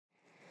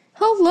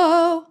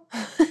Hello.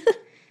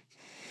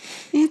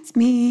 It's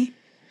me.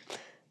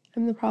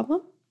 I'm the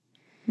problem?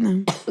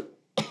 No.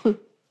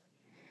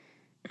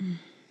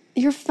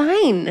 You're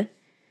fine.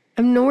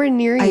 I'm nowhere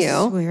near you.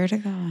 I swear to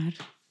God.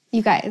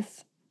 You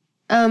guys.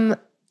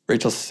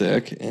 Rachel's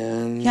sick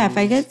and... Yeah, if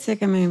I get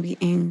sick, I'm going to be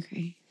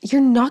angry. You're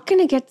not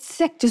going to get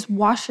sick. Just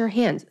wash your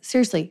hands.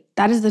 Seriously,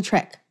 that is the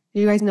trick. Do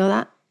you guys know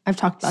that? I've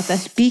talked about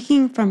this.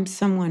 Speaking from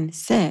someone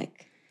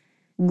sick,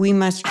 we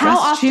must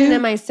trust How often you.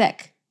 am I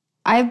sick?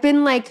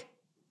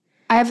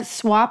 I've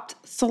swapped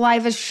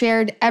saliva,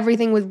 shared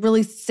everything with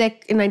really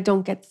sick, and I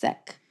don't get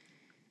sick.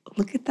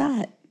 Look at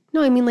that.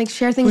 No, I mean like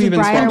share things with Who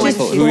Briar. you been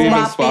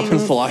swapping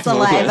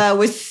saliva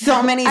with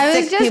so many I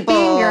sick was just people.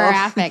 being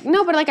graphic.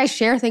 No, but like I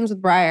share things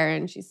with Briar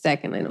and she's sick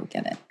and I don't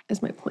get it.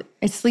 Is my point.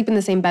 I sleep in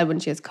the same bed when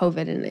she has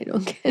COVID and I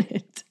don't get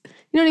it. You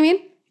know what I mean?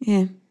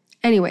 Yeah.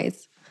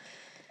 Anyways,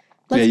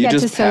 let's get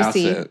to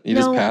Sosie. You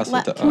just pass it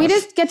to us. Can we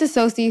just get to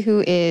Sosie,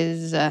 who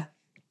is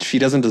she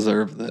doesn't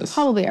deserve this.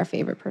 probably our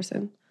favorite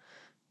person.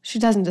 She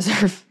doesn't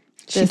deserve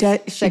this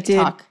She did.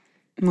 talk.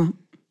 Well,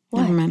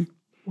 What? never mind.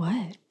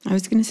 What? I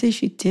was going to say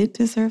she did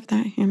deserve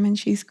that ham and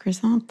cheese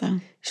croissant, though.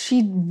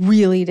 She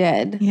really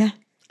did. Yeah.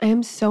 I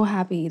am so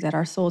happy that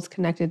our souls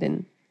connected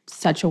in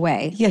such a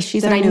way. Yeah,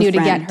 she's that our I new knew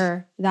to friend. get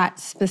her that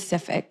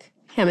specific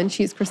ham and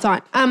cheese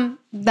croissant.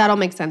 That'll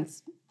make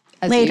sense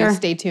as Later. you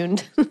stay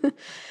tuned.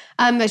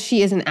 But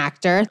she is an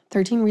actor.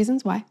 13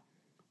 Reasons Why.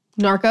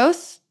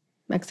 Narcos,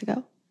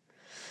 Mexico.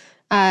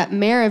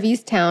 Mayor of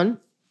Easttown.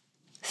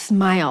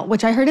 Smile,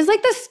 which I heard is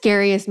like the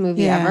scariest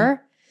movie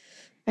ever.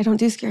 I don't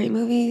do scary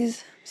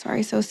movies.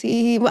 Sorry,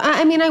 Sosie. Well,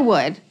 I mean, I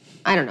would.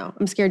 I don't know.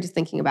 I'm scared just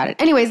thinking about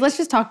it. Anyways, let's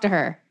just talk to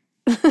her.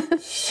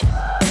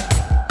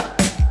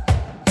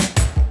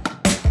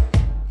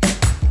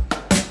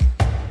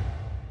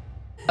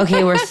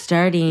 Okay, we're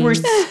starting. We're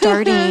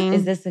starting.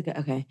 Is this a good?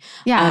 Okay.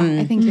 Yeah,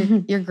 I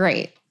think you're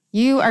great.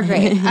 You are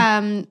great.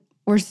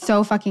 We're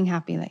so fucking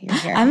happy that you're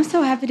here. I'm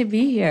so happy to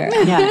be here.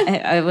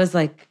 Yeah. I was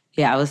like,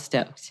 I was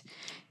stoked.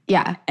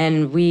 Yeah.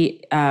 And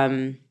we,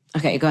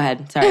 okay, go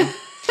ahead. Sorry.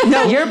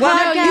 No, Your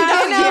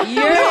podcast,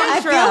 your I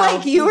intro. feel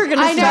like you were going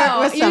to start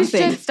with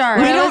something. You should start.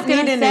 We What I don't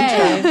need an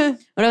intro.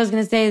 What I was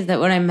going to say is that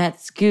when I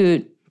met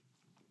Scoot,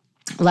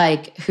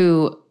 like,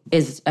 who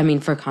is, I mean,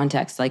 for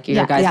context, like,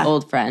 your guys'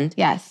 old friend.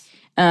 Yes.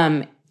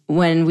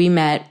 When we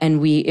met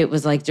and it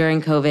was like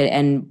during COVID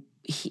and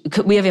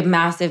we have a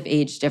massive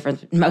age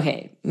difference.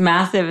 Okay,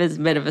 massive is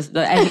a bit of a,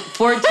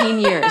 14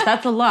 years.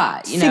 That's a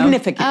lot, you know?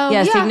 Significant. Oh,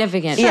 Yeah,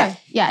 significant. Sure.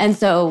 Yeah. And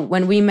so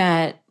when we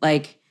met,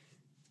 like,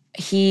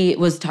 he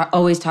was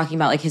always talking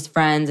about like his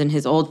friends and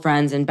his old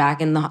friends and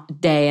back in the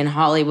day in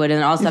Hollywood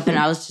and all stuff. And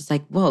I was just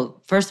like, whoa,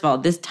 first of all,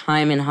 this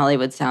time in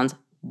Hollywood sounds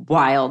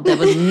wild. That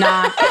was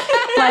not,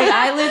 like,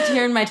 I lived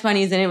here in my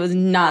 20s and it was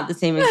not the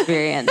same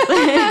experience.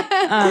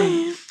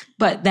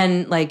 But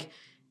then, like,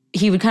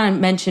 he would kind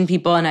of mention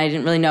people and I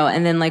didn't really know.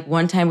 And then, like,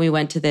 one time we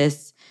went to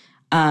this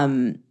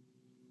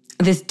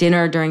this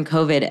dinner during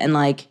COVID and,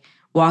 like,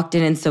 walked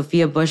in and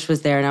Sophia Bush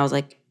was there. And I was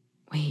like,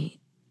 wait,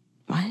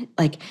 what?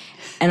 Like,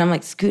 and I'm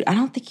like, Scoot, I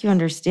don't think you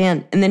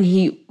understand. And then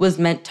he was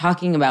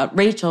talking about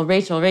Rachel.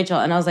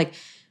 And I was like,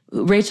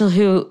 Rachel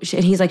who?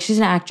 And he's like, she's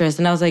an actress.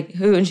 And I was like,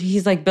 who? And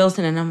he's like,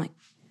 Bilson. And I'm like,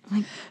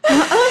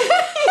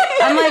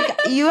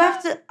 you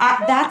have to,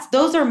 that's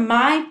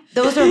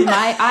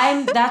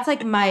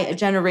like my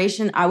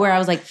generation where I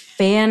was like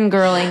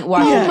fangirling,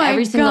 watching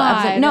every single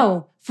episode.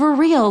 No, for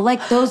real.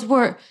 Like those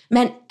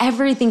meant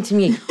everything to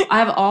me. I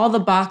have all the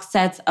box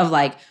sets of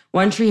like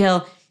One Tree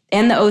Hill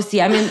and the OC.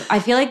 I mean, I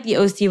feel like the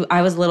OC,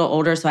 I was a little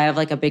older, so I have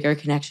like a bigger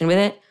connection with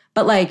it.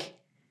 But like,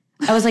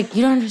 I was like,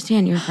 you don't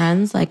understand, your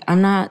friends. Like,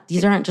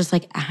 these aren't just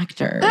like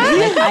actors.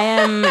 Like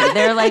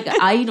they're like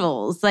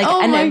idols. Like,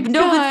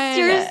 no, but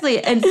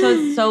seriously. And so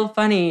it's so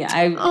funny. He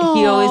always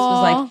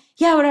was like,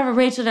 yeah, whatever,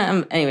 Rachel.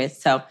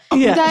 Anyways, so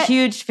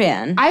huge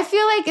fan. I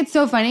feel like it's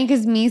so funny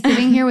because me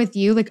sitting here with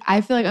you, like,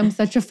 I feel like I'm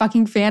such a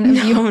fucking fan of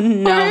you.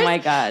 No, my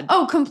God.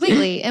 Oh,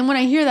 completely. And when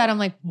I hear that, I'm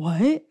like,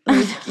 what?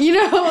 Like, you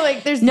know,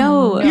 like there's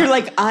no. You're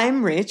like,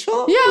 I'm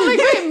Rachel? Yeah, I'm like,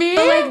 wait, me?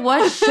 But like,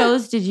 what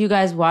shows did you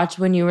guys watch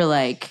when you were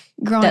like,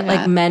 growing that like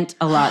up. meant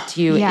a lot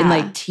to you in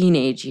like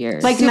teenage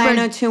years? Like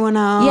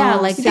 90210. Yeah,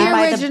 like the Saved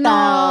by original,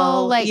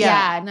 Bell. like,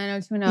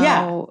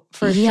 90210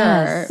 for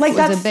Yes. sure. Like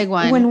was that's a big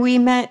one. When we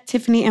met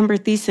Tiffany Amber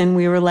Thiessen,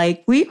 we were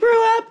like, we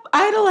grew up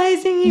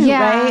idolizing you,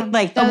 right?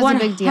 Like that was a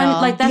big deal.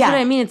 Like that's what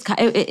I mean.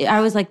 I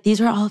was like,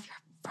 these are all of your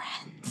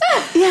friends.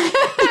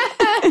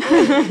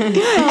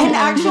 And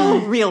actual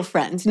real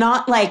friends,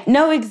 not like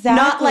no,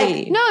 exactly. Not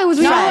like no, it was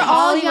we were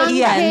all young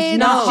kids,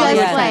 not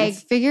just like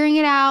figuring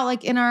it out.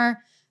 Like in our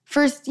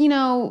first, you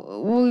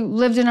know, we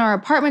lived in our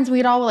apartments.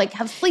 We'd all like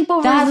have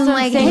sleepovers and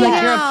like hang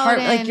out.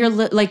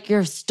 Like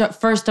your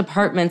first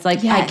apartments. Like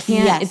I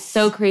can't. Yes. It's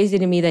so crazy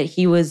to me that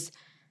he was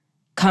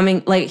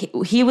coming. Like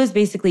he was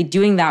basically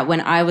doing that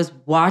when I was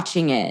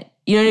watching it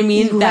You know what I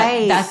mean?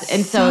 Right.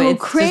 And so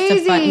it's crazy.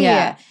 just a fun,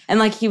 yeah. And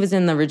like he was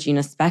in the Regina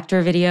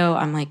Spektor video.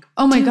 I'm like,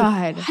 oh my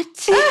God.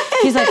 What?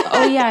 He's like,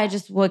 oh yeah, I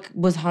just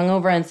was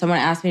hungover and someone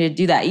asked me to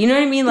do that. You know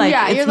what I mean? Like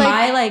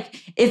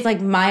it's like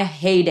my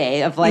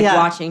heyday of like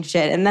watching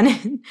shit. And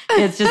then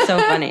it's just so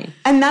funny.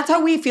 And that's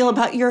how we feel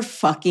about your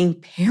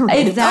fucking parents.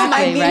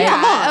 Exactly, right?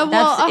 Come on.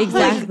 That's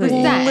exactly.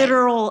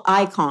 Literal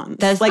icons.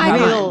 That's like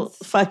icons. real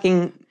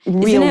fucking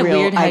real Isn't it real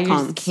weird how icons.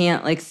 you just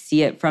can't like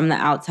see it from the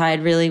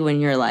outside really when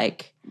you're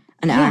like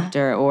an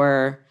actor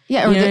or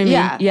yeah, or you know what I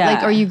mean? yeah,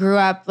 like, or you grew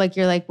up, like,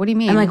 you're like, what do you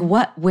mean? I'm like,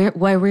 what?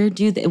 Where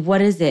do you?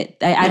 What is it?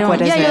 I don't.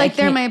 Yeah, you're like,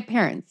 they're my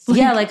parents. Like,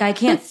 yeah, like I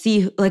can't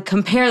see, like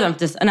compare them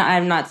to. And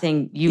I'm not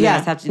saying you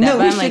guys have to do that. No, but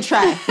we I'm should like,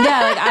 try.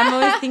 Yeah, like I'm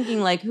always thinking,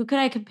 like, who could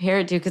I compare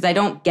it to? Because I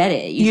don't get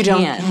it. You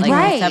can't like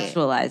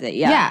conceptualize it.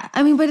 Yeah,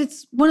 I mean, but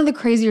it's one of the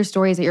crazier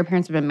stories that your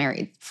parents have been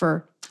married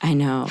for. I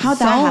know. How'd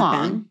that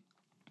happen?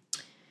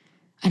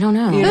 I don't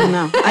know. You don't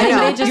know. I know.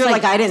 They just, You're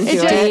like, I didn't do it.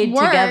 Stayed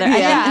together.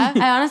 Yeah.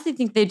 I honestly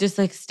think they just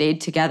like stayed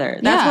together.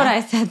 That's what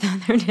I said the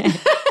other day.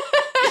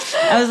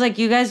 I was like,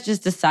 you guys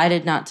just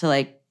decided not to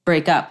like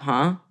break up,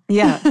 huh?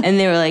 Yeah. And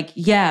they were like,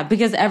 yeah,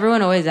 because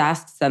everyone always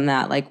asks them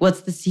that. Like,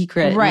 what's the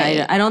secret? Right.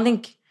 And I don't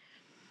think.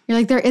 You're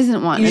like, there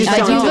isn't one. You just I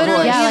don't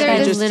literally,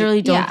 I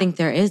literally don't think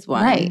there is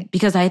one. Right.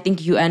 Because I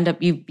think you end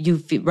up, you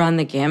run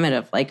the gamut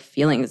of like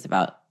feelings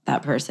about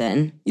that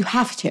person. You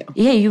have to.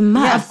 Yeah, you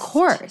must. Yeah, of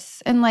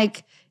course. And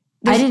like,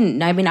 I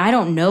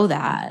don't know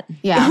that.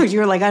 Yeah.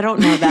 You're like, I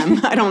don't know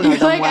them. I don't know them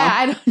like, well.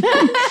 I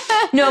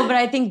don't No, but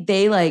I think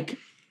they like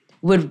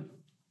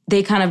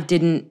they kind of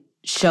didn't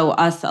show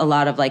us a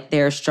lot of like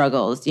their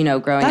struggles, you know,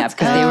 growing up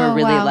because they were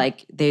really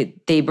like, they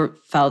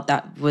felt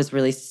that was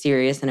really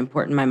serious and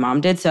important. My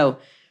mom did. So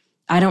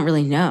I don't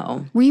really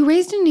know. Were you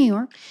raised in New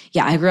York?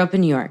 Yeah, I grew up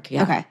in New York.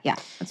 Yeah. Okay. Yeah.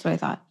 That's what I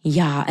thought.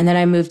 Yeah. And then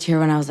I moved here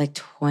when I was like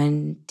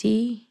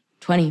 20.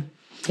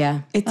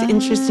 Yeah. It's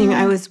interesting.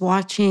 I was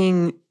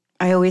watching,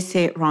 I always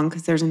say it wrong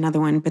because there's another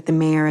one, but the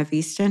Mayor of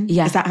Easton.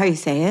 Yeah. Is that how you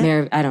say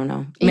it? I don't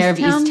know. Mayor of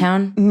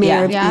Easttown?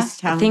 Mayor of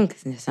Easttown. I think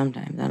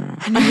sometimes. I don't know.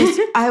 And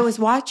I was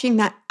watching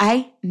that.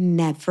 I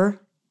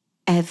never,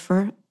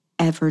 ever,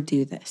 ever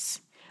do this.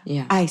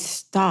 Yeah. I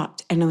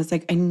stopped and I was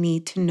like, I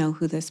need to know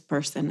who this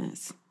person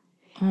is.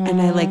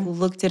 And I like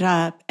looked it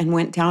up and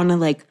went down a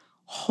like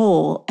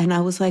hole and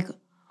I was like,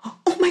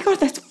 oh my God,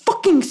 that's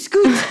fucking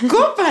Scoot's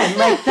girlfriend.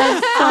 Like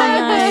that's so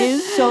nice. I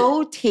was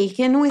so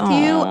taken with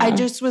you. I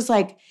just was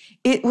like,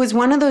 it was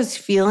one of those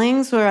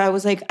feelings where I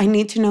was like, I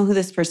need to know who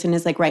this person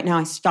is. Like right now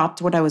I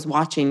stopped what I was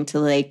watching to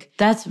like.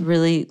 That's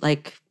really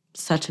like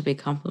such a big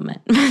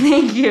compliment.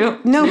 Thank you.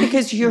 No,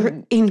 because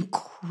you're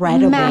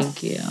incredible.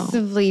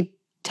 Massively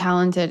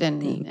talented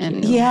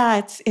and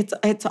yeah,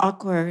 it's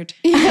awkward.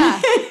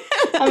 Yeah.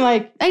 I'm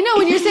like, I know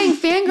when you're saying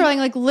fangirling,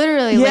 like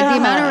literally, like the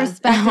amount of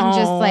respect and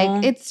just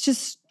like,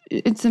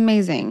 it's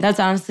amazing. That's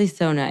honestly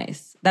so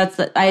nice.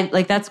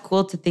 That's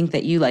cool to think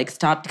that you like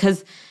stopped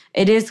because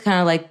it is kind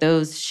of like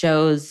those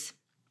shows.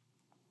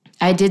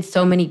 I did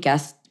so many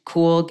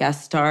cool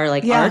guest star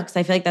arcs.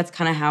 I feel like that's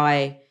kind of how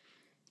I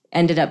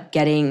ended up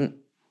getting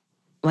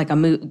like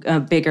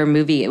a bigger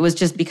movie. It was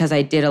just because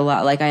I did a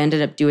lot. Like I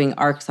ended up doing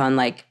arcs on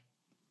like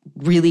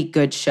really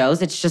good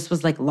shows. It just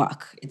was like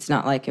luck. It's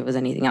not like it was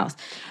anything else.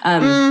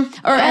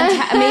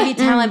 Maybe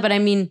talent, but I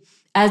mean,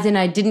 as in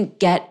I didn't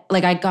get,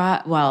 like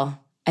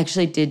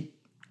actually did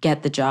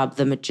get the job,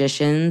 The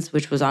Magicians,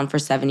 which was on for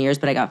 7 years,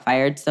 but I got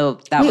fired. So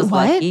that was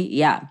lucky.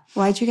 Yeah.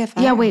 Why'd you get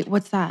fired? Yeah, wait,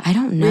 what's that? I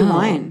don't know.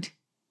 Rewind.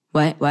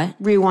 What?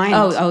 Rewind.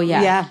 Oh,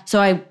 yeah. Yeah.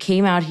 So I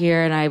came out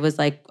here and I was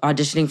like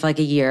auditioning for like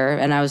a year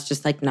and I was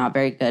just like not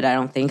very good, I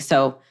don't think.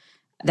 So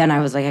then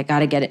I was like, I got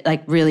to get it,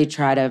 like really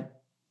try to,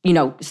 you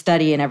know,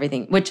 study and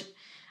everything, which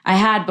I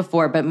had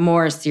before, but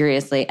more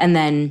seriously. And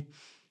then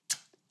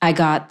I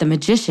got The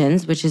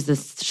Magicians, which is this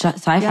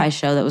sci-fi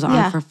show that was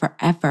on for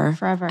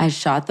forever. I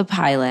shot the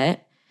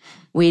pilot,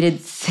 waited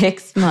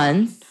 6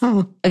 months.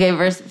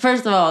 Okay,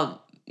 first of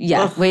all,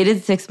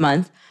 waited 6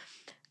 months.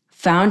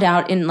 Found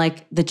out in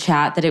like the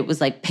chat that it was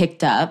like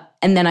picked up.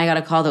 And then I got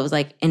a call that was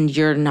like, and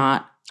you're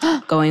not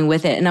going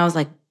with it. And I was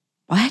like,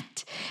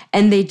 what?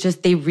 And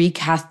they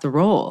recast the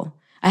role.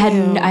 I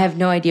have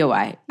no idea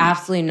why.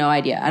 Absolutely no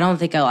idea. I don't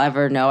think I'll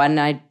ever know.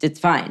 And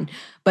it's fine.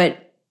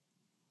 But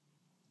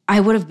I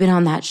would have been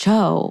on that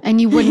show.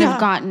 And you wouldn't have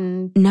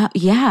gotten... No,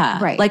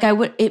 yeah. Right. Like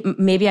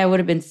maybe I would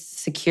have been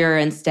secure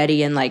and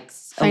steady and like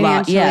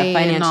financially a lot. Yeah,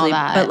 financially. And all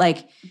that. But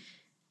like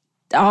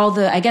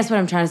I guess what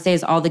I'm trying to say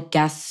is all the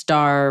guest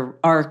star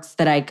arcs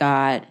that I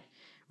got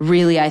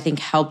really, I think,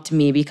 helped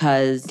me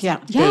because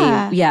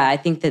I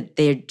think that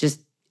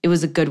it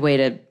was a good way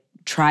to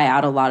try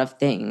out a lot of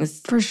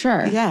things. For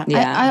sure. Yeah.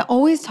 I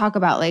always talk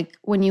about like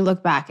when you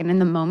look back and in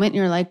the moment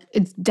you're like,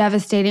 it's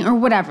devastating or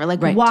whatever.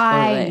 Like why?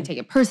 Totally. And you take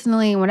it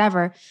personally and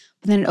whatever.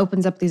 But then it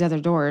opens up these other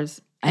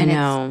doors. And I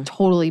know. It's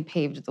totally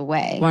paved the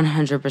way.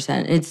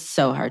 100%. It's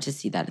so hard to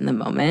see that in the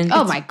moment.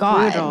 Oh my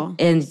God. Brutal.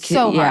 And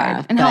so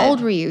hard. And how old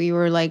were you? You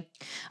were like...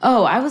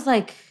 Oh, I was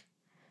like...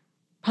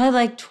 Probably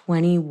like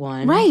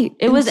 21. Right.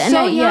 It was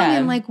so young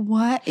and like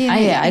what?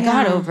 I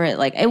got over it.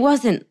 Like it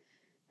wasn't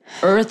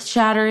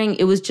earth-shattering.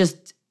 It was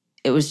just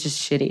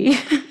shitty.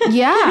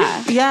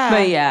 Yeah.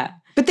 Yeah.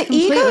 But the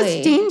ego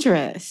is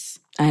dangerous.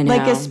 I know.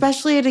 Like,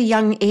 especially at a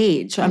young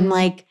age. I'm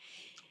like,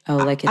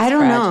 it's I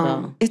don't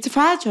fragile. know. It's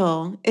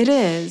fragile. It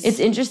is. It's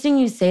interesting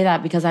you say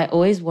that because I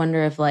always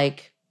wonder if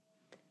like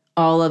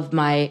all of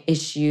my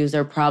issues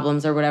or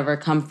problems or whatever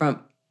come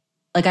from,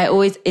 like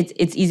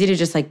it's easy to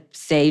just like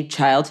say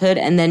childhood.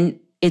 And then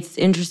it's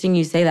interesting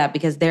you say that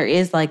because there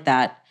is like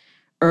that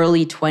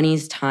early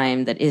 20s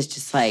time that is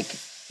just like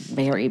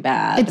very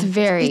bad.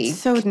 It's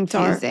so confusing.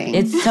 dark.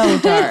 It's so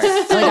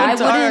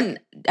dark.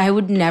 I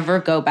would never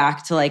go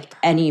back to like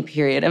any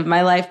period of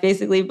my life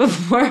basically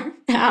before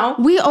now.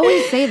 We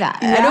always say that.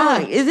 I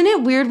don't. Isn't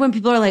it weird when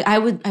people are like, I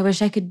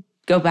wish I could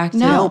go back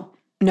to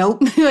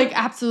Nope. Like,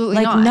 absolutely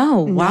like, not.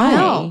 no, why?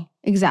 No.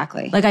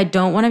 Exactly. Like, I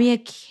don't want to be a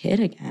kid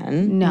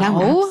again.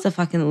 No.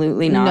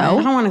 Absolutely not. No.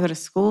 I don't want to go to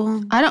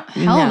school. I don't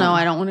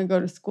want to go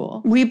to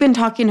school. We've been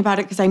talking about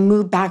it because I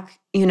moved back,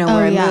 where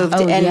I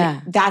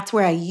moved. That's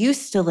where I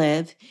used to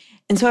live.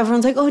 And so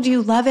everyone's like, oh, do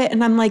you love it?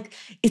 And I'm like,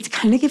 it's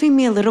kind of giving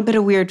me a little bit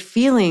of weird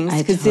feelings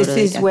because this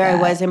is where I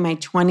was in my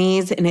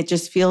 20s and it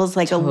just feels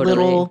like a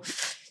little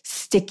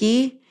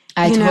sticky.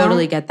 I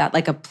totally get that.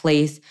 Like a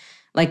place,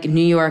 like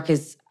New York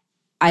is,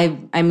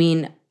 I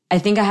mean, I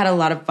think I had a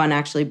lot of fun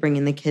actually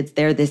bringing the kids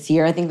there this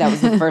year. I think that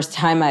was the first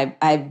time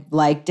I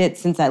liked it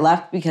since I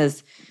left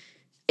because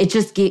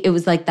it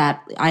was like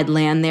that. I'd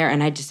land there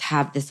and I just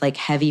have this like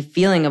heavy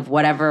feeling of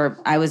whatever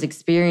I was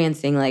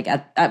experiencing, like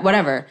at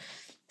whatever.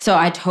 So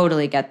I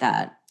totally get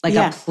that. Like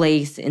a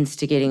place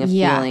instigating a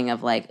feeling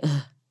of like,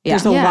 ugh.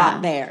 There's a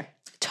lot there.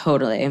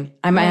 Totally.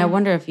 I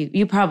wonder if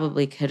you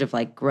probably could have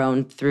like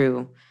grown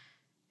through.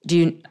 Do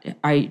you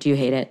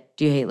hate it?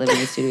 Do you hate living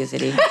in Studio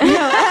City?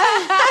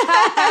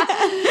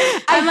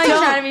 I'm like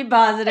trying to be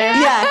positive.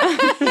 Yeah.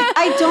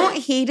 I don't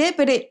hate it,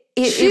 but it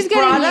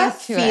brought up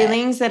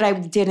feelings that I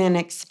didn't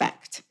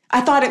expect.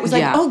 I thought it was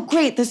like, oh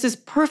great, this is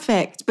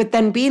perfect. But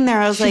then being there,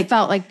 I was like,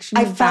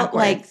 I felt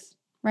like,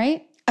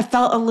 right? I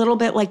felt a little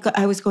bit like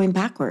I was going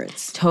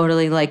backwards.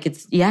 Totally. Like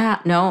it's, I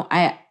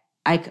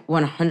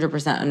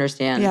 100%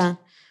 understand. Yeah.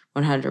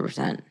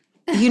 100%.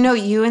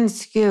 You and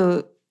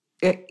Scoot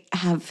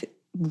have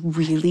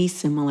really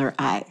similar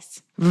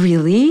eyes.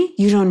 Really?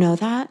 You don't know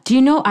that? Do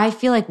you know, I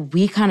feel like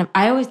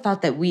I always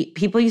thought that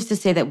people used to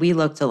say that we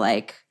looked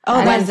alike.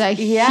 Oh, that's a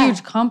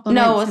huge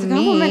compliment. No, it's a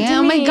compliment to me.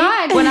 Oh my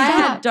God. When I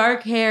had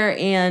dark hair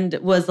and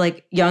was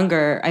like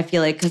younger, I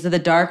feel like because of the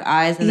dark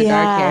eyes and the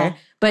dark hair.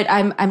 But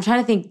I'm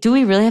trying to think, do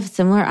we really have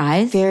similar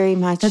eyes? Very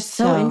much. That's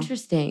so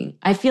interesting.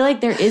 I feel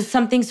like there is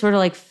something sort of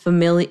like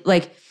familiar,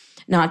 like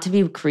not to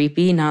be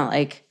creepy, not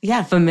like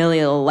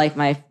familial like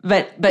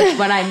but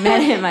when I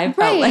met him, I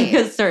felt like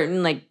a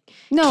certain like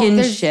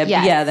kinship.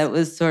 Yeah, that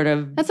was sort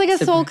of. That's like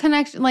a soul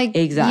connection. Like,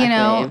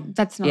 exactly.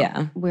 That's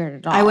not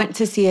weird at all. I went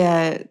to see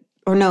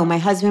my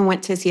husband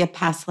went to see a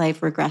past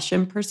life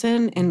regression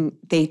person and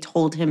they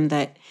told him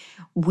that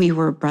we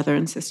were brother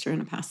and sister in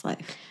a past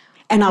life.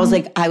 And I was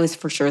like, I was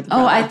for sure the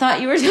brother. Oh, I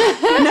thought you were. No. Rachel.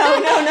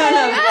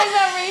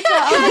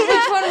 I was like,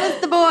 which one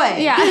was the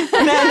boy? Yeah.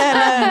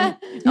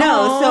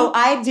 No. So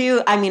I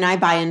do. I mean, I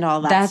buy into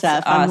all that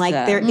stuff. Awesome. I'm like,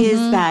 there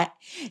is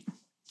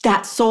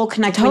that soul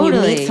connection when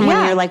you meet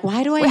someone. You're like,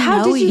 why do I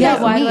know you?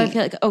 Yeah, why do I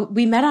feel like? Oh,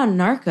 we met on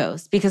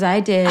Narcos because I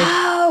did.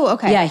 Oh,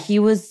 okay. Yeah, he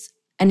was,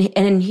 and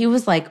he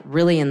was like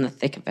really in the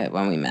thick of it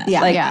when we met.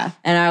 Yeah,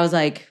 And I was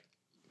like,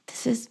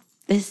 this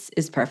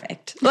is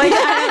perfect. Like,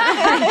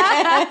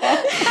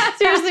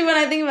 seriously, when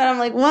I think about it, I'm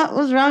like, what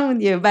was wrong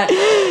with you? But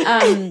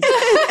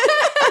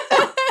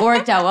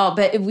worked out well.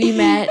 But we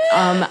met.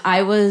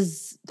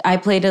 I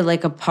played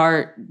a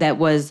part that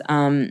was.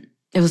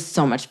 It was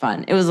so much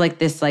fun. It was like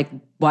this like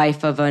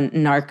wife of a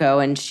narco,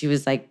 and she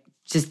was like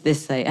just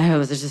this like it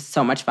was just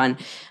so much fun.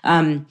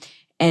 And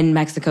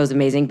Mexico's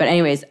amazing. But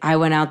anyways, I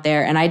went out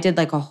there and I did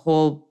like a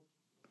whole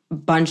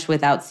bunch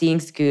without seeing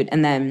Scoot,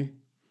 and then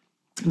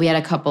we had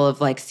a couple of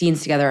like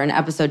scenes together, an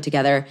episode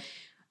together,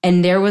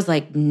 and there was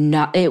like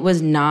it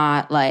was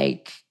not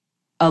like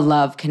a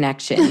love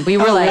connection. We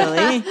were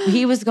like,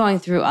 he was going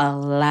through a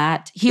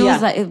lot. He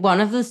was like,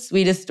 one of the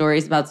sweetest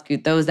stories about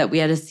Scoot though is that we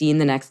had a scene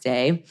the next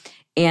day,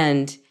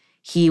 and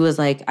he was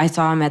like, I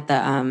saw him at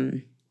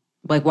the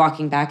like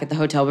walking back at the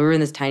hotel. We were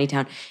in this tiny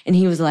town, and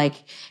he was like,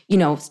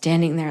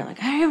 standing there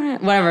like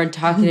whatever,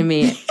 talking to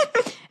me,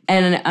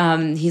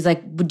 and he's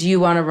like, do you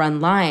want to run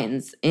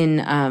lines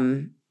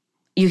in?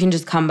 You can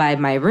just come by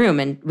my room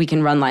and we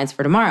can run lines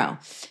for tomorrow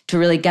to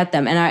really get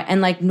them.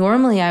 And like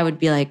normally I would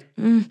be like,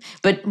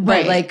 but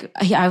like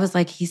I was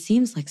like, he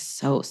seems like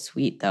so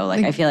sweet though.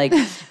 Like I feel like,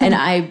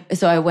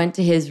 so I went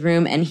to his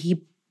room and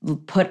he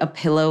put a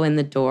pillow in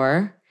the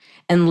door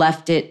and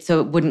left it so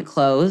it wouldn't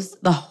close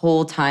the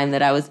whole time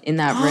that I was in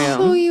that room.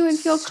 So you would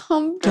feel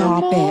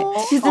comfortable.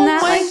 Stop it. Isn't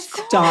that like,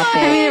 stop it.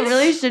 I mean, it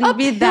really shouldn't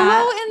be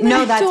that.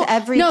 No, that's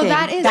everything. No,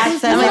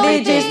 that's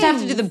everything. They just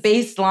have to do the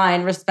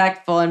baseline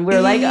respectful, and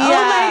we're like, oh my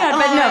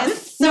God.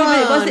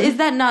 But is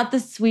that not the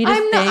sweetest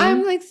thing?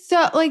 I'm like,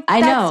 so, like, I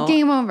that's know.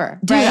 game over.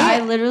 Dude, right?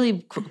 I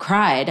literally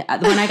cried.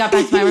 When I got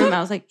back to my room, I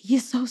was like,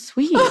 he's so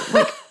sweet.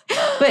 Like,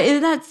 But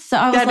isn't that so?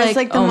 I was That is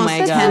like the oh most my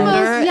God.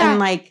 tender and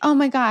like. Oh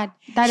my God.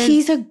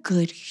 He's a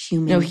good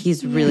human. No,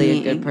 he's really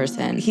a good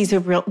person. He's a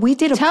real. We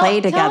did a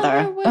play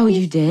together. Oh,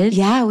 you did?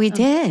 Yeah, we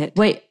did.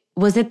 Wait,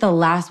 was it the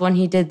last one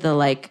he did? The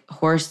like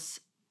horse.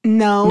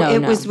 No,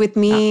 it was with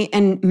me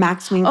and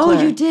Max Winkler.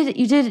 Oh, you did.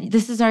 You did.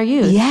 This Is Our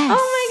Youth. Yes.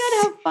 Oh my God,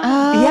 how fun.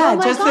 Oh, yeah,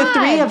 my just God. the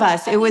three of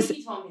us. It was.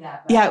 He told me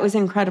that. Yeah, it was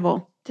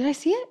incredible. Did I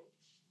see it?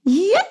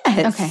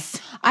 Yes. Okay.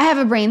 I have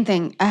a brain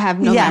thing. I have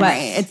no Yes. memory.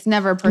 It's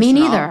never personal. Me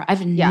neither.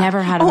 I've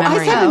never had a memory.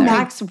 I said Okay.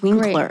 Max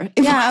Winkler. Great.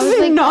 It Yeah, I was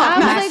wasn't like- not I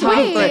was Max like,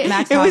 Winkler. wait.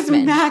 Max It was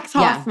Hoffman. Max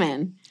Yeah.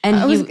 Hoffman. And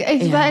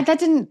That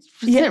didn't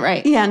sit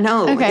right. Yeah,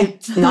 no. Okay.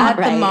 It's not at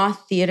right. the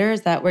Moth Theater.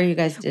 Is that where you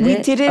guys did We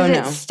it? did it Oh,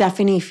 at no.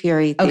 Stephanie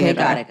Fury Theater. Okay,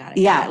 got it.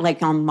 Yeah,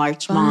 like on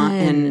Larchmont.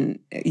 And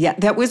yeah,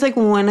 that was like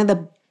one of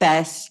the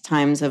best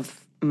times of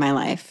my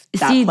life.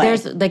 See,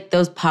 there's like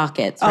those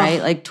pockets,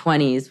 right? Like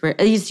 20s, where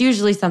it's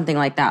usually something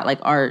like that, like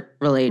art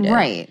related.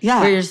 Right.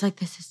 Yeah. Where you're just like,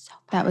 this is so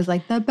That was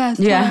like the best.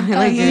 Yeah. one.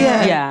 Like,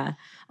 Yeah. yeah.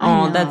 I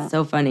Oh, know. that's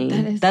so funny.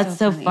 That is that's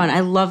so so funny. fun. I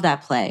love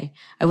that play.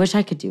 I wish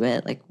I could do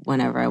it like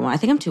whenever I want. I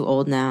think I'm too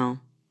old now.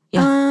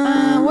 What's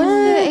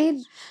the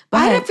age?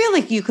 I don't feel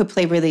like you could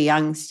play really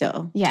young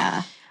still.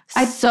 Yeah.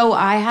 So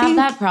I have think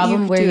that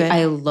problem you do where it.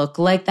 I look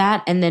like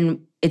that and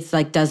then it's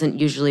like doesn't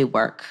usually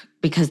work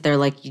because they're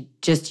like,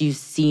 you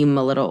seem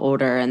a little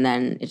older and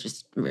then it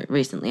just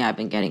recently I've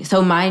been getting.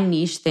 So my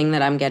niche thing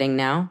that I'm getting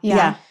now.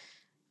 Yeah.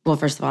 Well,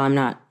 first of all, I'm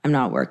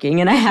not working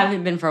and I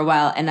haven't been for a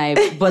while and I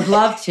would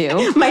love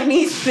to. My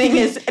niece thing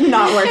is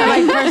not working.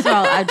 Like, first of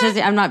all,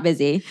 I'm not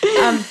busy.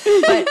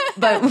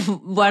 But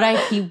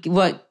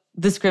what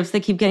the scripts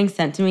that keep getting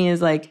sent to me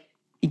is like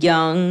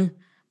young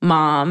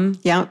mom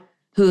Yeah.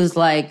 who's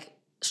like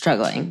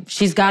struggling.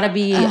 She's got to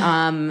be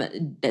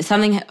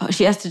something.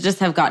 She has to just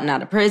have gotten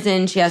out of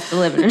prison. She has to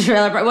live in a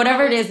trailer,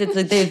 whatever it is. It's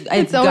like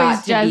it's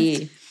got to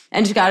be.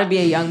 And she's got to be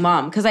a young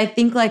mom. Because I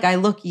think like I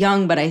look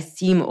young, but I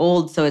seem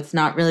old. So it's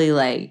not really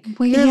like.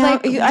 Well, you're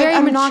like very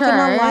I'm mature. not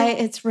gonna lie,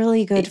 it's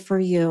really good for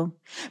you.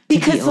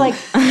 Because like,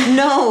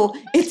 no,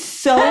 it's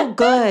so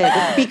good.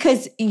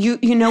 Because you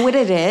know what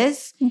it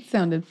is? It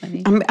sounded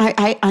funny.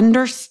 I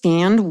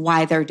understand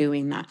why they're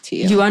doing that to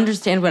you. You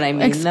understand what I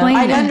mean? Explain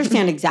though? it. I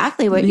understand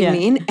exactly what you Yeah.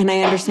 mean, and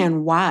I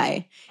understand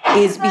why.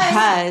 Is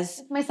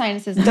because My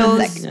sinuses.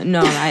 those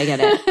No, I get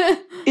it.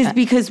 is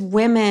because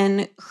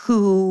women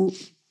who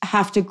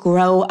have to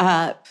grow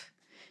up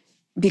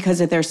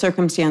because of their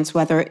circumstance,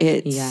 whether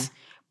it's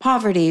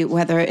poverty,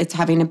 whether it's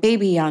having a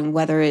baby young,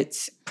 whether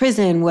it's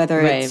prison,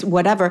 whether it's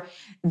whatever,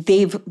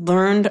 they've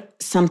learned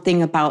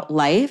something about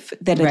life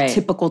that a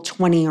typical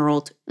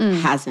 20-year-old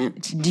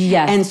hasn't.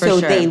 Yes, and for so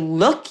sure. they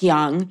look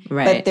young,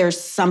 but there's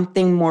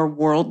something more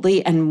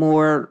worldly and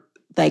more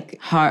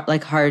like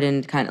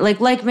hardened kind of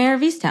like Mayor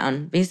of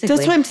Easttown, basically.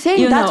 That's what I'm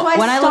saying. You That's know, why I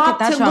when I look at stopped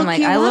that to show, I'm look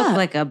like, you I look up.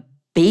 like a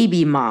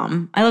baby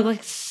mom. I look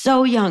like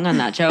so young on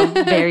that show.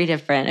 Very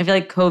different. I feel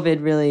like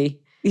COVID really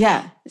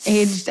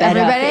aged sped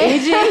up everybody.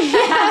 aging.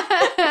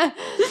 I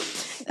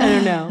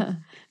don't know.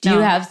 Do you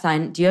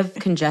have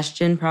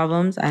congestion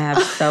problems? I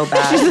have so She's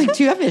bad. like,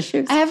 do you have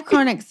issues? I have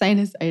chronic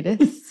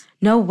sinusitis.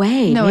 No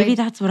way. No, Maybe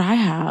that's what I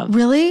have.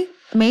 Really?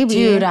 Maybe.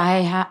 Dude,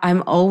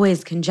 I'm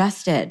always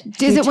congested.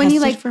 Is it when you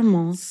tested like for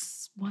mold?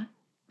 what?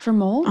 For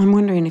mold? I'm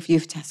wondering if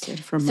you've tested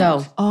for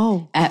mold.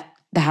 So at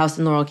the house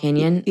in Laurel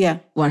Canyon,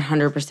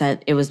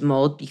 100% it was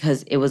mold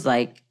because it was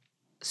like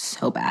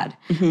so bad.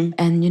 Mm-hmm.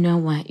 And you know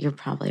what? You're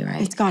probably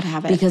right. It's got to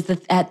have it. Because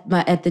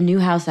at the new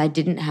house, I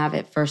didn't have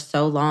it for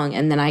so long.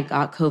 And then I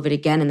got COVID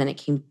again and then it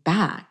came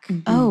back.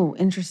 Oh,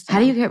 interesting. How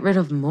do you get rid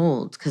of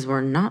mold? Because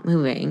we're not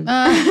moving.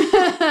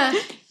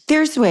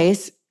 There's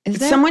ways. Is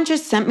there? Someone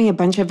just sent me a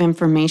bunch of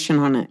information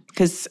on it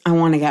because I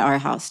want to get our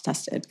house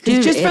tested.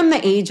 Dude, Just from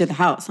the age of the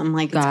house, I'm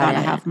like, it's got to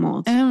it. have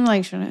mold. And I'm like,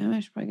 I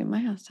should probably get my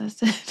house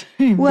tested.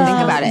 Well,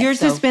 think about it. yours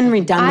has been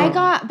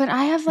redundant. But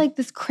I have like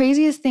this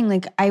craziest thing.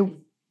 Like I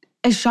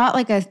shot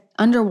like a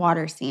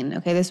underwater scene.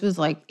 Okay, this was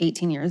like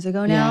 18 years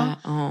ago now. Yeah.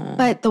 Oh.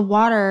 But the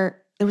water,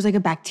 there was like a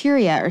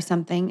bacteria or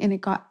something, and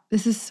it got.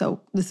 This is a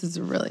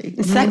really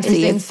It's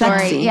sexy. interesting It's story.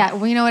 sexy. Yeah,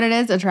 well, you know what it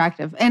is?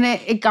 Attractive, and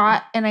it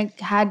got, and I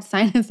had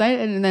sinusitis,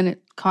 and then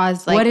it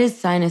caused like what is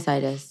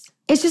sinusitis?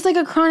 It's just like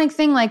a chronic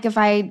thing. Like if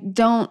I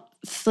don't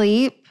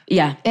sleep,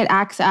 Yeah. it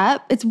acts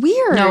up. It's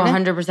weird. No,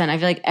 100%. I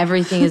feel like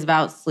everything is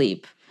about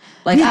sleep.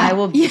 Like Yeah. I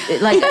will, like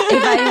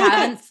if I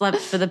haven't slept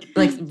for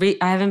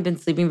I haven't been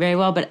sleeping very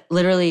well, but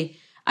literally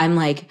I'm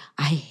like,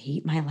 I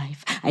hate my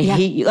life. I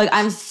hate you. Like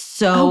I'm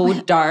so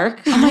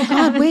dark. Oh my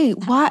God,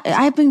 wait, what?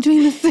 I've been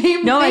doing the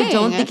same No, thing. I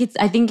don't think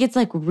I think it's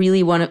like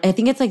really I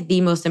think it's like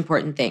the most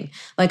important thing.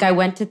 Like I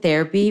went to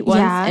therapy once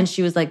and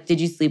she was like, did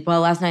you sleep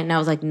well last night? And I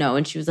was like, no.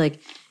 And she was like,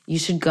 you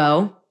should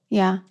go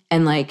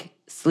and like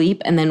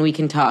sleep and then we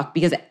can talk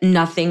because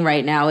nothing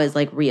right now is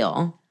like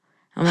real.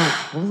 I'm like,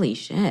 holy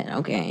shit,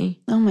 okay.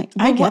 Oh my,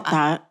 I get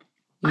that.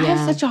 I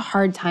have such a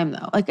hard time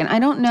though. Like, and I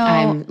don't know.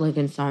 I'm like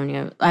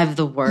insomnia. I have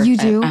the worst. You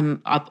do?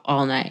 I'm up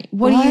all night.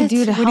 What do you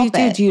do to help What do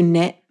you do? it? Do you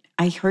knit?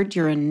 I heard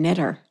you're a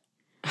knitter.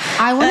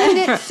 I want to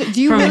knit.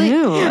 Do you From really?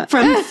 who?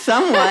 From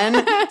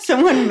someone.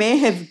 Someone may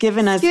have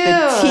given us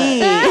the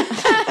tea.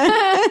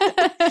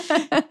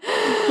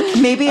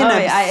 Maybe an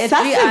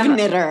obsessive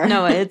knitter.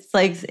 No,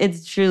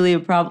 it's truly a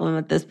problem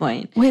at this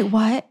point. Wait,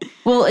 what?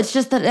 Well, it's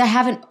just that I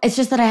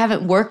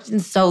haven't worked in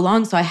so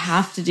long, so I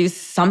have to do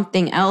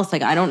something else.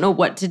 Like I don't know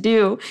what to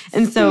do,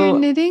 and so you're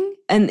knitting.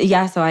 And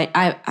yeah, so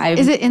I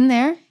Is it in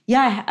there?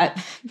 Yeah,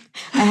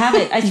 I have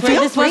it. I swear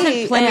this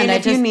wasn't planned.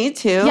 If you need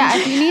to. Yeah,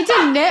 if you need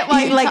to knit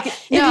while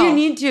if you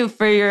need to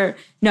for your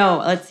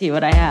let's see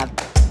what I have.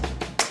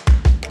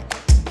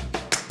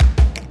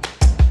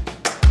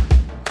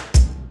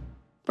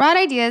 Broad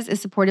Ideas is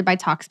supported by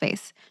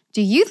Talkspace.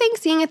 Do you think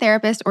seeing a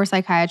therapist or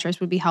psychiatrist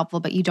would be helpful,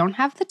 but you don't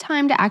have the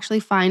time to actually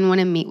find one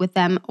and meet with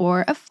them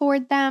or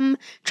afford them?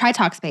 Try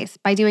Talkspace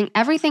by doing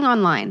everything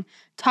online.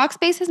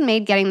 Talkspace has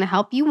made getting the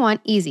help you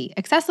want easy,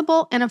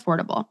 accessible, and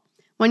affordable.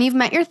 When you've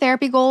met your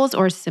therapy goals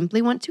or simply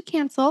want to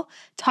cancel,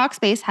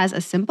 Talkspace has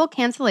a simple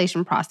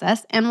cancellation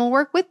process and will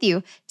work with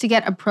you to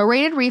get a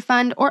prorated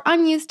refund or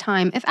unused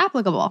time if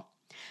applicable.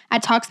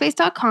 At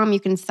Talkspace.com, you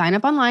can sign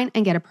up online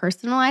and get a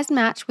personalized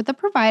match with a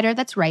provider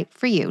that's right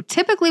for you,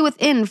 typically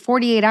within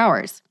 48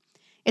 hours.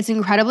 It's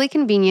incredibly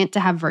convenient to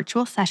have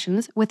virtual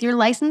sessions with your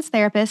licensed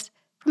therapist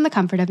from the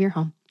comfort of your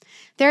home.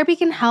 Therapy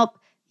can help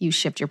you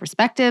shift your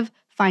perspective,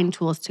 find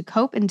tools to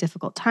cope in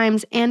difficult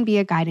times, and be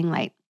a guiding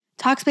light.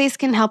 Talkspace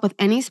can help with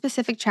any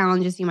specific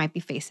challenges you might be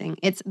facing.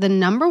 It's the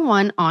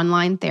 #1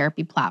 online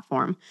therapy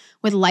platform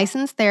with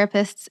licensed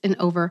therapists in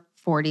over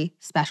 40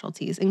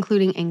 specialties,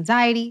 including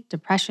anxiety,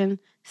 depression,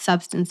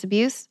 substance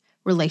abuse,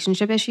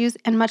 relationship issues,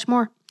 and much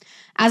more.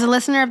 As a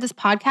listener of this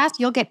podcast,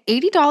 you'll get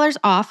 $80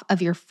 off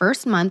of your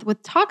first month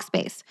with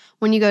Talkspace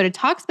when you go to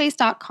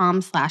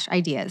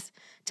Talkspace.com/ideas.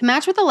 To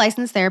match with a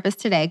licensed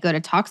therapist today, go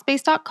to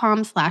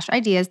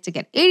Talkspace.com/ideas to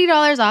get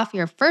 $80 off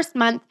your first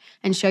month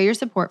and show your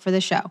support for the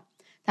show.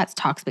 That's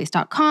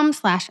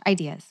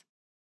Talkspace.com/ideas.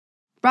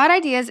 Broad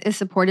Ideas is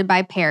supported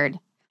by Paired.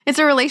 It's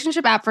a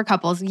relationship app for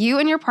couples. You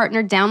and your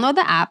partner download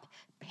the app,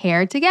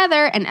 pair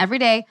together, and every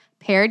day,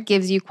 Paired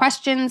gives you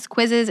questions,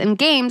 quizzes, and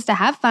games to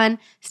have fun,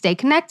 stay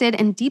connected,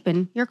 and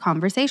deepen your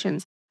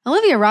conversations.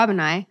 Olivia, Rob,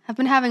 and I have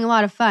been having a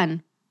lot of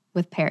fun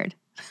with Paired.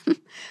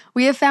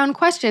 We have found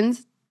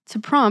questions to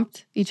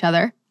prompt each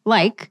other,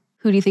 like,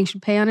 who do you think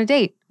should pay on a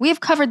date? We have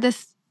covered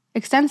this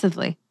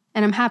extensively,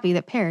 and I'm happy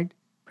that Paired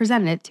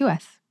presented it to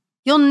us.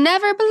 You'll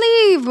never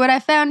believe what I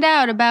found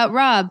out about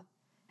Rob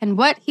and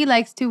what he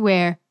likes to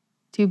wear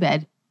to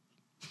bed.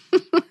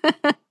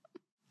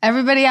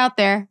 Everybody out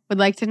there would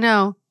like to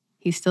know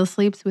he still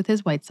sleeps with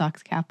his White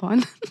Sox cap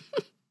on.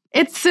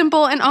 It's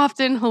simple and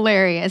often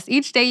hilarious.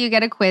 Each day you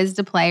get a quiz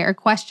to play or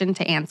question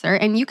to answer,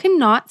 and you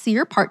cannot see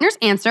your partner's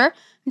answer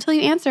until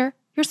you answer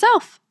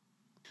yourself.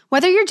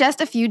 Whether you're just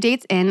a few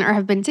dates in or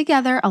have been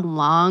together a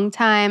long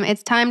time,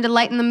 it's time to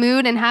lighten the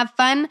mood and have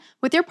fun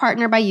with your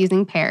partner by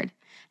using Paired.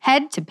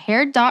 Head to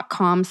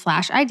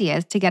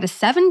paired.com/ideas to get a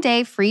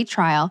 7-day free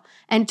trial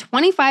and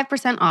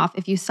 25% off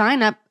if you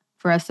sign up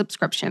for a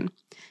subscription.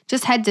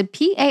 Just head to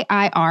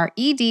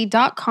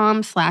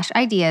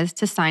paired.com/ideas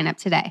to sign up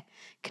today.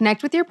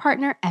 Connect with your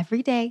partner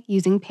every day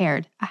using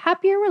Paired. A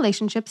happier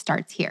relationship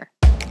starts here.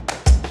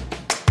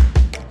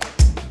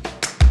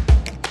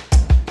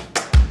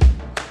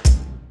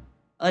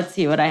 Let's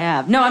see what I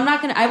have. No, I'm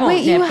not gonna. I won't.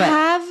 Wait, knit, you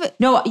have?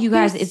 No, you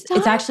guys.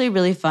 It's actually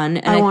really fun,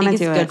 and I think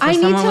it's good for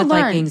someone with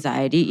like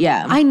anxiety.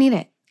 Yeah, I need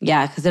it.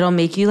 Yeah, because it'll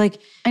make you like.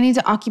 I need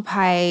to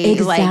occupy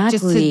like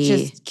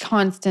just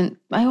constant.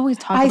 I always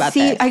talk about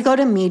this. I go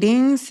to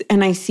meetings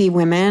and I see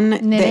women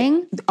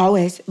knitting.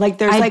 Always like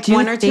there's like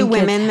one or two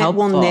women that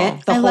will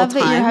knit the whole time. I love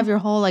that you have your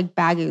whole like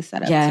bagu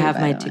set up. Yeah, I have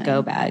my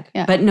to-go bag.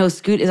 Yeah. But no,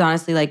 Scoot is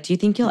honestly like, do you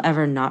think you'll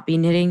ever not be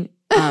knitting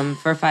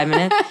for 5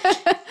 minutes?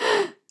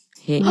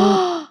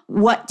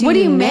 What do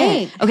you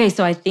make? Okay,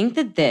 so I think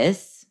that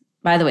this,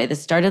 by the way,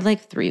 this started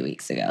like 3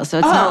 weeks ago. So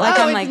it's not like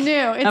I'm like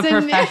new. It's a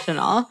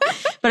professional.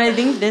 But I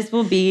think this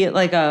will be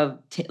like a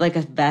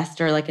vest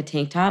or like a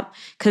tank top.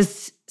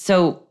 Because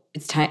so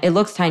it's it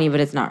looks tiny, but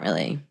it's not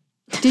really.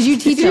 Did you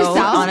teach yourself?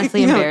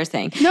 Honestly,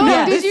 embarrassing. No,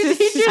 did you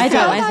teach yourself? I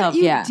taught myself,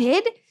 You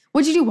did?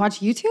 What'd you do,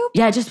 watch YouTube?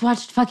 Yeah, I just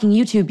watched fucking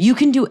YouTube. You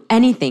can do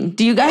anything.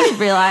 Do you guys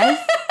realize?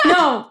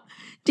 No.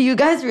 Do you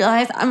guys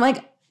realize? I'm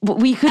like,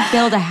 we could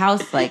build a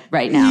house like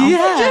right now.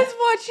 Yeah. Just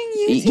watching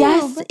YouTube.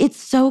 Yes, it's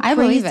so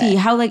crazy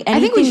how like anything. I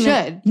think we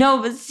should.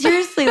 No, but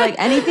seriously, like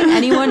anything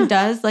anyone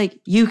does, like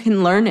you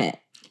can learn it.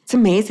 It's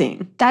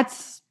amazing.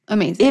 That's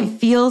amazing. It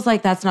feels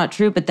like that's not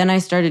true, but then I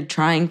started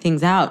trying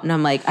things out, and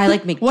I'm like, I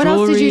like make what jewelry.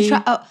 What else did you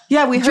try? Oh,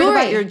 yeah, we heard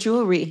about your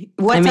jewelry.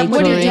 What's up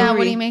with jewelry? Yeah,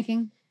 what are you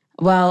making?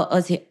 Well,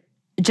 let's see.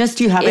 Just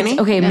do you have any?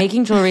 Okay,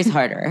 making jewelry is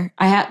harder.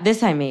 I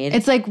made.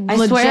 It's like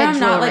I swear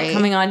I'm not like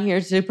coming on here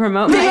to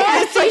promote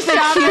my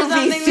shop or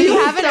something? Do you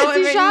have an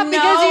Etsy shop?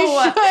 Because you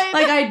should.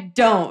 Like, I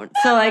don't.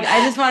 So, like,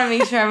 I just want to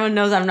make sure everyone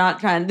knows I'm not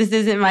trying. This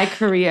isn't my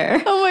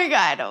career. Oh my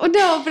God.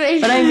 No, but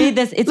I made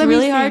this. It's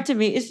really hard to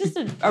me. It's just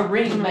a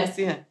ring. I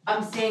see it.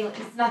 I'm saying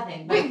it's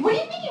nothing. Wait, what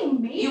do you mean you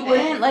made it? You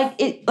wouldn't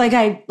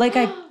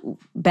I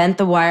bent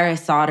the wire, I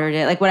soldered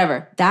it, like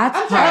whatever. That's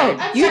hard.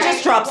 You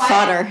just dropped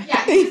solder.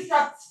 Yeah, you just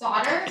dropped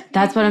solder.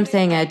 That's what I'm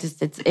saying.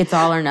 It's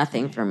all or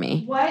nothing for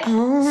me. What?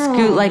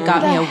 Scoot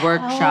got me a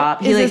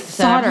workshop. He is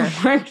set up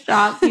solder? a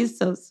workshop. He's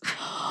so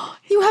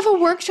You have a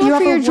workshop You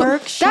have for your a jewelry.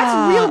 workshop.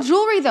 That's real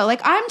jewelry, though.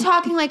 Like, I'm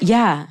talking like,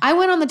 yeah. I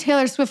went on the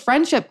Taylor Swift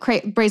friendship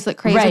bracelet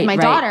craze with my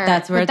daughter.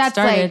 That's where it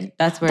started. Like,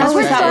 that's where that's it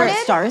where it started. Where it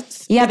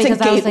starts? Yeah, it's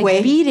because a I was gateway.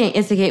 like beating.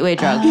 It's a gateway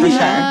drug for sure.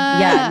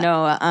 Yeah,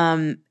 no.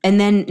 And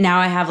then now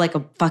I have like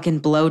a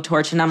fucking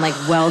blowtorch, and I'm like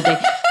welding.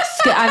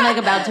 I'm like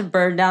about to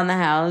burn down the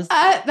house.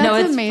 That's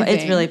amazing.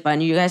 It's really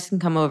fun. You guys can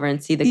come over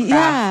and see the craft.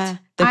 Yeah.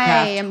 The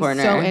craft I am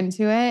corner. so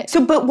into it.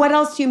 So, but what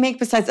else do you make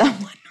besides that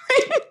one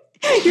ring?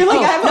 You're like,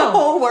 I have a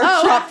whole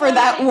workshop for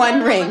that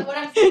one ring. What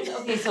I'm saying,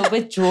 okay, so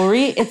with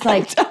jewelry, it's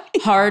like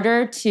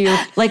harder to,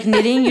 like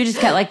knitting, you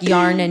just get like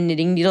yarn and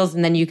knitting needles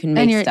and then you can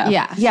make stuff.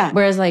 Yeah. Yeah.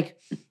 Whereas like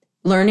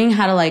learning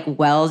how to like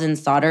weld and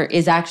solder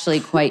is actually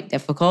quite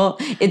difficult.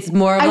 It's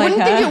more of I like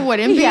wouldn't think it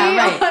wouldn't be. Yeah,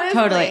 right. Honestly.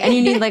 Totally. And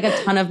you need like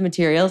a ton of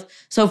materials.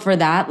 So for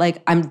that,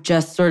 like I'm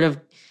just sort of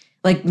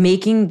like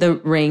making the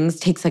rings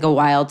takes like a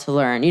while to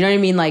learn. You know what I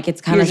mean? Like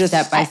it's kind of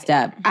step by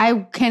step. I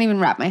can't even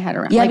wrap my head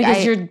around. Yeah, like,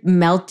 because you're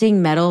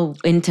melting metal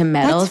into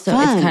metal. That's so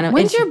fun. it's kind of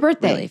When's it's your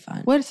birthday? Really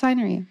fun. What sign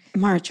are you?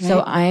 March, right?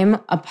 So I'm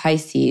a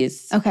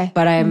Pisces. Okay.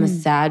 But I am a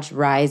Sag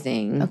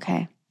rising.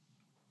 Okay.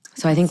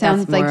 So I think Sounds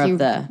that's more like of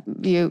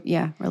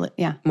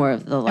more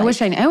of the like, I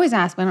wish I knew. I always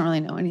ask, but I don't really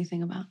know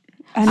anything about.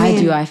 I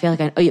do. I feel like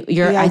I. Oh,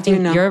 you're. Yeah, I I think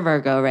do know. you're a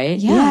Virgo, right?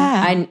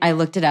 Yeah. I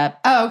looked it up.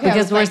 Oh, okay.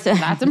 Because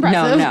that's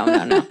impressive. No.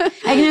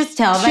 I can just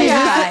tell by your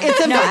vibe. It's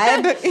a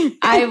vibe.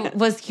 I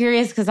was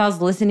curious because I was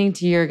listening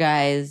to your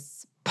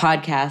guys'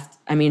 podcast.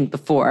 I mean,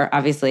 before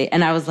obviously,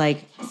 and I was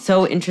like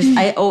so interested.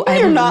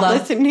 You're not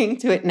listening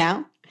to it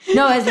now.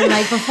 No, as in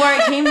like before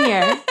I came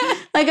here,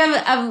 like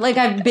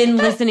I've been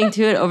listening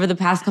to it over the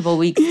past couple of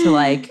weeks to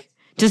like.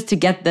 Just to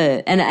get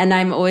and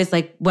I'm always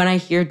like, when I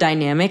hear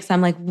dynamics, I'm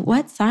like,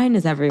 what sign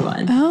is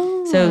everyone?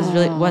 Oh. So it was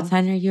really, what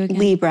sign are you again?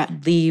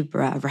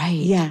 Libra, right.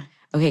 Yeah.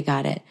 Okay,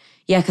 got it.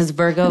 Yeah, because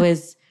Virgo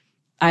is,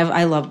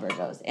 I love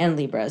Virgos and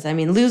Libras. I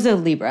mean, Lou's a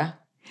Libra.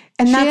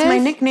 And She that's my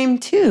is? nickname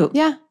too.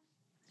 Yeah.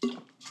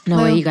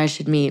 No way, you guys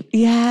should meet.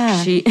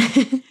 Yeah. She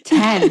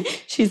 10.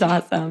 She's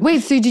awesome.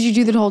 Wait, so did you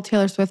do the whole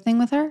Taylor Swift thing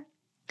with her?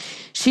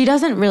 She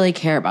doesn't really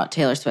care about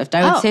Taylor Swift.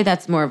 I would say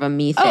that's more of a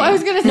me thing. Oh, I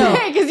was going to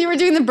say, because you were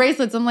doing the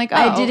bracelets. I'm like, oh.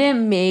 I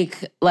didn't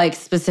make like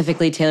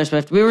specifically Taylor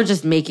Swift. We were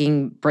just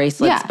making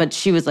bracelets, but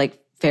she was like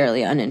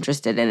fairly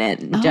uninterested in it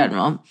in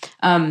general.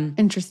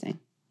 Interesting.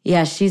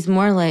 Yeah, she's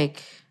more of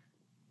like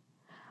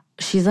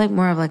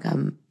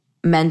a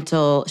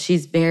mental,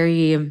 she's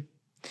very,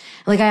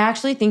 like I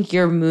actually think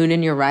your moon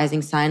and your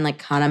rising sign like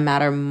kind of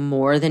matter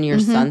more than your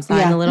sun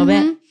sign a little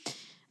bit.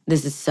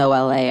 This is so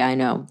LA, I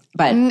know,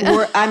 but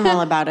I'm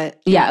all about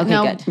it. yeah, okay,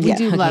 No, good. we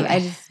do Okay, love good. I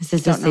just Is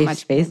this don't a know safe much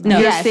space? about No,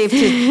 it. You're Yes. safe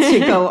to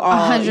go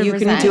all. 100%. You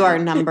can do our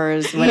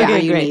numbers, whatever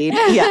you great.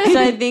 need. Yeah.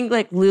 So I think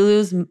like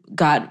Lulu's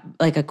got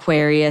like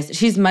Aquarius.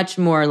 She's much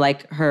more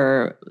like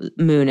her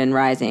moon and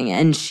rising,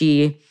 and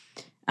she,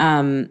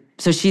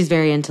 so she's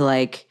very into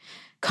like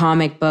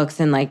comic books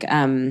and like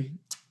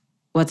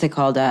what's it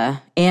called,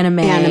 anime.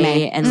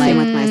 And like Same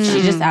with my son.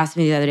 she just asked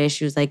me the other day.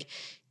 She was like,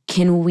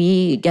 "Can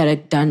we get a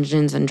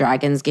Dungeons and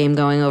Dragons game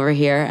going over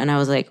here?" And I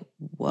was like,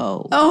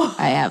 "Whoa!" Oh.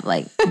 I have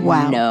like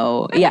Wow.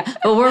 no, yeah,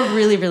 but we're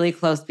really really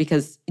close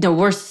because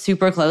we're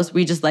super close.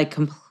 We just like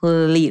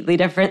completely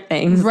different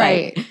things,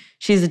 Right. Like,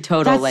 she's a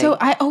total That's like. so,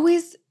 I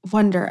always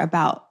wonder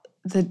about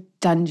the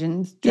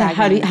Dungeons, Yeah,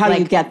 Dragons. how do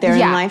you get there in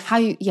life?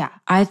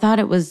 I thought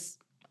it was.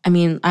 I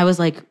mean, I was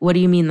like, "What do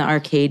you mean the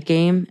arcade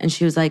game?" And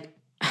she was like,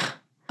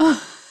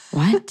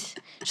 "What?"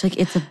 She's like,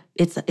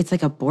 "It's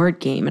like a board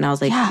game," and I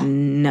was like,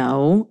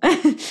 "No."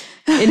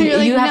 And You're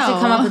like, you have to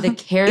come up "No." with a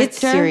character. It's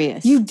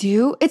serious. You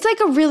do? It's like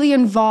a really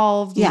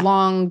involved,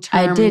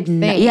 long-term I did.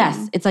 thing.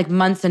 Yes, it's like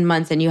months and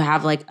months, and you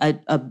have like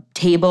a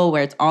table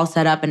where it's all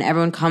set up, and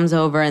everyone comes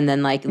over, and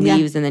then like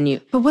leaves, and then you.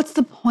 But what's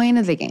the point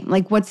of the game?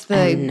 Like, what's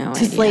the...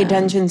 to slay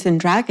Dungeons and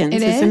Dragons,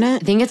 It isn't I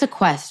it? think it's a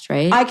quest,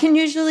 right? I can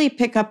usually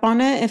pick up on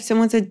it if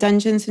someone's a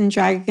Dungeons and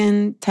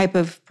Dragon type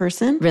of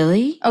person.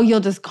 Really? Oh, you'll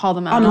just call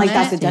them out I'm on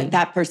like, it?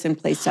 that person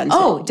plays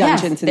Dungeons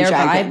yes, and their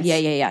Dragons.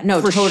 vibe. Yeah.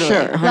 No, For totally,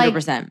 sure.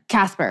 100%. Like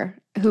Casper,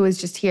 who was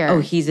just here. Oh,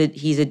 he's a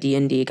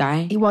D&D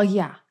guy. Well,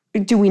 yeah.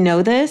 Do we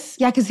know this?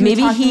 Yeah, because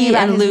Maybe was talking he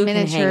about and his Luke can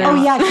hang miniatures. out.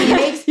 Oh yeah, he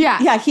makes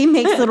Yeah. he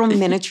makes little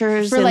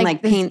miniatures For, and like,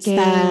 like this paints game.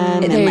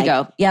 them. There and, you like,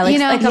 go. Yeah, like, you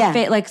know,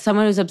 like like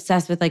someone who's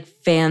obsessed with like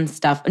fan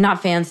stuff.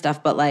 Not fan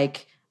stuff, but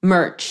like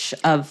merch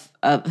of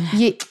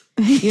Yeah.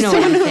 you know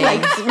what I'm Someone who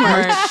saying. likes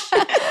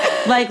merch.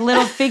 Like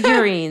little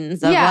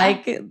figurines of Yeah.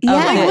 like, of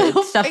Yeah. the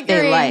Little stuff they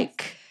figurines.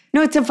 like.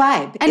 No, it's a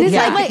vibe. And it's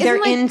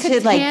they're into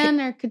Catan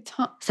or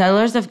Catan.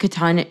 Settlers of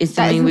Catan is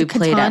something we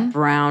played at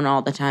Brown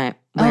all the time.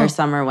 Where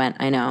Summer went,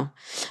 I know.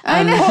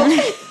 I know.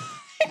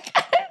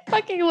 I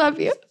fucking love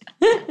you.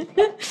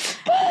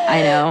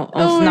 I know.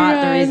 It's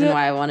not the reason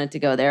why I wanted to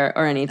go there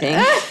or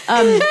anything.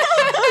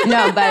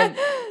 No, but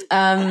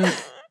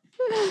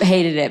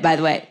hated it, by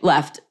the way.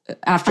 Left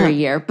after a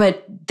year.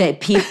 But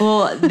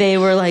they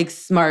were like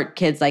smart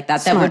kids like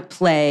that would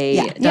play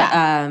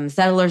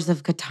Settlers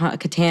of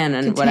Catan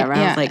and whatever.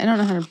 I was like, I don't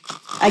know how to.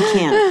 I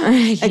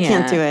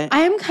can't do it.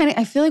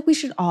 I feel like we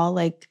should all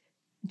like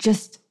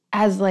just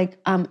as like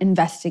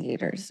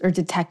investigators or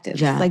detectives.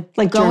 Yeah.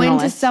 Like go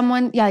into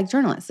someone, like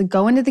journalists. Like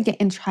go into the game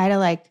and try to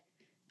like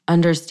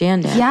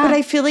understand it. Yeah. But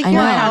I feel like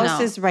your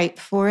house is ripe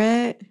for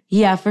it.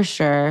 Yeah, for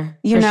sure.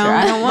 You know? Sure.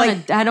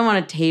 I don't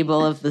want a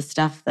table of the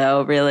stuff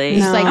though, really.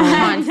 Just like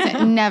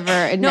constant.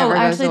 Never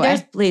goes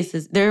away.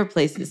 There are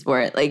places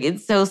for it. Like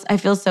I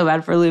feel so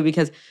bad for Lou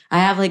because I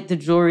have like the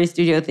jewelry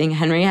studio thing.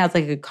 Henry has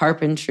like a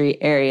carpentry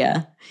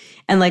area.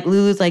 And like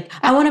Lulu's like,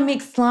 I want to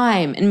make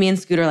slime. And me and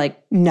Scoot are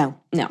like, no.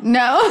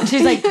 And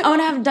she's like, I want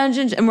to have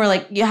dungeons. And we're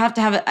like, you have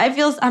to have it.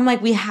 I'm like,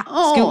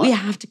 Scoot, we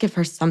have to give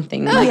her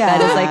something. Like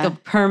that is like a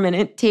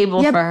permanent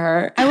table for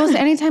her. I will say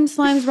anytime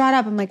slime's brought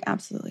up, I'm like,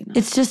 absolutely not.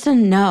 It's just a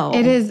no.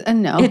 It is a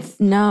no. It's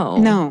no.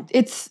 No.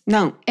 It's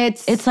no.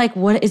 It's like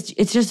what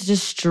it just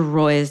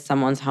destroys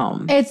someone's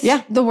home. It's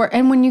the word.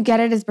 And when you get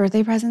it as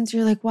birthday presents,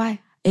 you're like, why?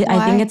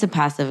 I think it's a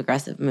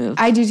passive-aggressive move.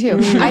 I do too.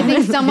 I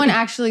think someone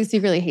actually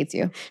secretly hates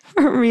you.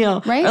 For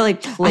real. Right? Or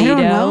like Play-Doh. I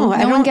don't know.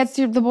 No one gets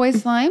the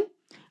boys' slime?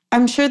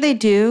 I'm sure they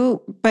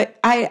do, but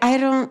I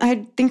don't.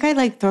 I think I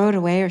like throw it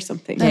away or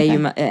something. Yeah, you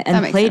might.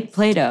 And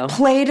Play-Doh.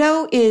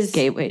 Play-Doh is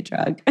gateway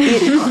drug.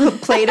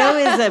 Play-Doh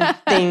is a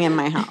thing in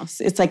my house.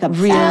 It's like a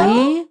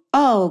really.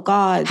 Oh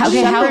God.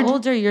 How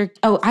old are your?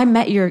 Oh, I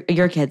met your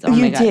kids. Oh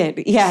my God. You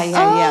did. Yeah.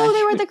 Oh,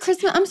 they were at the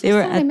Christmas. I'm so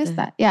sorry I missed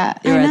that. Yeah.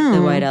 They were at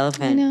the White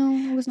Elephant. I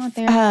know. I was not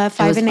there.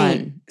 5 and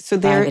 8. So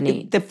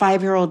the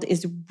 5-year-old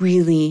is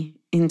really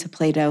into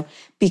Play-Doh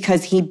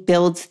because he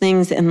builds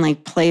things and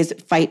like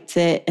fights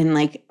it, and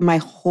like my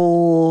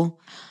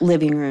whole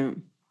living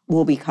room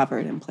will be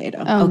covered in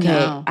Play-Doh. Oh, okay,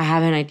 no. I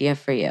have an idea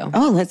for you.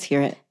 Oh, let's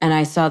hear it. And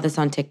I saw this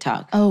on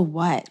TikTok. Oh,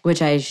 what?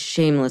 Which I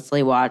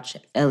shamelessly watch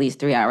at least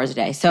 3 hours a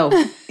day. So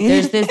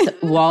there's this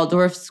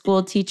Waldorf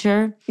school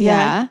teacher.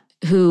 Yeah.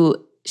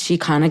 Who she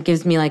kind of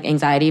gives me like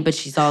anxiety, but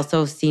she's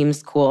also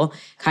seems cool,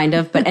 kind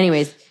of. But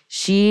anyways,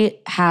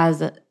 she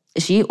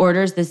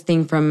orders this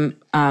thing from,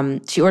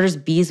 she orders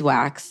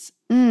beeswax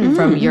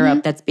from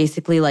Europe that's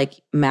basically like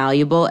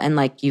malleable and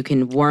like you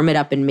can warm it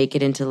up and make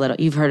it into little,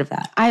 you've heard of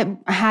that? I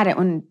had it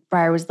when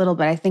Briar was little,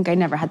 but I think I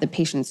never had the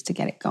patience to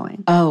get it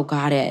going. Oh,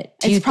 got it.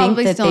 Do you think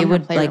that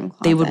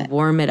they would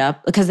warm it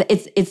up? Because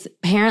it's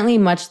apparently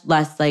much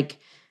less like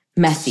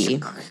messy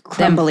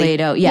than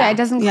Play-Doh. Yeah, it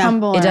doesn't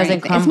crumble. It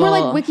doesn't crumble. It's more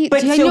like Wiki.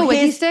 Do you know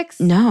Wiki sticks?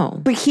 No.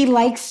 But he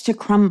likes to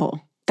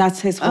crumble.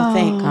 That's his whole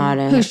thing. Got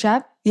it. Who's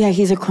Shep? Yeah,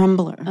 he's a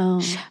crumbler.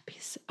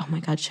 Oh my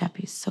God, Shep,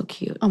 he's so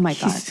cute. Oh my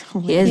God.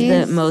 He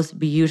is the most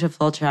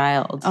beautiful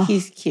child. Oh,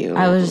 he's cute.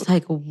 I was just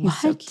like, what? He's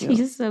so cute.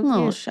 He's so cute.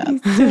 Little Shep.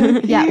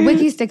 Yeah,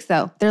 Wiki sticks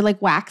though. They're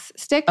like wax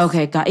sticks.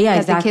 Okay, yeah,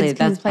 exactly. The kids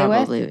That's play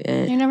probably with.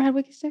 it. You never had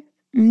Wiki sticks?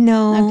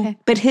 No. Okay.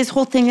 But his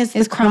whole thing is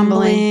the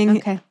crumbling.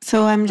 Okay.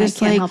 So I'm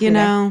just like, you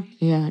know.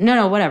 Yeah.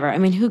 No, whatever. I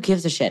mean, who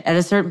gives a shit? At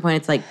a certain point,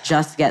 it's like,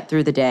 just get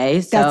through the day.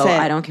 So That's it.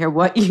 I don't care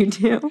what you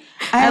do.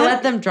 I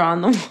let them draw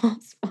on the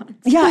walls once.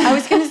 Yeah, I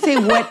was going to say,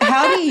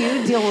 how do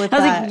you deal with that?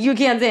 I was like, you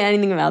can't say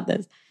anything about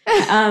this.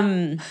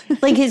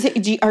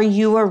 Like, are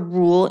you a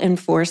rule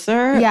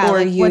enforcer? Yeah.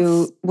 Or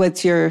like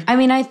what's your... I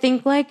mean, I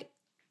think like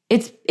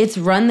it's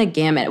run the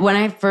gamut. When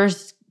I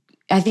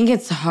think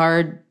it's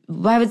hard.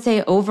 I would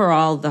say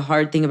overall, the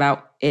hard thing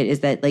about it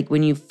is that like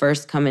when you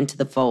first come into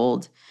the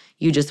fold,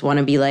 you just want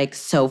to be like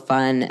so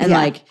fun and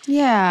like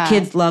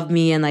kids love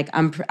me and like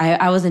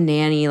I was a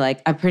nanny,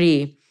 like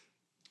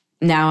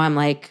now I'm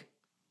like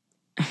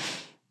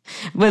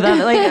with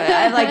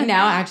I'm like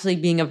now actually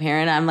being a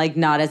parent, I'm like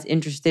not as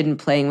interested in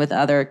playing with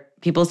other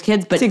people's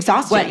kids, but it's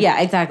exhausting.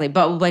 Yeah, exactly.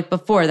 But like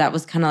before, that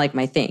was kind of like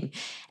my thing,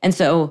 and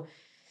so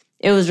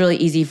it was really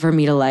easy for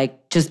me to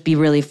like just be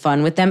really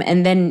fun with them.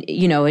 And then,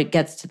 you know, it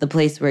gets to the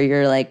place where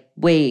you're like,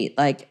 wait,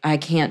 like I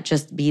can't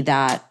just be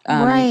that.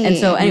 Right. And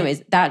so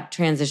anyways, that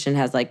transition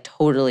has like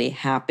totally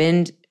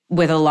happened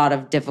with a lot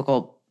of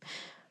difficult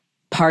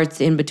parts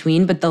in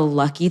between. But the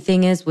lucky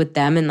thing is with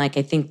them, and like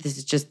I think this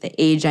is just the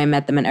age I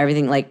met them and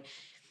everything, like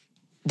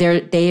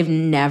they've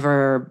been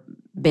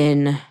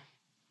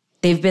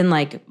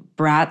like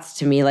brats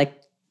to me, like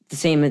the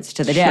same as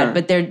to the dad,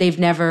 but they've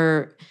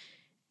never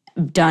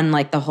done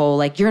like the whole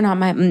like you're not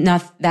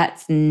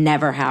that's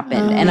never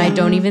happened. And I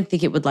don't even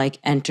think it would like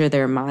enter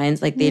their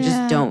minds. Like they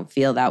just don't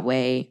feel that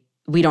way.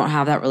 We don't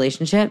have that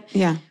relationship.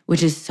 Yeah.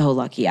 Which is so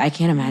lucky. I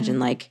can't imagine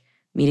like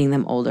meeting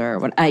them older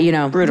when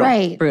brutal.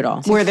 Right.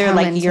 Brutal. Where they're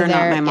like, you're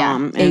not my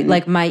mom. And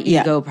like my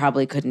ego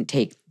probably couldn't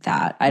take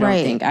that. I don't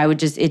think. I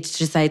would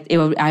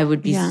I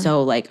would be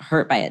so like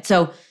hurt by it.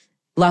 So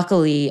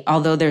luckily,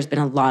 although there's been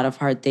a lot of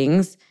hard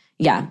things,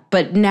 yeah.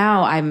 But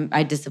now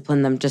I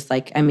discipline them just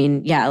like, I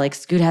mean, yeah, like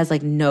Scoot has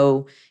like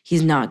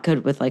he's not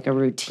good with like a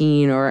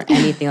routine or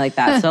anything like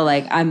that. So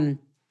like I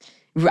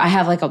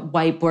have like a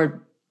whiteboard,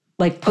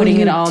 like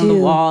putting it all on the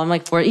wall. I'm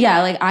like,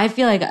 like I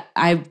feel like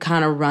I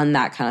kind of run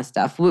that kind of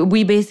stuff.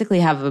 We basically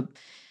have a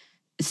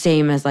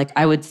same as like,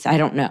 I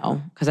don't know,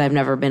 because I've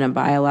never been a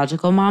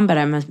biological mom, but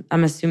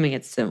I'm assuming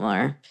it's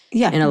similar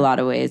in a lot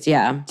of ways.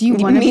 Yeah. Do you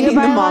want to be a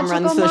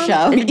biological mom runs the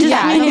show?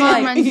 The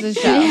mom runs the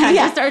show.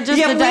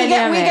 The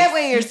dynamics. We get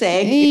what you're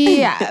saying.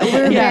 Yeah,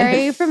 we're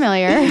very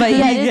familiar. But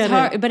yeah, it is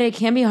hard, but it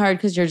can be hard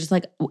because you're just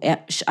like,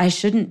 I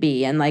shouldn't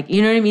be. And like,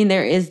 you know what I mean?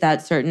 There is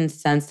that certain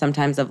sense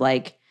sometimes of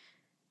like,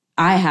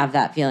 I have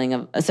that feeling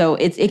of, so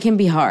it can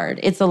be hard.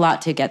 It's a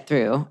lot to get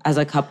through as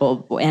a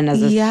couple and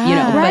as a,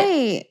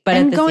 right. But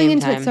and at the going same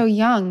into time, it so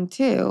young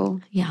too.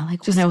 Yeah,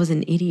 like when I was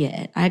an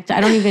idiot. I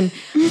don't even,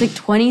 it's like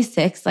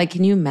 26. Like,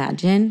 can you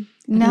imagine?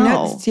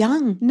 No, it's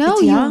young. No,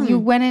 it's young. You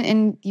went in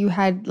and you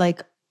had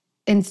like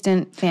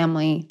instant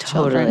family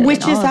children.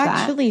 Which is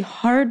actually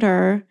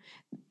harder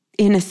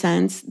in a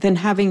sense than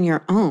having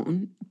your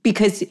own.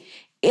 Because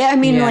I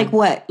mean, like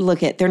what? Look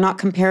they're not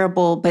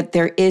comparable, but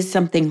there is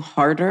something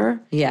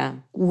harder. Yeah.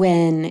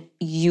 When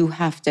you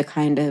have to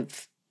kind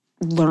of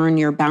learn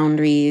your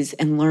boundaries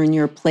and learn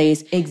your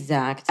place.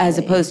 Exactly. As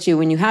opposed to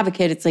when you have a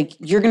kid, it's like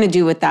you're going to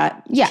do with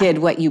that kid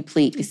what you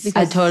please.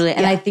 Because, totally.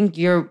 And I think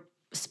you're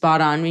spot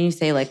on when you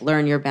say like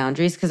learn your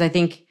boundaries. Because I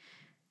think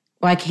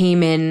I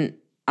came in,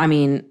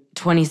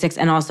 26,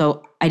 and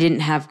also I didn't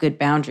have good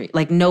boundaries.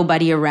 Like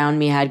nobody around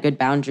me had good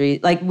boundaries.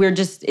 Like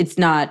it's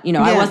not,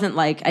 I wasn't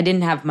like, I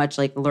didn't have much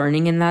like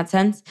learning in that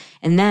sense.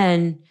 And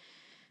then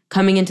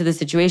coming into the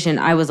situation,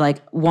 I was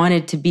like,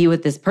 wanted to be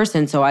with this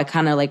person. So I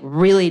kind of like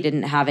really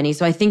didn't have any.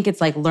 So I think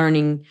it's like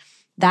learning,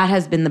 that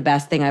has been the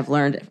best thing I've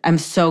learned. I'm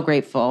so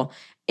grateful.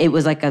 It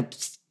was like a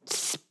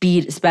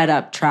sped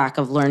up track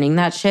of learning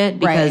that shit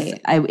because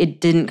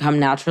it didn't come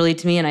naturally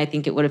to me. And I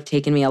think it would have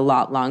taken me a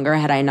lot longer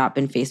had I not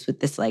been faced with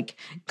this like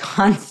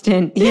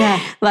constant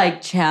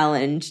like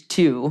challenge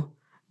to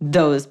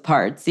those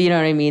parts. You know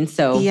what I mean?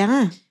 So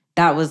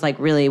that was like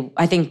really,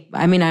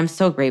 I'm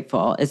so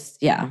grateful.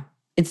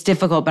 It's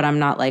difficult, but I'm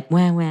not like,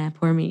 wah,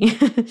 poor me.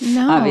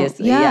 No.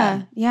 Obviously.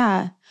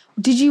 Yeah.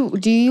 Do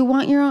you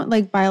want your own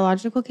like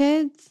biological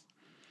kids?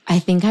 I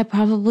think I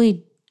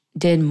probably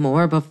did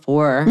more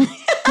before.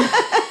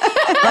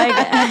 Like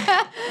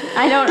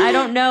I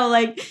don't know.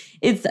 Like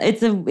it's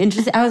a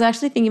interesting. I was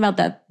actually thinking about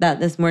that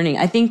this morning.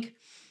 I think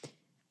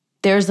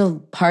there's a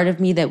part of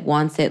me that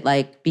wants it,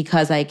 like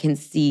because I can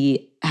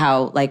see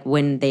how like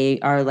when they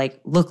are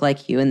like look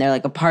like you and they're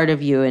like a part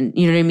of you, and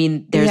you know what I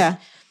mean.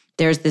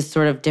 There's this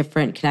sort of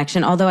different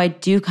connection. Although I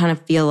do kind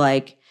of feel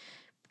like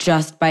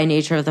just by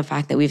nature of the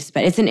fact that we've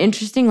spent, it's an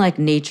interesting like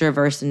nature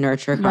versus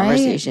nurture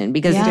conversation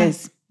because it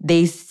is.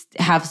 They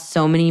have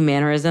so many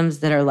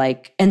mannerisms that are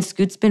like, and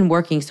Scoot's been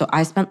working. So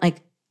I spent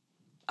like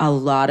a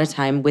lot of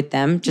time with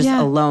them just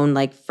alone,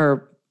 like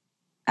for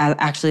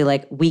actually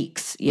like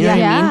weeks, you know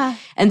what I mean?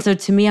 And so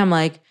to me, I'm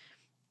like,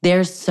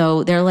 they're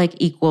like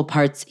equal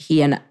parts,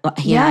 he and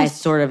I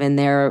sort of in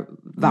their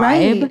vibe.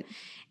 Right.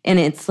 And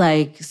it's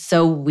like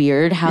so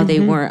weird how they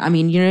weren't. I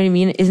mean, you know what I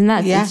mean? Isn't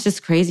that, it's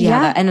just crazy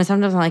how that, and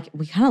sometimes I'm like,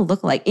 we kind of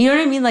look like, you know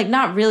what I mean? Like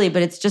not really,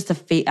 but it's just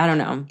I don't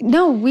know.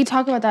 No, we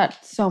talk about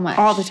that so much.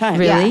 All the time.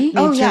 Really?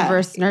 Nature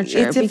versus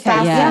nurture. It's a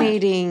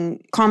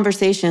fascinating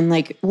conversation.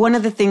 Like one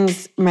of the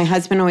things my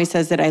husband always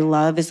says that I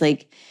love is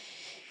like,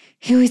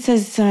 he always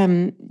says,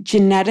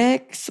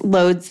 genetics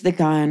loads the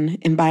gun,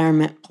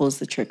 environment pulls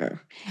the trigger.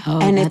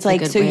 Oh, and it's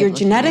like, so your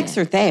genetics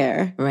are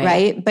there,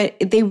 right? But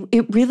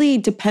it really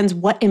depends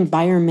what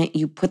environment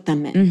you put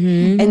them in.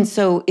 Mm-hmm. And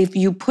so if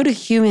you put a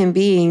human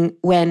being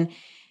when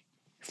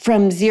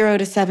from 0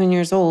 to 7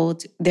 years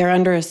old, they're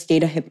under a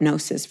state of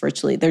hypnosis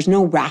virtually. There's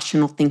no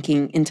rational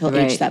thinking until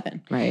age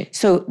 7. Right.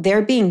 So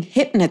they're being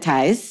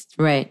hypnotized.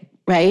 Right.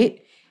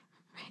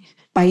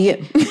 By you.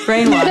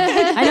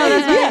 Brainwashed. I know,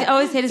 that's what I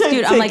always say to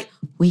Scoot. I'm like,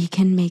 we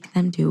can make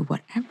them do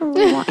whatever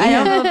we want. I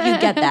don't know if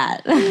you get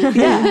that.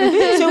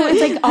 So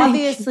it's like,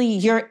 obviously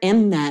you're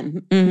in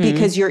them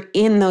because you're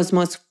in those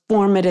most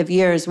formative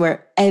years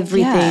where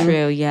everything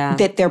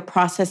that they're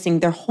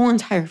processing, their whole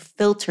entire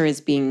filter is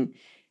being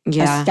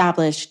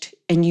established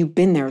and you've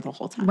been there the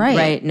whole time.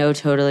 Right. No,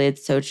 totally.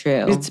 It's so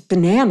true. It's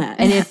bananas.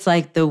 And it's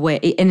like the way,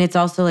 and it's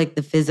also like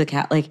the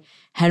physical, like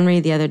Henry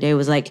the other day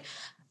was like,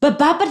 but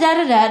bapa da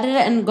da da da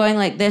and going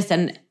like this,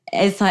 and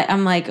it's like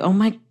I'm like, oh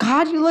my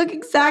God, you look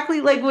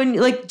exactly like when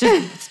like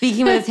just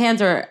speaking with his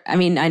hands. Or I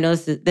mean, I know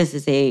this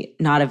is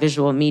not a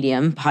visual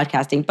medium,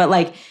 podcasting, but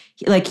like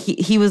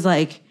he was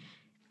like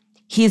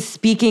he's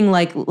speaking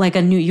like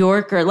a New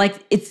Yorker, like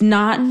it's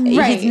not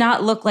he's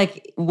not look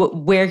like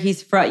where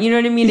he's from. You know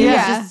what I mean? It was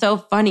just so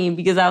funny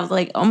because I was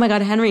like, oh my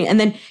God, Henry. And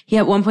then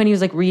at one point he was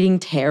like reading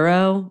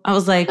tarot. I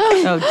was like,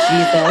 oh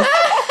Jesus.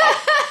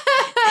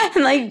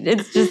 And like,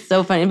 it's just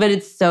so funny, but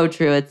it's so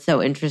true. It's so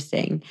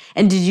interesting.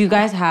 And did you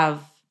guys have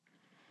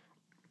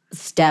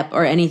step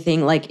or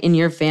anything like in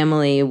your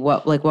family?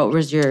 What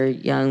was your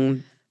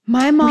young?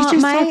 My mom. We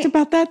just talked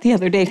about that the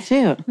other day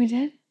too. We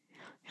did.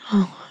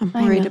 Oh, I'm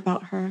worried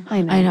about her.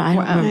 I know.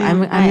 I'm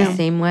the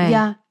same way.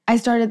 Yeah. I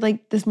started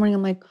like this morning,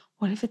 I'm like,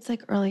 what if it's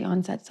like early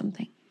onset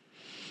something?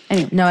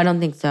 Anyway. No, I don't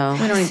think so.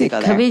 We don't need to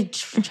go there. Could be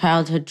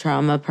childhood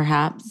trauma,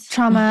 perhaps.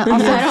 Trauma.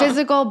 Also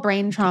physical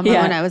brain trauma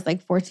when I was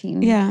like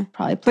 14. Yeah.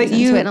 Probably put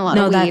into it in a lot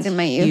of weed in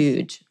my youth.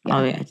 Huge. Yeah.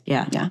 Oh,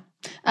 yeah.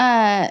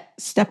 Yeah.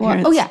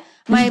 Step-parents. Oh, yeah.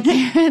 My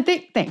parents,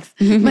 thanks.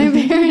 My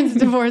parents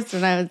divorced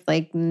when I was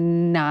like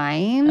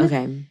 9.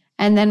 Okay.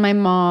 And then my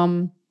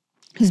mom,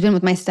 who's been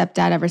with my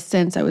stepdad ever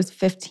since I was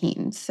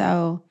 15.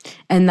 So,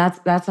 and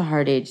that's a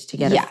hard age to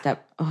get a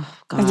step. Oh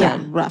God,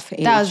 that's a rough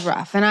age. That was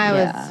rough, and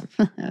I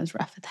was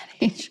rough at that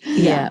age.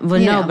 Yeah,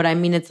 well, but I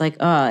mean, it's like,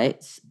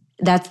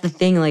 that's the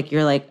thing. Like,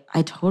 you're like,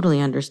 I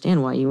totally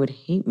understand why you would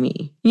hate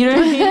me. You know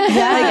what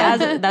I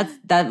mean?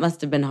 That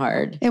must have been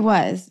hard. It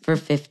was for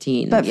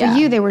 15, but for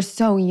you, they were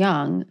so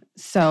young.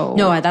 So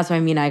no, that's what I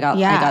mean. I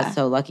got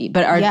so lucky.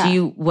 But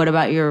what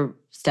about your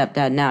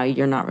stepdad now?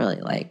 You're not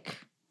really like.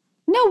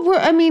 No,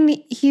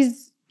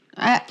 he's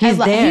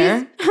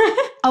there. He's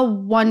a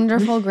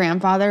wonderful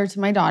grandfather to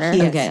my daughter.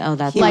 Okay,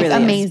 that's like really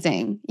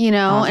amazing,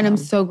 awesome. And I'm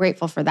so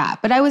grateful for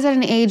that. But I was at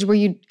an age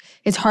where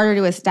it's harder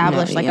to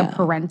establish a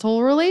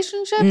parental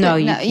relationship. No,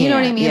 you can't. You know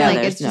what I mean? Yeah, like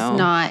it's just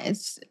not.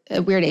 It's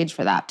a weird age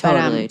for that.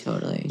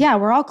 Totally. Yeah,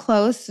 we're all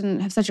close and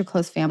have such a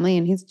close family,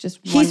 and he's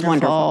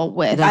wonderful.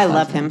 I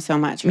love him so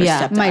much.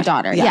 My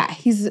daughter. Yeah,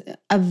 he's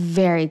a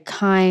very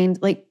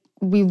kind. Like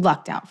we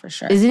lucked out for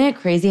sure. Isn't it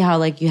crazy how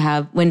like you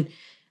have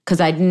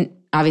because I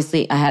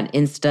had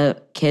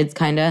Insta kids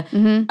kind of.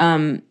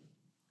 Mm-hmm.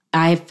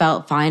 I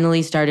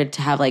finally started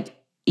to have like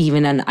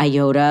even an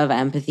iota of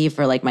empathy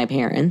for like my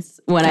parents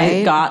when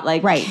I got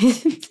like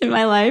kids in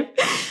my life.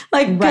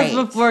 Like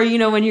because before,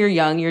 when you're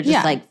young, you're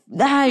just like,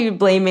 you're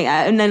blaming.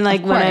 And then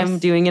like when I'm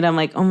doing it, I'm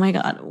like, oh my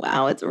God,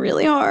 wow, it's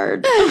really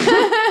hard.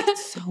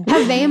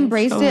 Have they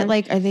embraced it?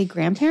 Like, are they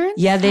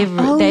grandparents? Yeah, they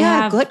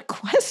have. Good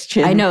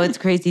question. I know, it's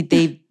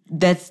crazy.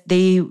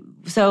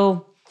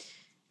 So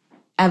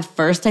at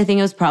first, I think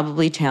it was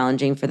probably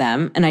challenging for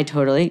them, and I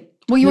totally.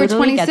 Well, you were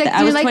 26.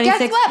 I was 26.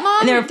 Guess what,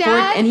 Mom? And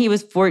Dad? And he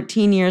was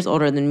 14 years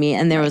older than me,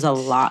 and there was a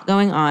lot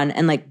going on.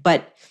 And like,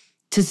 but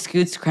to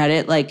Scoot's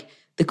credit, like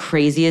the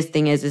craziest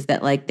thing is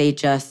that like they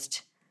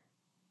just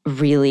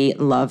really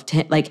loved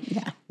him. Like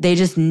they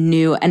just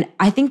knew, and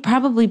I think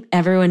probably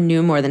everyone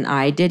knew more than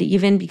I did,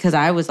 even because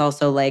I was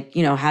also like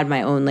had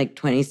my own like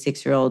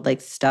 26-year-old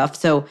like stuff.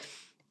 So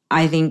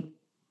I think.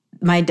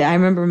 I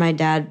remember my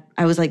dad,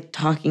 I was like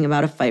talking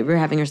about a fight we were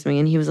having or something,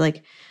 and he was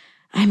like,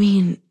 I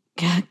mean,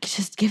 God,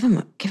 just give him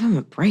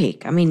a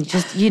break. I mean,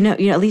 just,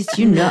 at least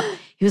He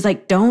was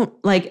like, don't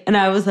like, and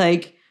I was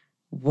like,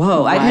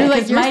 whoa.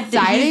 You're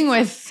siding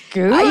with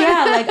Scoot?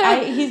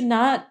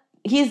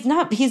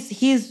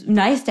 He's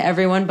nice to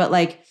everyone, but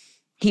like,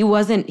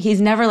 he's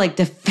never like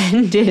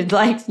defended.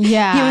 Like, he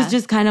was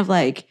just kind of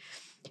like,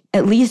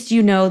 at least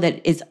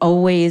that it's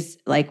always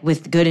like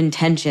with good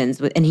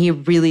intentions. And he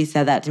really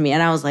said that to me.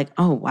 And I was like,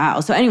 oh, wow.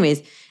 So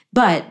anyways,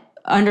 but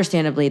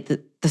understandably,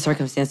 the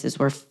circumstances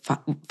were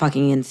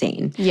fucking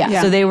insane.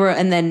 Yeah. So they were,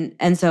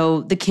 and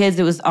so the kids,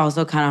 it was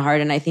also kind of hard.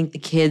 And I think the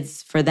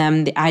kids, for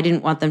them, I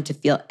didn't want them to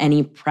feel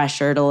any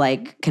pressure to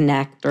like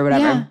connect or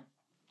whatever.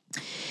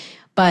 Yeah.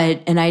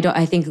 But,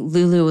 I think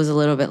Lulu was a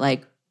little bit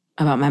like,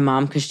 about my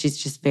mom, because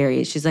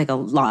she's like a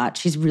lot.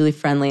 She's really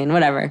friendly and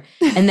whatever.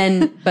 And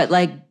then, but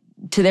like,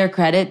 to their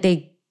credit,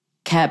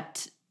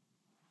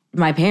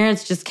 my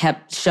parents just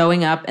kept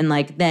showing up and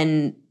like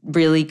then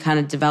really kind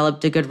of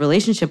developed a good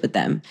relationship with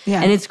them.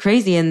 Yeah. And it's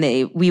crazy. And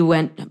we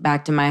went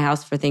back to my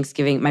house for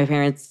Thanksgiving, my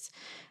parents'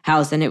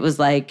 house, and it was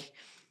like,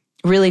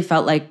 really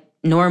felt like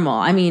normal.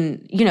 I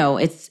mean,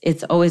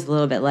 it's always a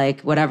little bit like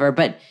whatever,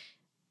 but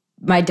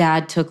my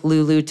dad took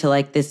Lulu to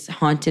like this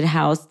haunted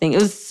house thing.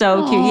 It was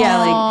so cute. Yeah.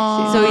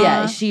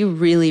 Like, she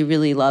really,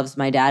 really loves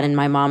my dad. And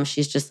my mom,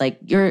 she's just like,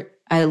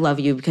 I love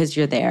you because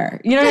you're there.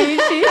 You know what I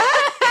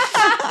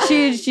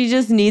mean? She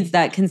just needs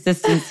that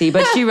consistency.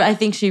 But I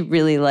think she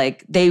really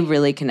they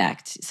really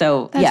connect.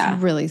 So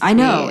that's really sweet. I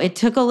know. It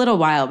took a little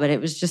while, but it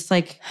was just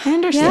like, I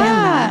understand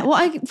that.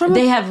 Well,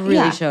 they have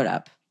really showed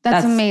up.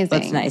 That's amazing.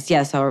 That's nice.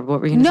 Yeah, so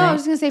what were you going to say? No, I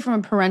was going to say from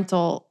a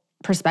parental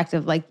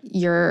perspective, like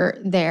you're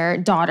their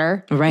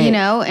daughter, right?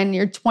 And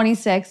you're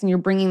 26 and you're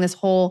bringing this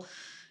whole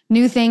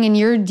new thing and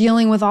you're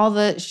dealing with all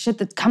the shit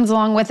that comes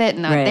along with it.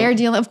 And they're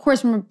dealing, of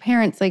course, from a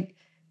parent's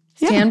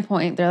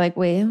standpoint, they're like,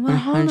 wait,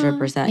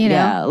 100%.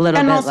 Yeah, a little bit.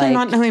 And also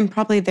not knowing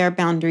probably their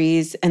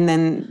boundaries, and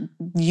then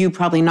you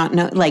probably not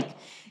know. Like,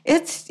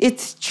 it's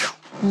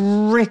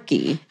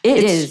tricky.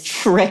 It's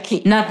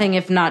tricky. Nothing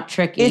if not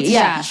tricky.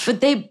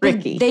 But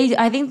tricky.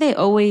 I think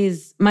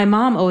my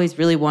mom always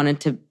really wanted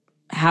to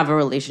have a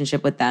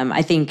relationship with them.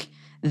 I think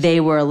they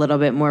were a little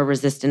bit more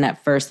resistant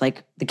at first,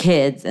 like the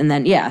kids, and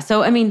then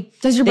So I mean,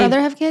 does your brother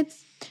have kids?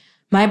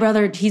 My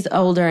brother, he's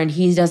older and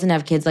he doesn't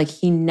have kids. Like,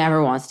 he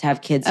never wants to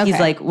have kids. Okay. He's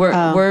like,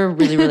 we're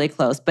really, really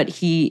close. But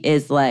he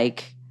is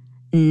like,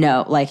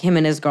 no. Like, him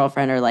and his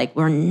girlfriend are like,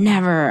 we're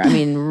never,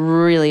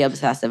 really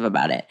obsessive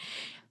about it.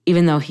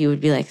 even though he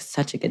would be like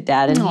such a good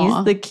dad and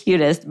he's the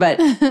cutest. But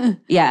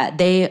yeah,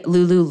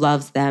 Lulu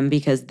loves them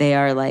because they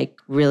are like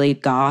really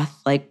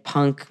goth, like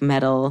punk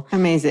metal.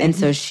 Amazing. And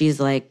so she's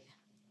like,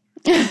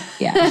 yeah.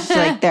 She's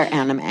like their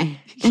anime.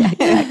 Yeah,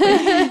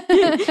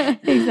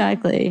 exactly.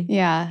 Exactly.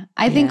 Yeah.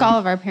 I think all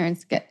of our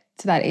parents get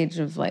to that age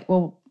of like,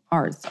 well,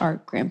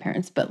 our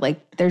grandparents, but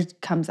like there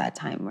comes that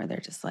time where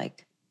they're just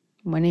like,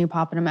 when are you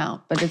popping them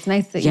out? But it's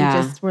nice that you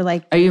just were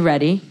like, are you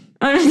ready?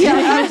 I was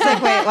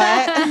like, wait,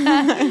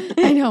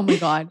 what? I know, oh my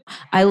God.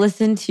 I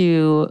listened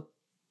to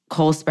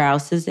Cole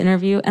Sprouse's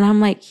interview and I'm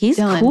like, he's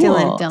cool.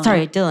 Dylan.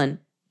 Sorry, Dylan.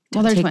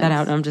 Well, they're Take twins. that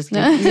out. I'm just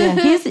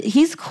kidding.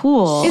 He's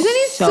cool. Isn't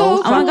he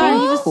so Oh my God, he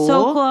cool? was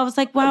so cool. I was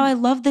like, wow, I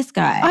love this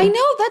guy. I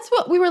know. That's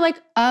what we were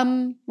like,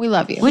 we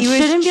love you. Which He was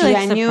shouldn't be like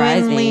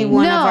genuinely surprising.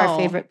 one of our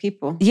favorite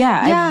people.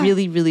 Yeah, I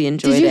really, really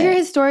enjoyed it. Did you hear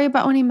his story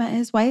about when he met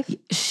his wife?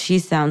 She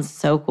sounds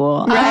so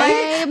cool.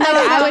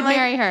 I would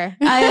marry her.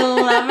 I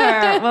love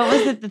her. What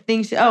was it? The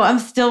thing I'm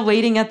still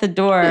waiting at the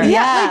door.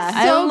 Yeah,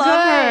 like, so I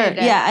love good.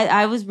 her. Yeah,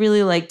 I was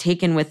really like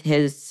taken with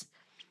his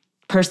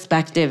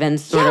perspective and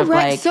sort of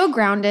like so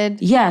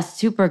grounded. Yeah,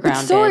 super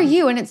grounded. But so are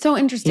you, and it's so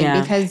interesting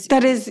because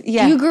that is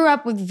you grew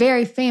up with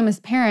very famous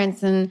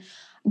parents, and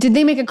did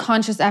they make a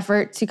conscious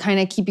effort to kind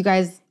of keep you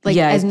guys like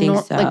as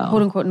like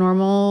quote unquote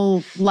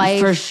normal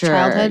life for sure?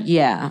 Childhood?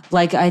 Yeah,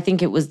 like I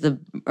think it was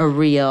a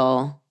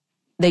real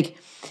like.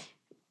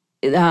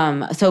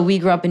 So we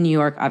grew up in New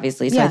York,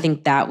 obviously. So I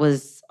think that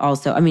was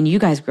also. I mean, you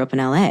guys grew up in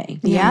LA.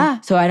 Yeah.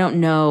 So I don't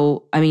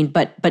know. I mean,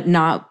 but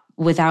not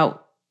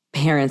without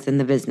parents in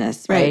the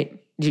business, right?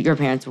 Your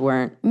parents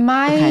weren't.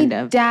 My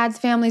dad's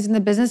family's in the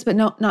business, but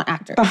not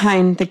actors.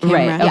 Behind the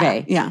camera. Right.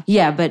 Okay.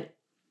 Yeah. But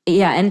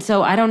yeah. And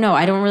so I don't know.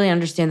 I don't really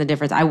understand the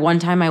difference. One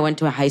time I went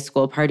to a high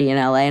school party in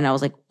LA and I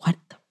was like, what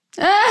the?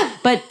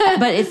 But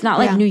it's not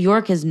like New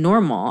York is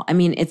normal. I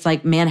mean, it's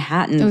like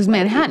Manhattan. It was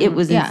Manhattan. It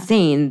was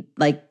insane.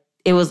 Like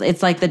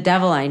it's like the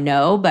devil I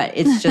know, but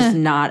it's just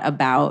not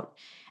about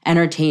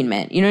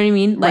entertainment. You know what I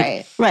mean?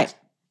 Like, right.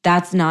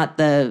 That's not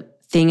the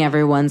thing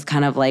everyone's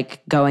kind of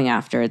like going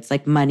after. It's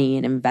like money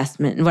and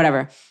investment and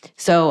whatever.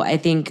 So I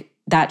think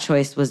that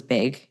choice was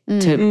big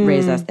to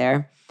raise us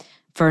there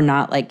for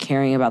not like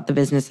caring about the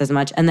business as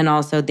much. And then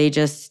also they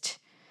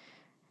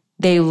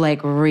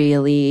like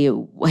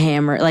really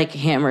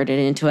hammered it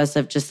into us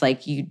of just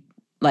like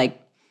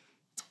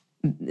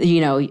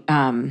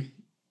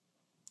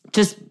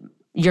just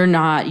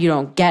you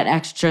don't get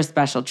extra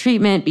special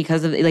treatment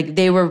because of like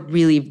they were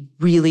really,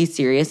 really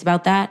serious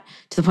about that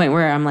to the point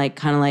where I'm like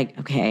kind of like,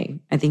 okay,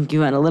 I think you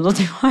went a little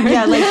too hard.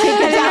 Yeah, like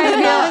take it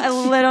down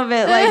a little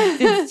bit.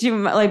 Like it's too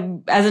much. Like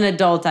as an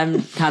adult,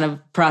 I'm kind of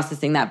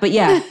processing that. But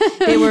yeah,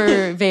 they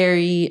were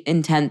very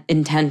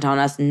intent on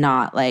us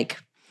not like,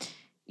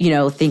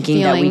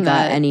 thinking that we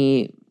got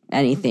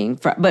anything.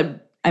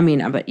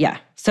 But yeah.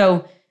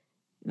 So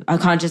a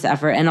conscious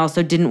effort, and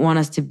also didn't want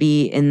us to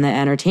be in the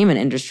entertainment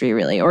industry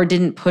really, or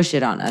didn't push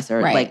it on us,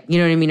 or like, you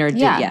know what I mean? Or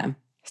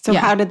So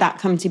how did that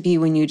come to be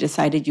when you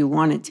decided you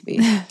wanted to be?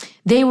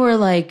 They were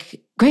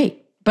like,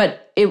 great.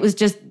 But it was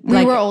just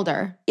we were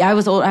older. Yeah, I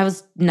was old. I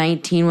was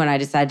 19 when I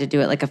decided to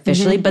do it like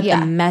officially. But the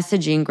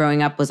messaging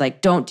growing up was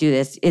like, don't do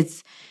this.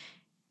 It's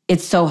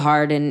so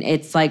hard, and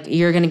it's like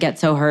you're gonna get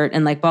so hurt,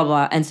 and like blah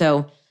blah. And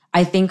so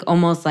I think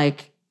almost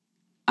like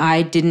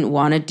I didn't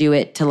want to do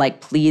it to like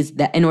please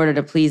that in order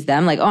to please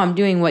them. Like, oh, I'm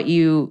doing what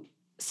you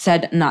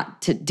said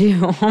not to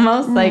do,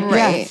 almost like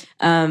right.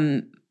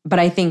 But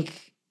I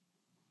think,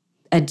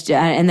 and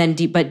then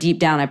deep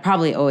down, I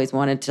probably always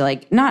wanted to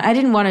like I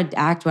didn't want to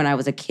act when I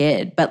was a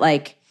kid, but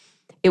like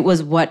it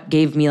was what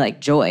gave me like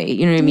joy.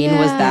 You know what I mean?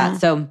 Was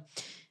that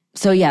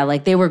so yeah,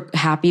 like they were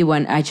happy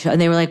when and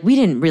they were like, we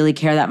didn't really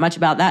care that much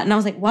about that. And I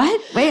was like, what?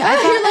 Wait, I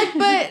thought like,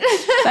 but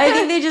I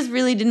think they just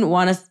really didn't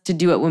want us to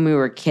do it when we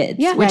were kids,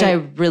 which I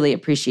really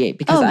appreciate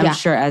because I'm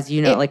sure, as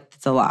you know, like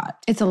it's a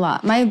lot. It's a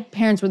lot. My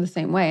parents were the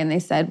same way, and they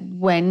said,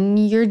 when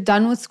you're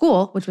done with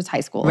school, which was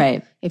high school,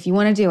 right? If you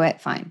want to do it,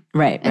 fine,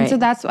 right? And so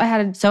that's what I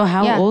had. So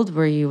how old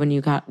were you when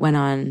you went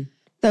on?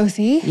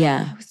 Sosie?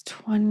 Yeah. I was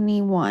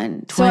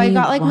 21. So I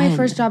got like my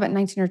first job at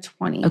 19 or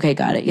 20. Okay,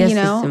 got it. Yes,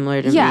 it's similar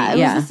to me. Yeah,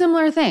 it was a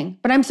similar thing.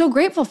 But I'm so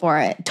grateful for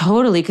it.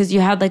 Totally, because you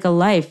had like a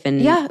life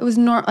and it was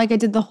like I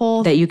did the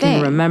whole that you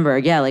can remember.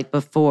 Yeah, like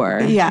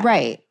before. Yeah.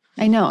 Right.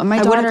 I know. And my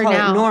daughter wouldn't call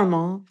now. It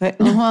normal, but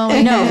no,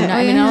 I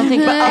don't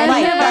think. But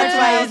that's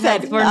why I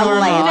said we're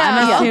normal.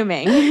 I'm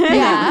assuming.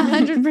 Yeah,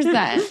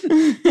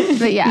 100%.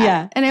 But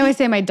yeah. And I always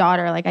say my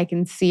daughter, like I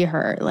can see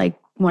her like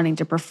wanting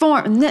to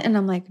perform, and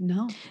I'm like,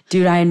 no,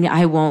 dude,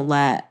 I won't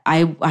let.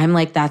 I'm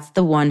like, that's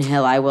the one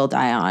hill I will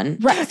die on.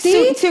 Right.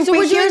 See, so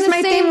here's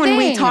my thing. When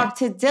we talked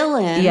to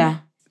Dylan,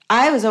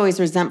 I was always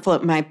resentful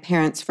at my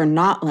parents for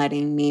not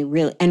letting me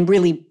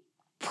really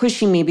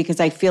pushing me because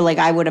I feel like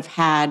I would have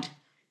had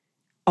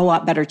a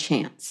lot better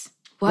chance.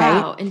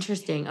 Wow, right?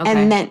 Interesting. Okay.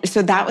 And then,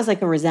 so that was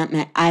like a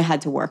resentment I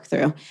had to work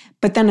through.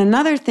 But then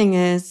another thing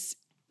is...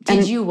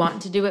 Did you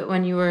want to do it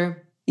when you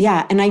were...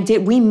 Yeah, and I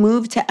did. We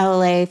moved to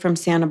LA from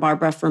Santa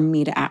Barbara for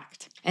me to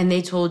act. And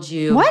they told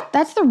you... What?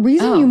 That's the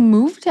reason you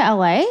moved to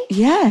LA?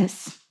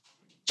 Yes.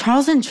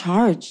 Charles in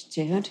charge,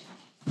 dude.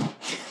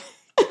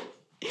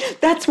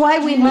 That's why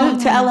we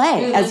moved to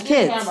LA as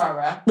kids.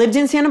 Lived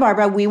in Santa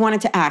Barbara. We wanted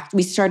to act.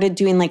 We started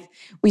doing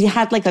we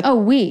had like a... Oh,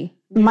 we?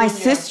 My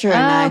sister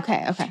and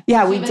I. Okay.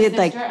 Yeah, we did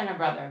like... a sister and a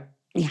brother.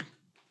 Yeah.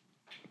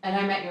 And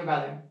I met your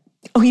brother.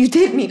 Oh, you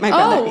did meet my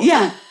brother. Oh.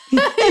 Yeah.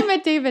 I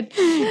met David.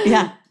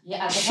 Yeah.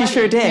 Yeah, she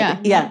sure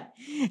did. Yeah.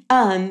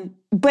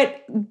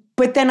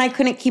 But then I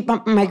couldn't keep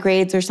up my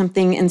grades or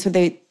something, and so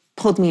they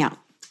pulled me out.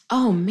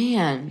 Oh,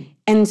 man.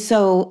 And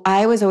so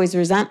I was always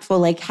resentful.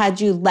 Like,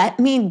 had you let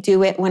me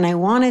do it when I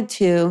wanted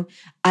to,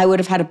 I would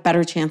have had a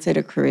better chance at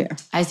a career.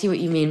 I see what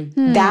you mean.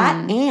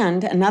 That,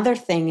 and another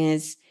thing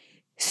is,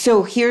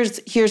 so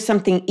here's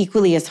something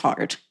equally as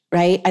hard,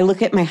 right? I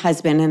look at my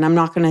husband, and I'm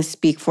not going to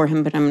speak for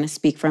him, but I'm going to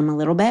speak for him a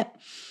little bit.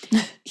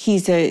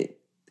 He's a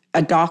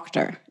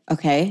doctor,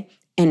 okay?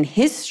 And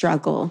his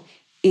struggle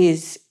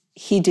is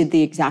he did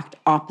the exact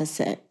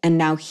opposite. And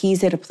now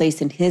he's at a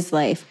place in his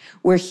life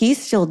where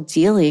he's still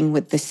dealing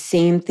with the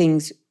same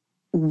things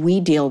we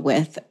deal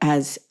with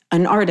as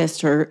an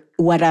artist or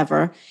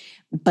whatever,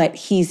 but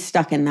he's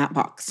stuck in that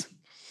box.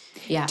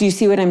 Yeah. Do you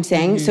see what I'm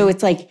saying? So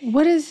it's like...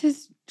 What is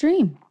his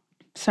dream?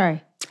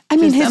 Sorry. I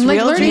mean, his I'm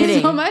real learning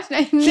dream... so much.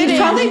 He'd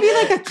probably be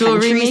like a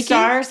country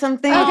star or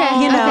something.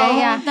 Okay, you know? okay,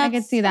 yeah, I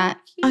could see that.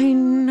 I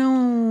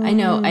know. I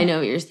know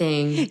what you're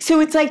saying. So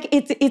it's like,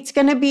 it's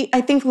going to be,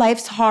 I think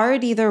life's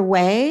hard either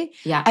way.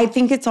 Yeah. I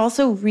think it's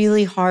also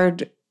really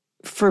hard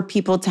for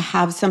people to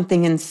have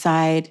something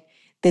inside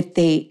that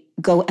they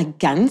go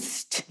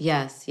against.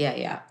 Yes,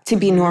 yeah. To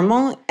be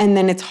normal. And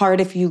then it's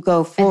hard if you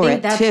go for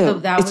it too.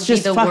 That it's would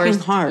just be the fucking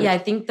worst. hard. Yeah, I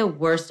think the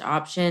worst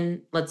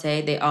option, let's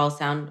say they all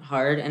sound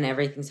hard and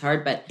everything's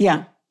hard, but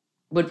yeah,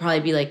 would probably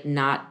be like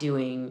not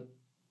doing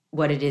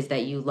what it is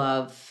that you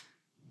love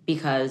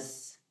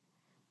because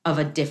of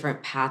a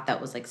different path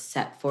that was like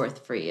set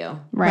forth for you.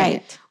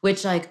 Right.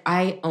 Which like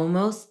I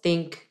almost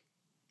think,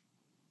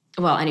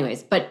 well,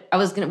 anyways, but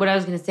what I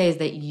was gonna say is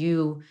that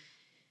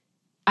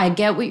I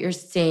get what you're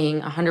saying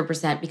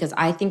 100% because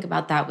I think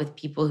about that with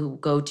people who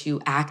go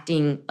to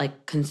acting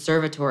like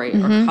conservatory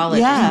or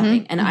college or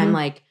something. And I'm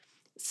like,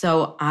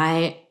 so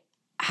I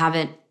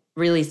haven't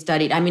really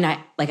studied. I mean,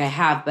 I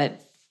have,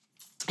 but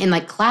in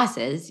like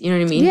classes, you know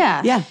what I mean?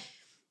 Yeah. Yeah.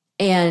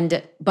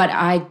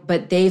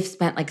 But they've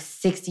spent like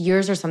 6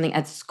 years or something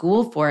at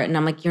school for it. And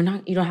I'm like, you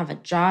don't have a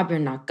job. You're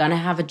not going to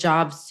have a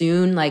job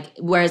soon. Like,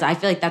 whereas I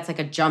feel like that's like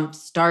a jump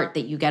start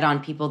that you get on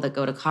people that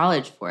go to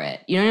college for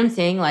it. You know what I'm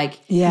saying? Like,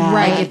 yeah.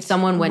 Like if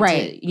someone went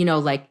to,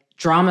 like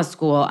drama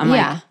school, I'm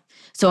like,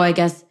 so I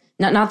guess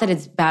not that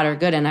it's bad or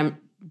good. And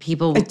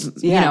people,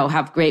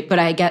 have great, but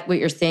I get what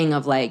you're saying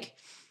of like,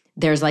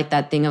 there's like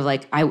that thing of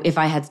like, if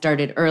I had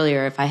started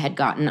earlier, if I had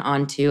gotten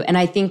onto, and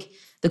I think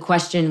the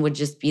question would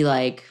just be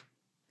like,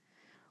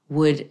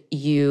 would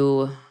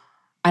you,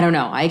 I don't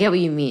know, I get what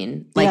you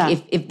mean.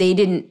 Like if they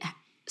didn't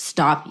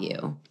stop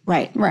you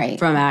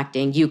from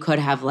acting, you could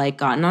have like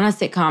gotten on a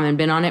sitcom and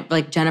been on it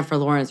like Jennifer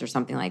Lawrence or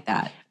something like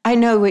that. I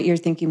know what you're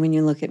thinking when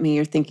you look at me.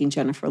 You're thinking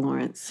Jennifer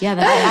Lawrence. Yeah,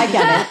 I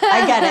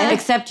get it.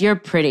 Except you're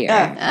prettier.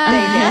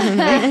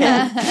 Thank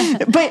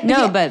you.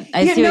 But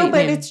I see what you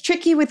mean. It's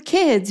tricky with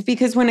kids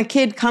because when a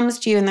kid comes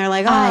to you and they're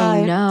like,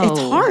 I know. It's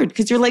hard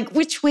because you're like,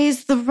 which way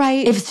is the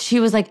right? If she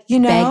was like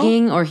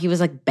begging or he was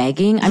like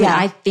begging, I mean,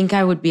 I think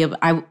I would be able,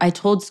 I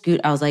told Scoot,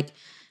 I was like,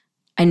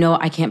 I know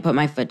I can't put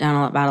my foot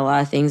down about a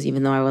lot of things,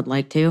 even though I would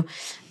like to.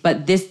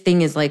 But this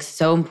thing is like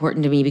so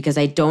important to me because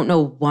I don't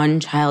know one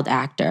child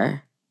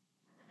actor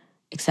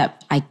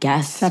except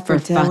for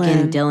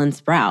fucking Dylan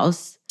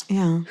Sprouse,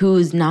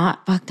 who's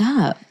not fucked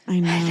up. I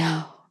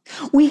know.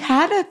 We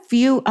had a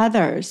few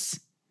others.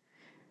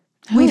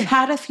 We've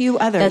had a few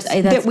others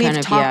that we've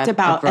talked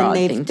about, and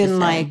they've been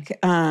like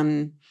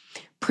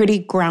pretty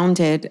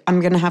grounded.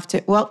 I'm gonna have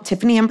to. Well,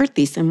 Tiffany Amber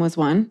Thiessen was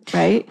one,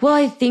 right? Well,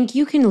 I think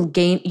you can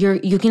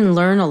you can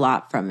learn a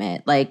lot from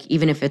it, like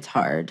even if it's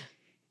hard.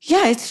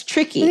 Yeah, it's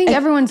tricky. I think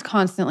everyone's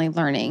constantly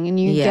learning, and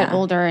you get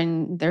older,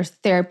 and there's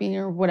therapy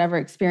or whatever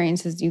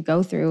experiences you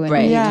go through,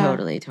 and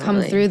totally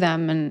come through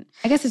them. And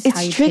I guess it's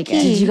how you tricky. take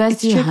it. Did you guys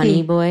see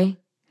Honey Boy?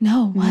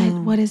 No, what?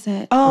 No. What is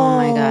it? Oh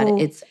my God,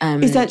 it's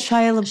is that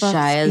Shia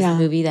LaBeouf's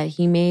movie that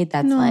he made?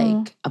 That's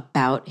like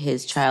about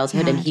his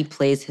childhood, and he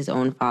plays his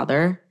own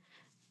father.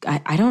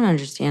 I don't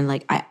understand.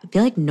 Like I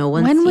feel like no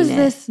one's seen it. When was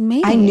this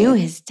made? I knew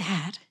his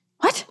dad.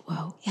 What?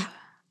 Whoa, yeah,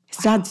 his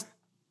dad's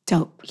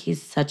dope.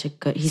 He's such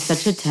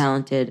a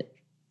talented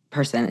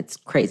person. It's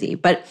crazy.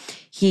 But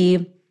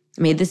he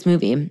made this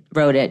movie,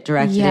 wrote it,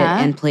 directed it,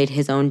 and played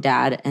his own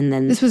dad. And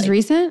then this was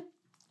recent?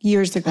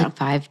 Years ago. Like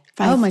five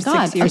oh my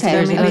God. 6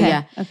 years ago. Okay.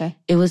 Yeah. Okay.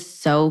 It was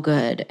so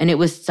good. And it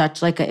was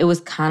such like it was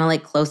kind of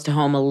like close to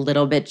home a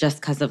little bit just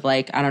because of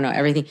like, I don't know,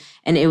 everything.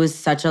 And it was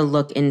such a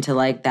look into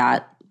like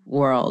that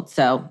world.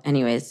 So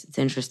anyways, it's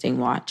interesting.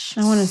 Watch.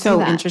 I want to see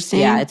that. Interesting.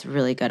 Yeah, it's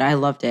really good. I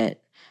loved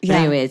it. But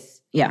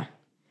anyways, yeah.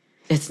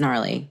 It's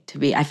gnarly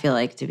I feel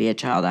like to be a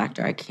child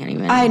actor, I can't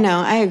even. I know,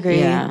 I agree.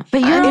 Yeah.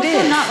 But you're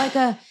also not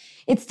like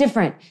it's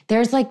different.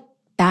 There's like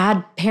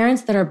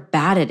parents that are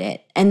bad at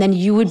it. And then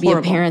you would be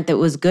a parent that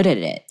was good at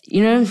it.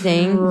 You know what I'm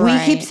saying?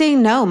 Right. We keep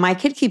saying no. My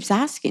kid keeps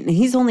asking, and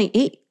he's only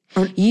 8.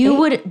 You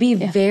would be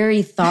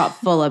very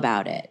thoughtful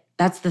about it.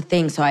 That's the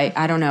thing. So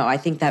I don't know. I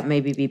think that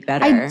maybe be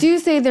better. I do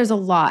say there's a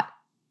lot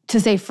to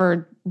say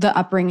for the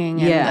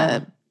upbringing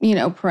and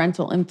the,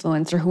 parental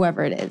influence or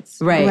whoever it is.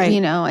 Right.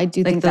 I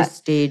do think that.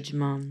 Stage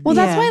mom. Well,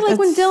 that's why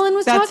when Dylan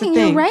was talking,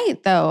 you're right,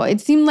 though.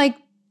 It seemed like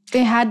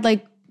they had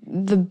a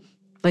good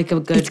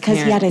It's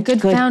because he had a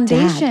good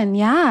foundation. Dad.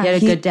 Yeah. He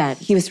had a good dad.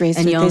 He was raised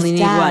and with you only his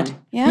need dad. one.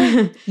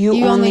 Yeah.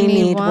 You only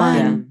need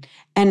one. Yeah.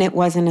 And it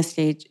wasn't a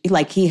stage.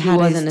 He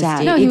had his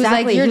dad. No, he was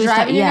like, you're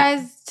driving you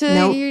guys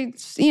to,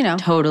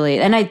 Totally.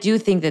 And I do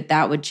think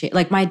that would change.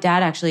 My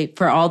dad actually,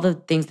 for all the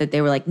things that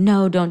they were like,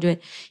 no, don't do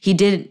it. He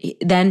did.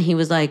 Then he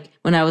was like,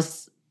 when I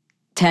was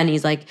 10,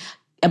 he's like,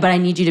 but I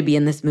need you to be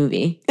in this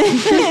movie.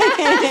 Because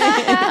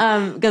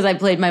I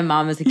played my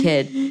mom as a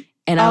kid.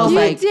 And I was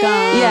like,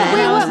 yeah.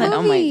 And I was like,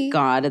 oh my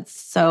God,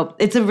 it's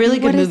a really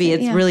good movie.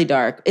 It's really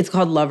dark. It's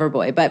called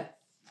Loverboy, but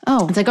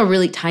it's like a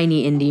really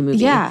tiny indie movie.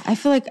 Yeah, I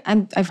feel like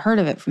I've heard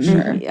of it for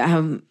sure.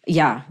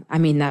 Yeah, I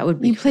mean that would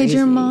be. You played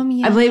your mom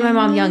young. I played my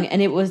mom young,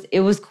 and it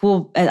was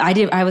cool.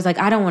 I was like,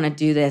 I don't want to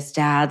do this,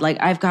 Dad.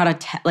 I've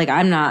got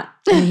I'm not.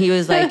 And he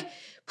was like,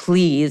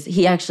 please.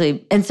 He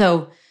actually,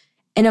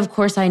 and of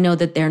course I know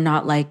that they're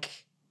not like.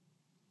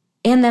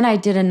 And then I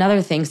did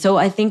another thing. So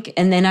I think,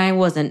 and then I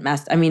wasn't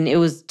messed. I mean, it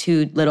was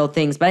 2 little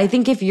things, but I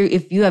think if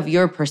you have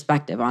your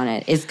perspective on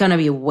it, it's gonna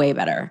be way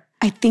better.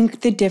 I think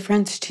the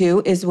difference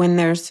too is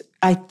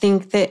I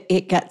think that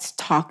it gets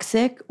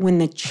toxic when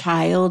the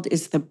child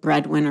is the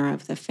breadwinner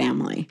of the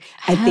family.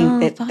 I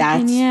think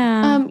that's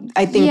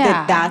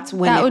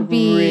when it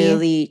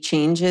really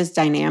changes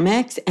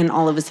dynamics, and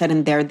all of a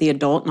sudden they're the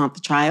adult, not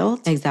the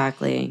child.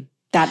 Exactly.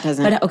 That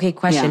doesn't. But okay,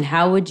 question: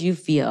 How would you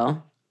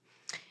feel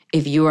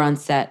if you were on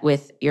set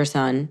with your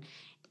son,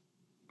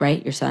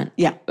 right? Your son,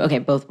 Okay,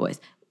 both boys,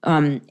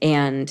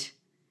 and.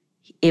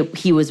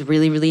 He was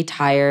really, really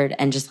tired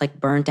and just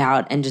burnt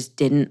out and just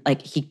didn't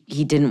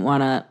he didn't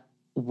want to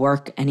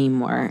work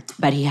anymore,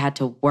 but he had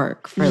to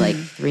work for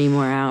 3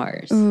 more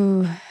hours.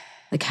 Ooh.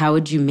 How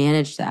would you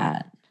manage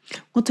that?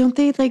 Well, don't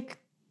they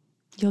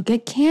you'll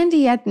get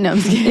candy at no, I'm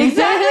just kidding.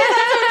 Exactly. That's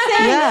what I'm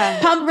saying. Yeah.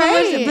 Pump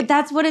right. But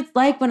that's what it's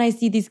like when I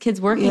see these kids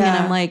working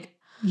and I'm like,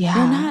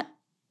 they're not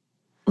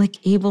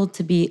able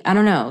to be, I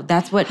don't know.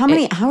 That's what. How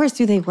many hours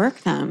do they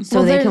work them?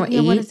 So they can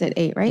 8. What is it,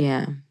 8, right?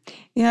 Yeah.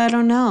 Yeah, I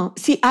don't know.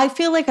 See, I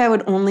feel like I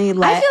would only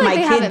let my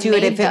kid do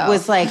it if it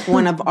was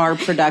one of our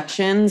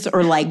productions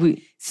or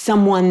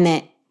someone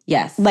that,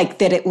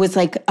 that it was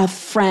a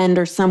friend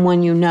or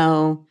someone you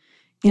know.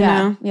 You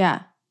know?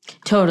 Yeah.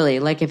 Totally.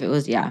 If it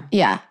was,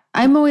 Yeah.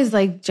 I'm always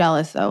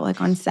jealous though,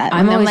 on set.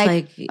 I'm always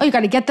oh, you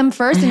got to get them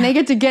first, and they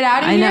get to get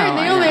out of here, and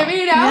they only have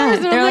 8 hours.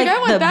 And they're I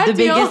want that the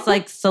deal.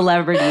 biggest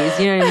celebrities.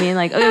 You know what I mean?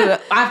 Oh,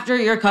 after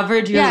your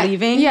coverage, you're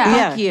leaving.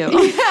 Yeah, fuck you.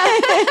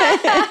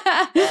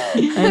 I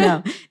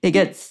know they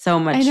get so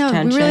much. I know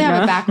attention, we really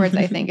have it backwards.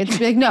 I think it's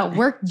no,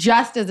 work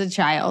just as a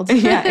child.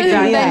 Yeah,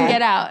 exactly. Then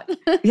get out.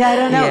 Yeah, I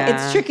don't know.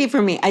 Yeah. It's tricky for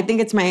me. I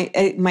think it's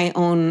my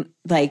own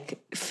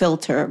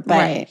filter,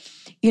 but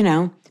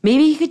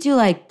maybe you could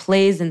do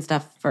plays and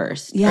stuff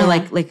first. Yeah. Or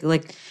like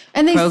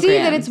and they programs. see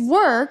that it's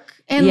work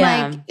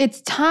and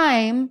it's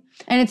time,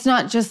 and it's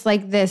not just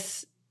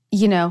this,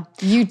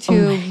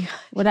 YouTube.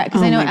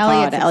 Because I know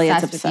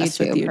Elliot's obsessed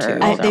with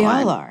YouTube. They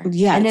all are.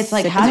 Yeah. And it's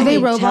how do they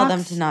tell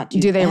them to not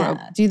do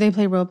that? Do they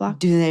play Roblox?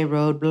 Do they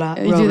roadblock?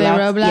 Do they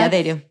Roblox? Yeah,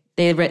 they do.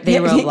 They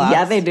Roblox.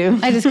 Yeah, they do.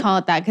 I just call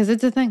it that because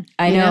it's a thing.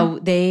 I know.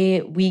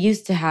 We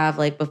used to have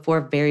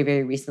before very,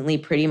 very recently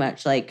pretty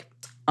much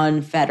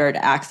unfettered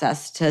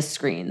access to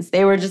screens.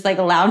 They were just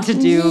allowed to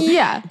do.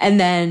 Yeah. And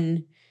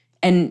then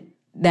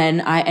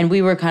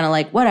we were kind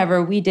of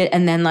whatever we did.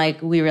 And then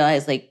we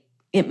realized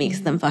it makes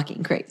them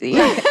fucking crazy.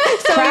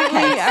 So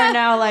we are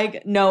now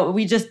no,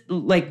 we just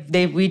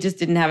we just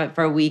didn't have it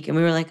for a week. And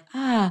we were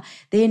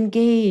they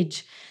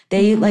engage.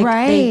 They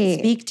they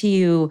speak to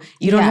you.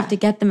 You don't have to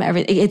get them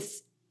everything.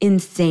 It's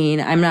insane.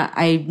 I'm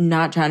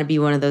not trying to be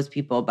one of those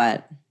people,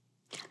 but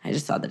I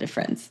just saw the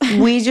difference.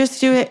 We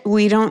just do it.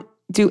 We don't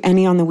do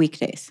any on the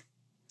weekdays.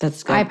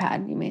 That's good.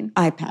 iPad, you mean?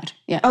 iPad.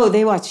 Yeah. Oh,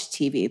 they watch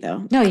TV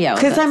though. No, yeah.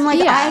 Because I'm I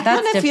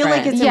kind of feel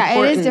like it's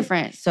important. It is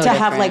different to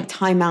have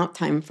timeout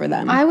time for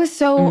them. I was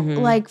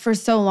so for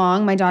so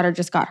long, my daughter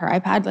just got her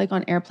iPad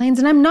on airplanes,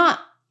 and I'm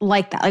not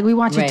like that. We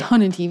watch a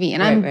ton of TV,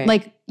 and I'm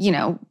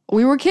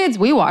we were kids,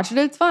 we watched it,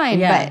 it's fine.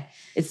 Yeah. But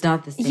it's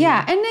not the same.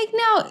 Yeah, and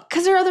now,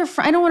 because her other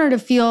I don't want her to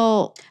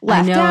feel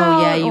left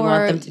out. Yeah, you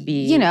want them to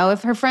be.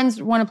 If her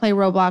friends want to play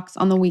Roblox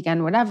on the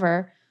weekend,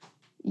 whatever,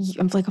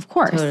 I'm of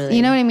course. Totally.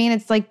 You know what I mean?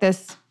 It's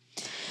this,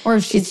 or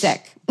if she's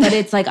sick. But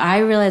it's I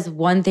realize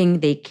one thing,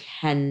 they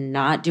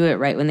cannot do it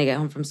right when they get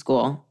home from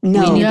school.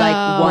 No. We need 1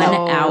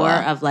 hour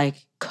of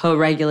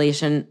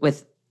co-regulation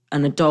with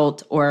an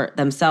adult or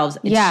themselves.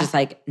 It's just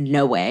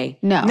no way.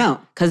 No.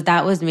 Because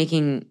that was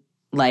making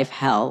life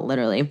hell,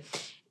 literally.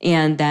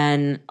 And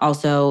then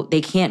also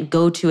they can't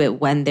go to it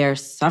when they're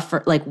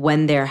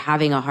when they're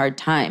having a hard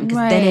time.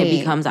 Because then it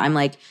becomes, I'm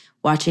like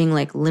watching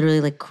like literally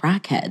like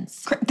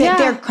crackheads.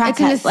 They're crackheads.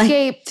 It's an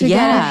escape to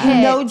get a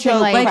hit. No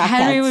joke. Like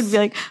Henry would be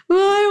like, I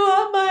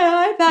want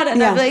my iPad.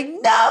 And I'd be like,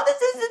 no, this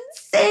is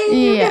insane.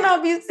 You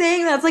cannot be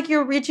saying that. It's like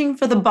you're reaching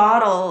for the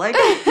bottle. Like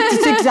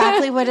it's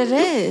exactly what it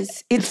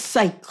is. It's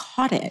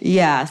psychotic.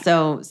 Yeah.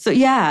 So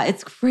yeah,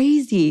 it's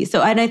crazy.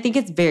 So, and I think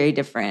it's very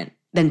different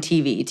than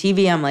TV.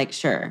 TV, I'm like,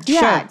 sure.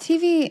 Yeah,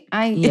 TV,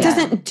 It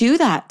doesn't do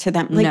that to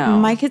them. Like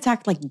my kids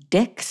act like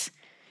dicks.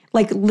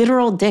 Like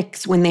literal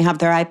dicks when they have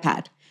their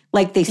iPad.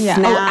 Like they snap.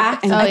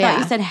 I thought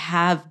you said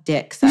have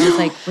dicks. I was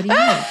like, what do you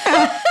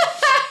mean?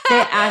 They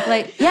act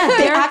like,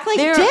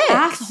 they're dicks.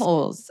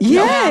 assholes.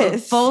 Yes. No,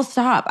 full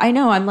stop. I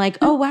know. I'm like,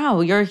 oh,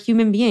 wow, you're a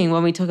human being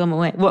when we took them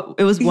away. Well,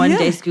 it was one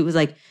day Scoot was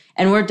like,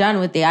 and we're done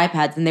with the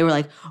iPads. And they were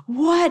like,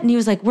 what? And he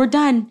was like, we're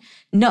done.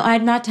 No,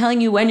 I'm not telling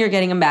you when you're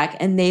getting them back.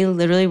 And they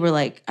literally were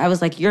like, I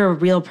was like, you're a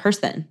real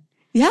person.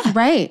 Yeah.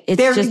 Right.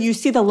 It's just, you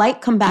see the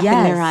light come back in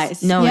their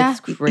eyes. No, it's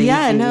crazy.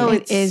 Yeah, no,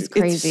 it is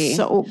crazy. It's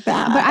so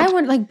bad. But I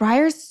would like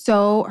Briar's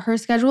her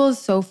schedule is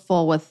so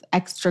full with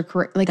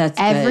extracurricular, like That's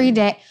every good.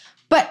 day.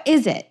 But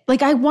is it?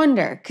 Like I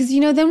wonder, because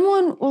then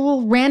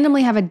we'll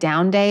randomly have a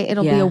down day.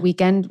 It'll be a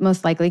weekend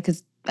most likely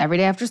because every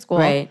day after school.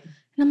 Right.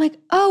 And I'm like,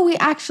 oh, we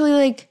actually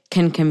like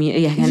can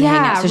hang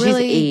out. So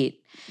really,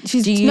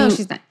 she's 8. No,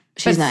 she's 9.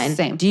 She's 9.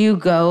 Same. Do you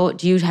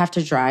have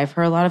to drive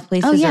her a lot of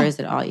places or is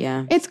it all,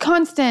 It's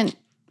constant.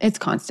 It's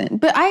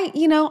constant. But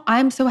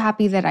I'm so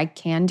happy that I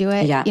can do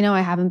it. Yeah. I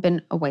haven't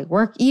been away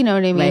work. You know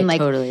what I mean? Right,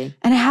 totally.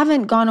 And I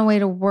haven't gone away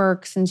to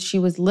work since she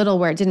was little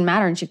where it didn't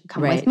matter and she could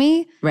come with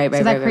me. Right.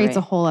 So that creates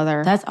a whole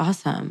other. That's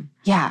awesome.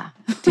 Yeah.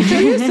 Did you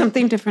use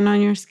something different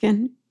on your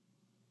skin?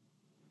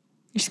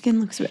 Your skin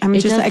looks,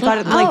 I got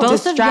it like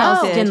both of y'all's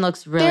skin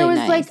looks really nice. There was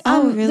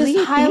nice. really?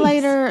 This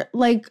highlighter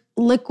like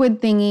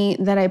liquid thingy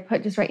that I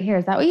put just right here.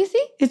 Is that what you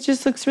see? It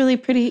just looks really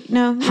pretty.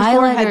 No,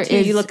 highlighter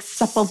is you look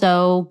supple.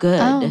 So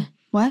good. Oh,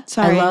 what?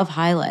 Sorry. I love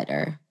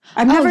highlighter.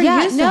 I've never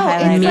used a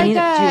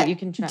highlighter. It's you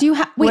can try. Do you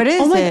have? Wait, what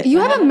is it? You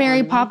have a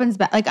Mary Poppins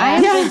bag. Like I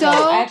am so.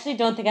 I actually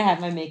don't think I have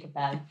my makeup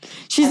bag.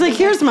 She's like,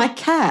 here's my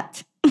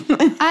cat.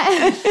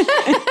 I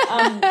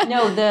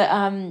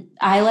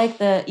like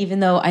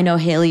even though I know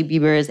Hailey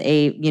Bieber is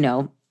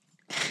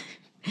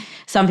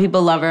some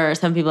people love her,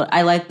 some people,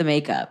 I like the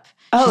makeup.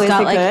 Oh, She's is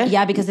got it good?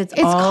 Yeah, because it's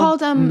all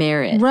called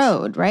Merit.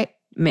 Rhode, right?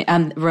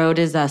 Rhode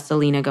is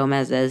Selena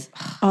Gomez's.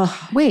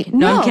 Oh, wait,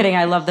 no, I'm kidding.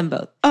 I love them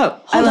both.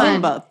 Oh, I love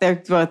them both. They're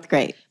both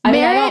great. I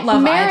don't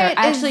love either.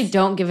 I actually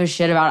don't give a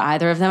shit about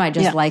either of them. I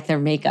just like their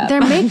makeup. Their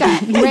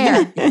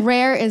makeup.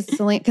 Rare is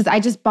Selena, because I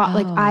just bought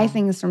eye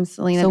things from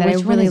Selena that I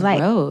really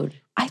like. Rhode?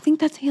 I think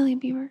that's Hailey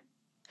Bieber.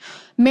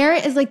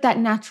 Merit is like that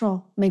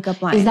natural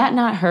makeup line. Is that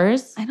not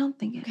hers? I don't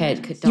think it is.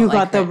 Okay, you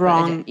got the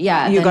wrong.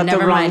 Yeah, you got the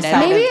wrong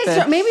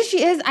side. Maybe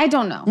she is. I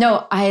don't know.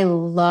 No, I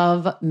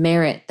love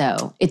Merit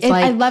though.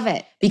 I love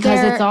it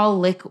because it's all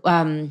like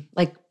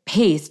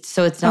paste,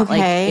 so it's not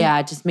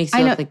it just makes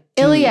you look like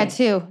Ilia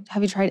too.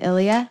 Have you tried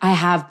Ilia? I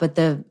have, but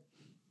the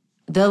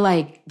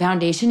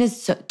foundation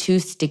is too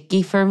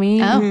sticky for me.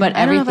 But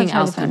everything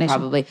else would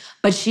probably.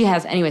 But she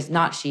has, anyways.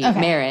 Not she.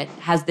 Okay. Merit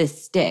has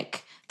this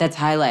stick. That's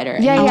highlighter.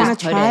 Yeah, I want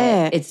to try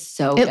it. It's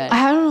so good.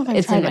 I don't know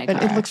if I've tried it,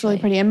 but it looks really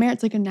pretty. And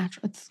Merit's like a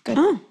natural. It's good.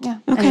 Oh, yeah.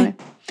 Okay. Anyway.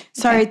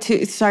 Sorry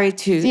to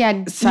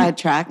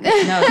sidetrack. No,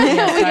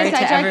 sorry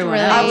to everyone.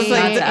 Really, I was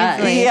like,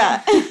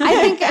 yeah.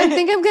 I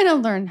think I'm gonna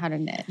learn how to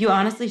knit. You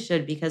honestly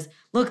should, because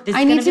look, this.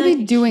 I need to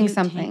be doing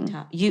something.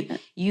 You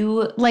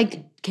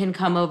can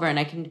come over and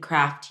I can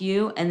craft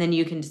you, and then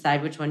you can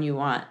decide which one you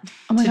want.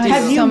 Oh my God!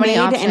 Have you made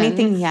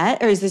anything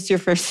yet, or is this your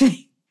first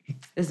thing?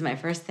 This is my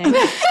first thing.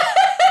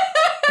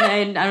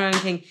 I don't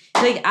think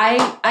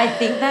I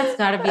think that's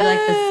got to be like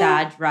the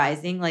Sag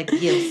rising, like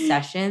the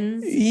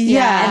obsessions.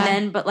 Yeah. And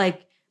then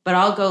but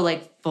I'll go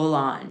like full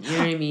on. You know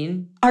what I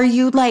mean? Are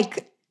you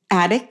like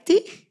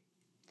addicty?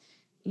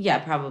 Yeah,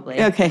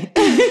 probably. Okay.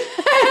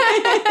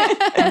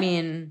 I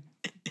mean,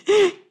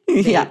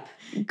 yeah.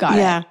 Got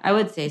it. I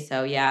would say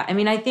so. Yeah. I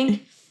mean, I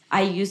think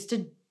I used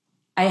to.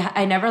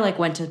 I never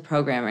went to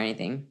program or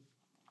anything,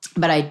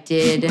 but I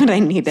did. But I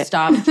need it.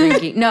 Stop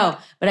drinking. No,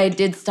 but I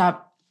did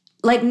stop.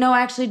 No, I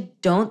actually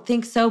don't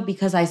think so,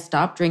 because I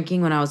stopped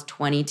drinking when I was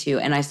 22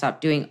 and I stopped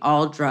doing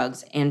all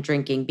drugs and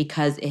drinking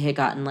because it had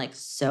gotten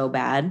so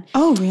bad.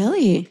 Oh,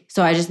 really?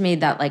 So I just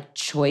made that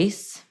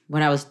choice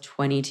when I was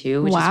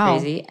 22, which is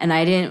crazy. And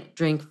I didn't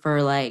drink for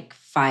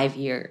 5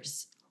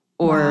 years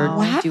or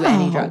do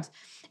any drugs.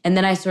 And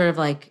then I sort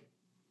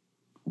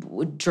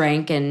of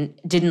drank and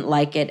didn't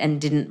like it and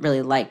didn't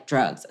really like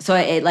drugs. So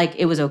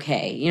it was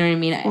okay. You know what I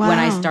mean? When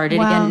I started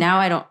again,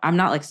 now I'm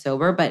not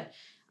sober, but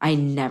I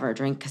never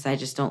drink because I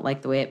just don't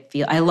like the way it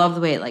feels. I love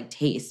the way it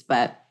tastes,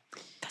 but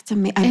that's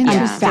amazing.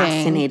 I'm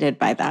fascinated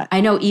by that.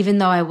 I know, even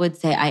though I would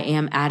say I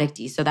am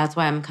addicty, so that's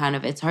why I'm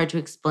it's hard to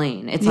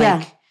explain. It's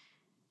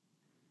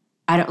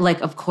I don't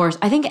like, of course,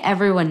 I think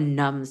everyone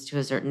numbs to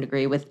a certain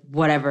degree with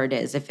whatever it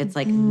is. If it's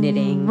like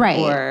knitting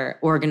or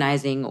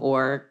organizing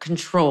or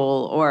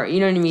control or, you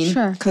know what I mean?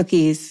 Sure.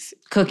 Cookies,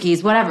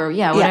 whatever.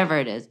 Yeah, whatever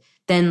it is.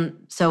 Then,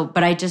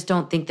 but I just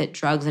don't think that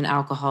drugs and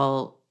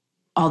alcohol,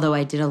 although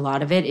I did a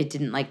lot of it, it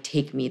didn't like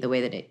take me the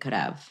way that it could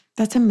have.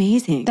 That's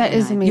amazing. That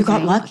is amazing. You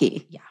got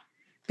lucky. Yeah.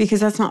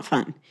 Because that's not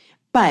fun.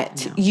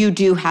 But you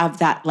do have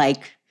that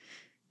like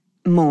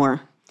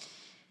more.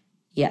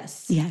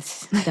 Yes.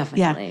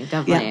 Definitely.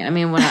 Definitely. Yeah. I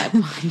mean, when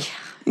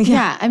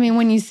I mean,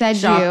 when you said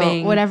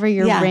shopping, whatever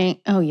your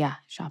rank. Oh, yeah.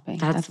 Shopping.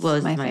 That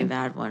was my thing.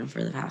 bad one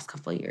for the past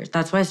couple of years.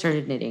 That's why I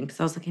started knitting because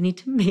I was like, I need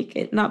to make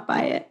it, not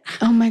buy it.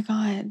 Oh, my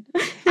God.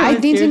 I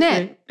need to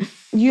knit.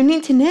 You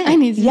need to knit. I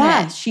need to knit.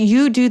 Yes,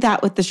 you do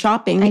that with the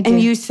shopping.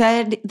 And you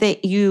said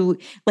that you,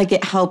 like,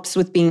 it helps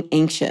with being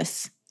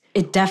anxious.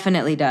 It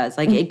definitely does.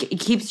 Like, it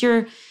keeps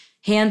your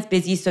hands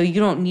busy so you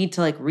don't need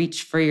to, like,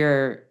 reach for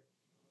your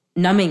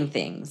numbing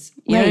things.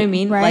 You know what I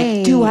mean? Right.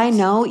 Like, do I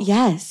know?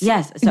 Yes.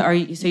 So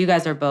you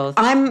guys are both.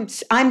 I'm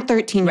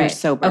 13 years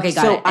sober. Okay,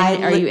 got it.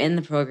 And are you in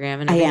the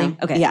program and everything? I am.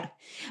 Okay. Yeah.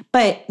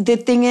 But the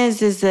thing is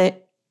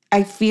that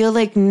I feel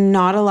like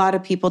not a lot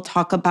of people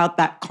talk about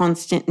that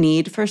constant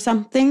need for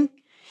something.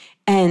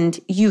 And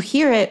you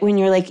hear it when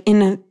you're like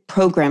in a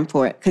program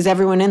for it. Because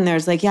everyone in there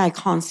is like, yeah, I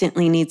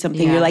constantly need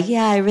something. Yeah. You're like,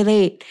 yeah, I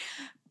relate.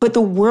 But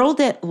the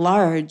world at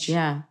large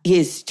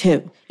is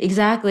too.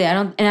 Exactly. I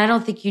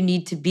don't think you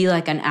need to be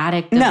like an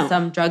addict of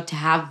some drug to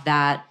have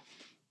that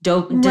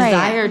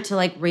desire to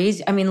like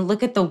raise. I mean,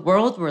 look at the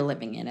world we're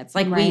living in. It's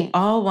like we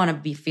all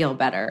want to feel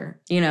better,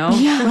 you know?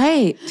 Yeah.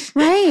 Right.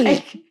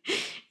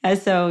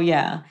 So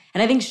yeah.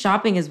 And I think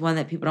shopping is one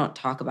that people don't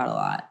talk about a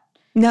lot.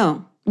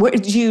 No.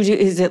 What do you do?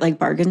 Is it like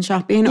bargain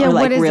shopping or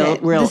like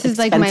real this is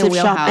like my expensive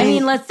wheelhouse. shopping? I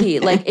mean, let's see.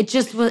 Like it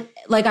just was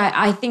like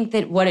I think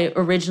that what it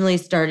originally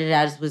started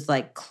as was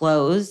like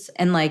clothes.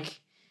 And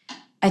like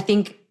I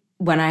think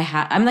when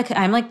I'm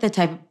like the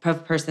type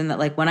of person that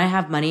like when I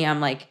have money, I'm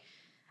like,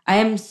 I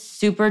am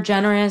super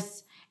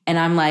generous and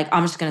I'm like,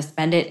 I'm just gonna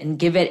spend it and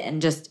give it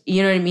and just,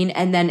 you know what I mean?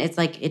 And then it's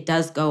like it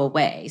does go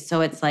away. So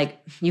it's like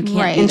you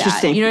can't do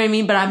that. You know what I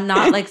mean? But I'm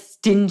not like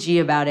stingy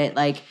about it,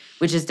 like,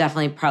 which is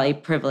definitely probably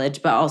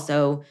privilege, but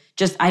also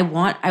just I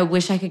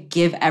wish I could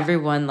give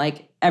everyone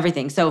like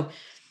everything. So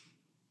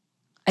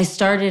I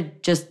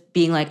started just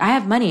being like, I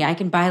have money, I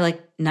can buy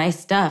like nice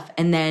stuff.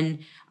 And then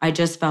I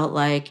just felt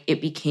like it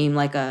became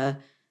like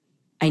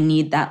I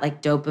need that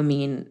like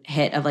dopamine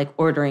hit of like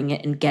ordering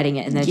it and getting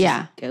it and then it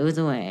just goes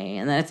away.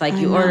 And then it's like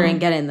you order and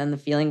get it and then the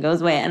feeling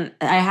goes away. And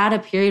I had a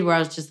period where I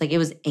was just like, it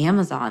was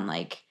Amazon,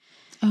 like,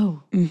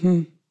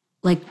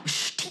 like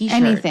t-shirts.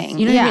 Anything.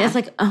 You know what I mean? It's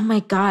like, oh my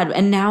God.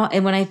 And now,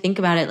 and when I think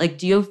about it, like,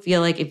 do you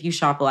feel like if you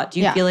shop a lot, do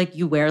you feel like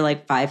you wear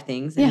like 5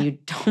 things and you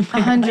don't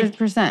wear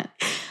 100%.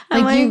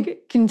 Like you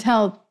can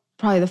tell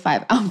probably the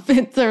 5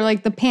 outfits or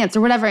like the pants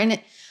or whatever. And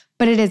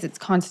it's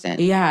constant.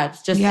 Yeah,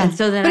 it's just, and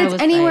so then but I it's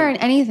was anywhere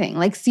like, and anything.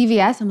 Like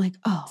CVS, I'm like,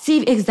 oh.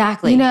 See,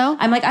 exactly. You know?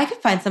 I'm like, I could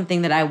find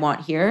something that I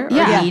want here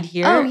or need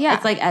here. Oh, yeah.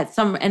 It's like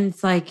and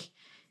it's like,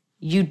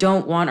 you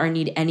don't want or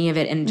need any of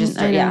it and just,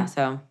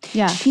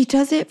 She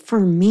does it for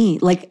me.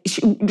 Like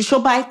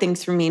she'll buy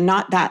things for me.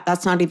 Not that.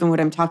 That's not even what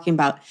I'm talking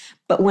about.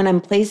 But when I'm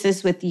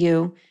places with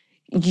you,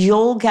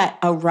 you'll get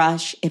a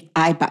rush if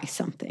I buy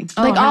something.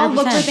 Like I'll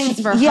look for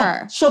things for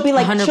her. She'll be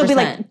like,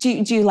 100%.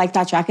 do you like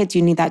that jacket? Do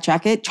you need that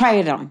jacket? Try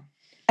it on.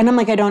 And I'm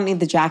like, I don't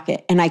need the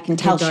jacket. And I can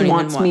tell she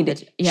wants me to.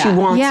 She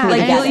wants me to like,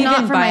 get you'll it.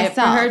 even buy it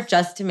for her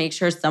just to make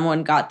sure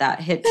someone got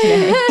that hit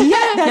today.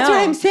 That's what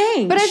I'm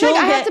saying. But I think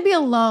I have to be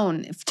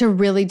alone to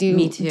really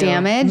do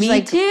damage. Me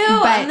like, too.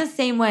 But I'm the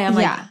same way. I'm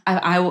like,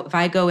 if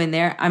I go in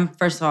there, I'm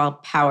first of all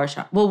power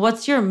shop. Well,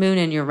 what's your moon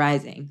and your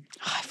rising?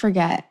 Oh, I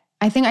forget.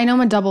 I think I know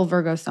I'm a double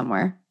Virgo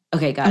somewhere.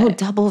 Okay, got it. Oh,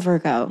 double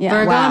Virgo. Yeah.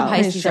 Virgo and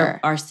Pisces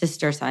are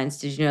sister signs.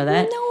 Did you know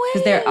that? No way.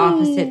 Because they're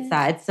opposite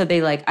sides. So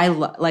they like, I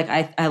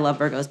love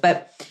Virgos.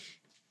 But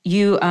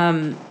you,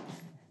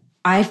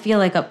 I feel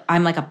like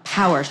I'm like a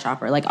power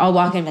shopper. Like I'll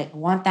walk in and be like, I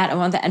want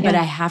that. But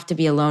I have to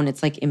be alone.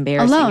 It's like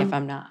embarrassing if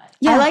I'm not.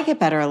 Yeah. I like it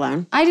better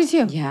alone. I do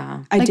too.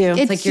 Yeah. I do.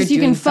 It's like you're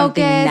doing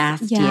something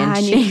nasty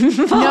and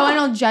shameful. No one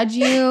will judge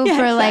you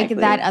for like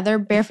that other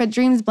Barefoot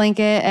Dreams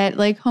blanket at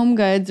like Home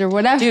Goods or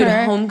whatever. Dude,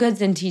 Home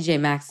Goods and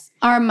TJ Maxx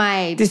are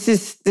my This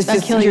is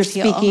you're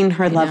speaking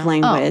her love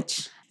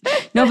language.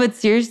 No, but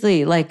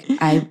seriously, like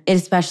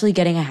especially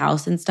getting a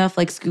house and stuff,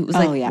 like Scoot was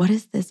like, what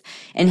is this?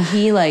 And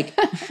he like,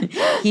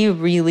 he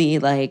really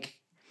like,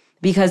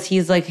 because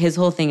he's like, his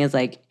whole thing is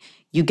like,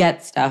 you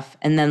get stuff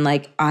and then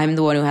like, I'm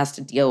the one who has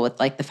to deal with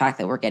like the fact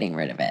that we're getting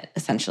rid of it,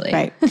 essentially.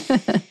 Right.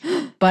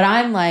 But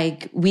I'm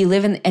like, we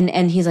live in,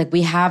 and he's like,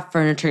 we have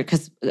furniture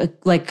because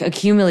like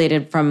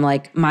accumulated from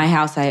like my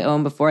house I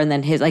owned before and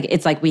then his, like,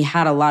 it's like we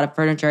had a lot of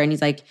furniture and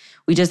he's like,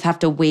 we just have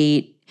to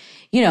wait.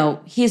 You know,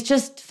 he's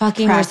just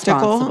fucking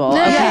responsible.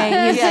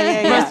 Okay?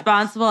 He's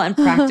responsible and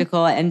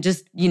practical and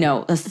just, you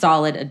know, a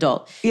solid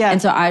adult. Yeah.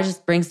 And so I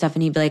just bring stuff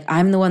and he'd be like,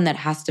 I'm the one that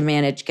has to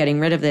manage getting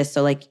rid of this.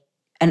 So like,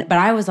 but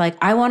I was like,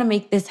 I want to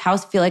make this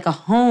house feel like a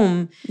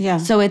home. Yeah.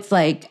 So it's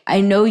like,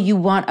 I know you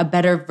want a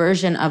better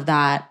version of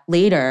that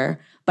later,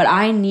 but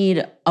I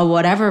need a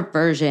whatever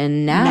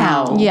version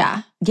now.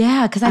 Yeah.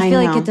 Yeah, because I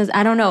feel like it does.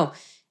 I don't know.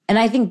 And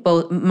I think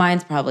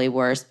mine's probably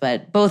worse,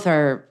 but both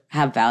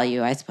have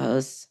value, I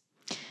suppose.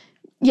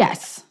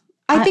 Yes.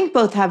 I think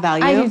both have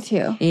value. I do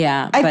too.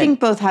 Yeah. I think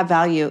both have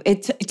value.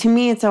 To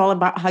me, it's all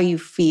about how you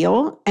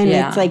feel. And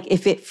it's like,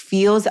 if it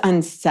feels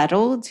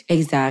unsettled,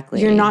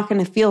 exactly, you're not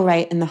going to feel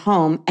right in the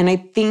home. And I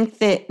think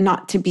that,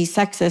 not to be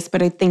sexist,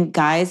 but I think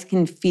guys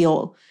can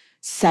feel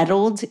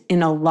settled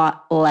in a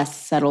lot less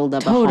settled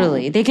of a home.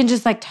 Totally. They can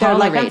just like They're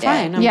tolerate like,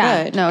 I'm fine, I'm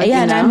good. No,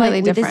 yeah, and I'm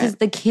like, different. this is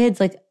the kids.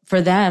 Like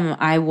for them,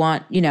 I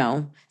want,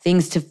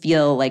 things to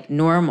feel like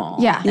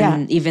normal. Yeah.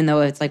 And even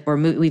though it's like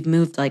we've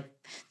moved like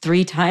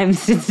 3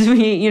 times since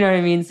you know what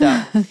I mean?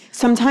 So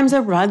sometimes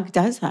a rug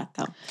does that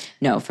though.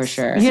 No, for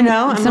sure.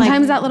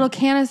 Sometimes that little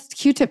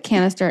Q-tip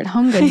canister at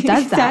Home Goods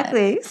does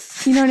exactly.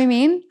 that. You know what I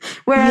mean?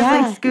 Whereas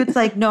like Scoot's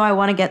like, no, I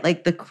want to get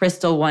like the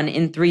crystal one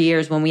in 3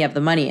 years when we have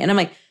the money. And I'm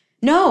like,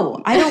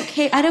 no, I don't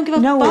care. I don't give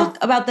a fuck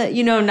about the,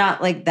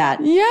 not like that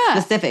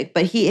specific,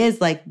 but he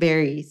is like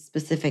very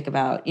specific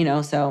about,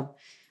 so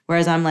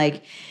whereas I'm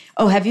like,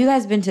 oh, have you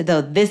guys been to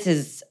this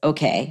is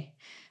okay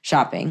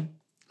shopping,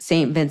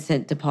 St.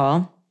 Vincent de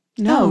Paul?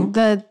 No,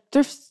 the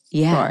thrift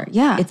store.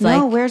 Yeah. It's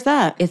like, where's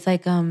that? It's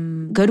like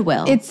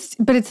Goodwill. It's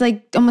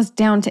like almost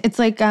down to, it's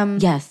like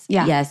yes.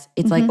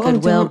 It's like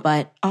Goodwill,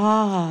 but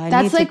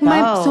that's like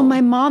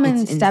my mom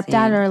and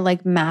stepdad are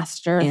like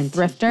master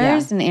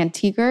thrifters and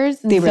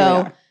antiquers. And they really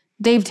are.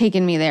 They've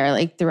taken me there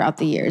like throughout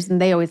the years,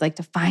 and they always like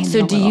to find.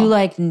 So do you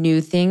like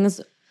new things?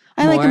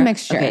 I like a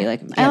mixture. Okay,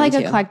 I like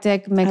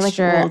eclectic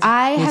mixture.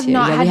 I have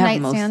not had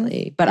nightstands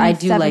mostly, but I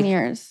do 7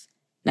 years.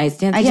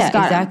 Nightstands? I just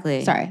got exactly.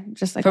 Them. Sorry,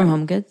 just like from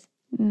Home Goods?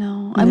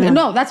 No.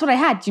 No, that's what I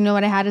had. Do you know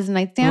what I had as a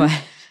nightstand?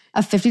 What?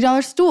 A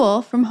 $50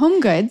 stool from Home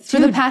Goods for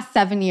the past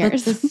 7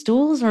 years. But the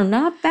stools are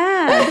not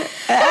bad.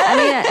 I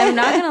mean, I'm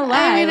not going to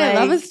lie. I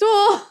love a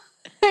stool.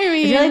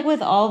 I feel like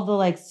with all the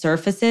like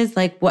surfaces,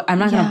 like I'm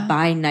not going to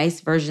buy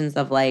nice versions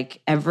of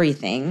like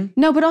everything.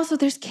 No, but also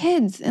there's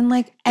kids and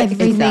like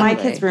everything. My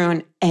kids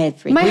ruin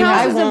everything. My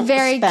house is a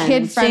very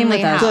kid-friendly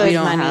house. We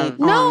don't have.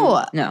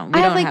 No, we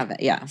don't have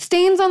it. Yeah,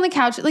 stains on the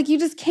couch. Like you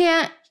just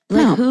can't.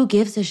 Like who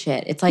gives a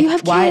shit? It's like you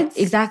have why kids.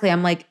 exactly?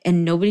 I'm like,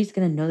 and nobody's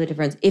gonna know the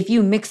difference if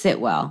you mix it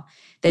well.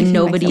 Then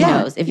nobody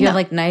knows. If you have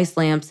like nice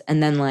lamps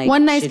and then like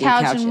one nice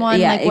couch and one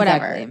like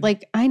whatever. Exactly.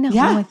 Like I know,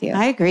 I'm with you.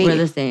 I agree. We're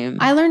the same.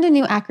 I learned a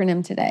new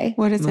acronym today.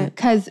 What is it?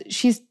 Because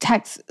she's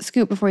text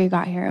Scoot before you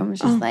got here and was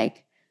just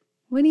like,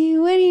 what do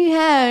you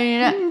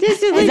have?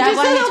 Is that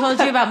why he told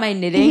you about my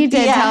knitting? He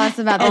did tell us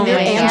about the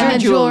knitting and the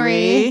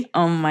jewelry.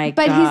 Oh my God.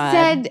 But he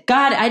said,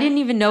 God, I didn't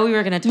even know we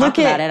were going to talk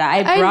about it.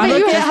 I brought but it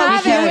you just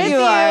have it with you.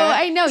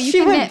 I know. You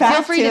can knit.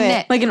 Feel free to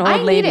knit. Like an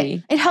old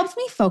lady. It helps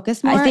me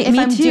focus more if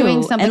I'm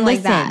doing something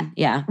like that.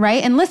 Yeah.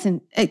 Right? And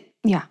listen.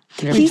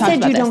 He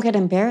said you don't get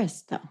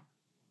embarrassed though.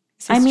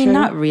 I mean,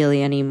 not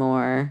really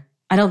anymore.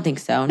 I don't think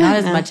so. Not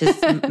as much as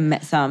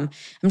some.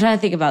 I'm trying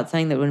to think about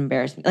something that would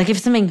embarrass me. Like if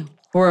something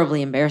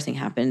horribly embarrassing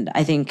happened,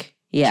 I think,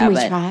 Can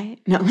we try?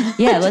 No.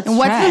 Yeah, let's try.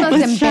 What's the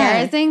most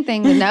embarrassing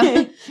thing to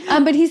know?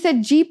 But he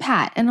said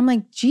G-Pat. And I'm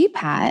like,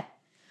 G-Pat?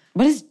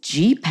 What is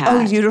G-Pat?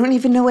 Oh, you don't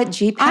even know what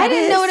G-Pat is? I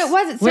didn't know what it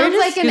was. It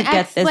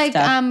sounds like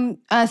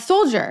an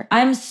soldier.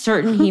 I'm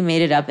certain he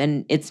made it up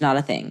and it's not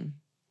a thing.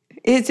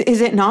 Is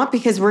it not?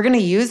 Because we're going to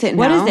use it now.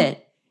 What is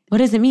it? What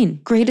does it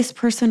mean? Greatest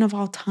person of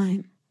all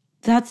time.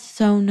 That's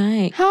so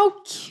nice. How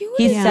cute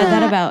He said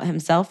that about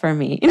himself or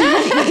me. He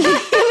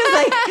was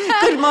like,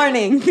 good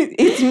morning.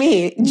 It's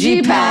me,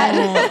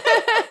 G-Pat.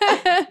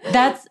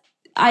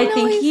 I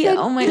think he said,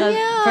 oh my God.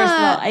 Yeah. First of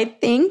all, I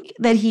think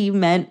that he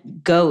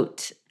meant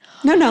goat.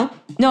 No,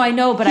 I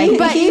know, but I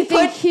think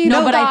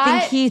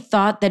he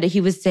thought that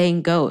he was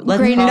saying goat.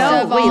 Let's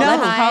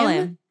call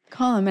him.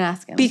 Call him and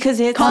ask him. Because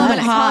it's call him on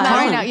the pod. Call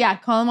him right now. Yeah,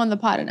 call him on the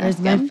pod and ask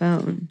him. Where's my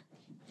phone?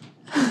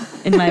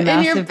 In my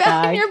massive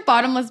bag. In your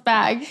bottomless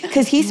bag.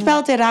 Because he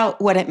spelled it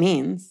out what it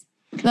means.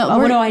 No,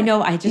 I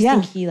know. I just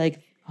think he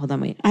like, hold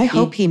on, wait. I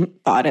hope he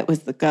thought it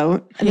was the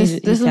goat.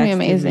 This would be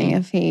amazing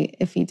if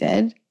he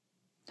did.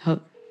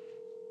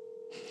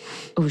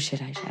 Oh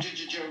shit, I should.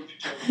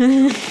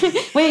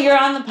 Wait, you're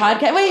on the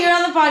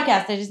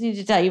podcast? I just need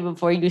to tell you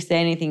before you say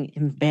anything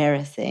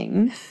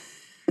embarrassing.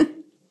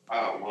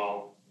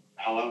 Well,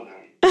 hello then.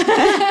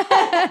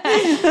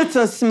 That's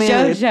so smooth.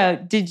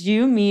 Jojo, did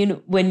you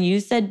mean when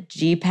you said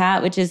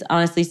G-Pat, which is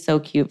honestly so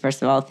cute,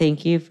 first of all,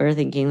 thank you for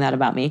thinking that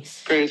about me.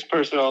 Greatest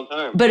person of all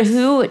time. But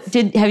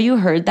have you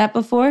heard that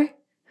before?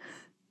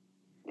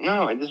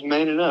 No, I just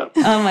made it up.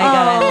 Oh my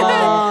God, I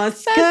love it.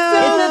 Scoot.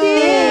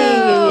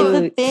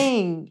 It's a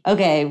thing.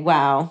 Okay,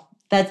 wow.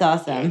 That's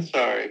awesome. I'm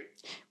sorry.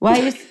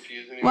 Why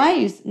are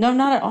you? No,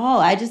 not at all.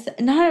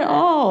 Not at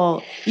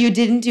all. You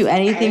didn't do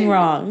anything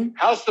wrong.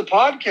 How's the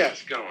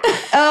podcast going?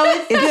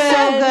 Oh, it's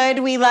so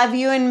good. We love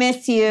you and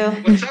miss you.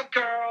 What's up,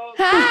 girls?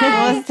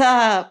 Hi. What's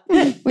up?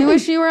 We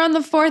wish you were on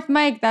the fourth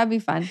mic. That'd be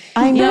fun.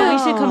 I know. Yeah, we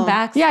should come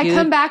back, Yeah, Scoot.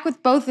 come back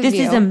with both of This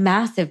you. is a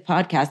massive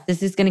podcast.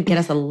 This is going to get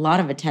us a lot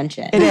of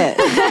attention. It is.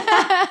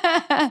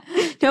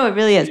 No, it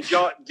really is.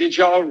 Did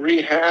y'all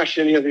rehash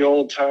any of the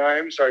old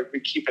times? Or are we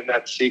keeping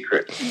that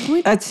secret?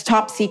 That's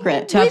top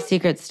secret. Top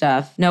secret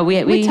stuff. No,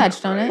 we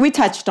touched on it. We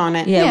touched on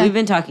it. Yeah, we've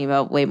been talking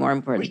about way more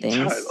important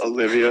things.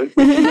 Olivia.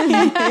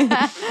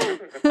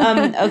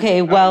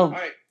 Okay, well,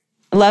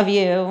 love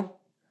you.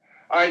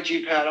 All right,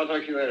 G-Pat, I'll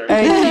talk to you later. All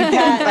right,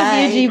 G-Pat.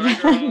 Bye. See you,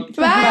 G-Pat.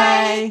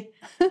 Bye.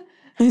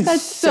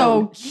 That's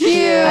so cute.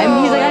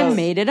 He's like, I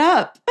made it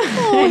up.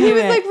 Oh, he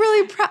was like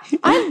really proud.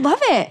 I love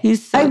it.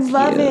 He's so I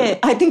love cute. it.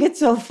 I think it's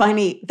so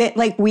funny that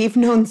like we've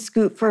known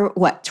Scoot for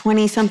what,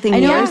 20-something I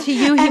know, years? to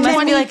you, he And must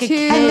then be like a 22.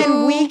 kid. And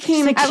then we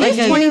came At to least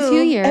you- 22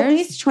 years. At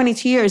least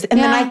 22 years. And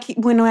Yeah. then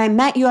when I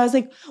met you, I was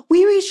like,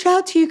 we reached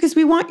out to you because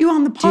we want you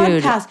on the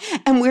podcast.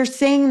 And we're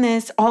saying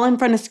this all in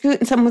front of Scoot.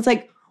 And someone was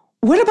like,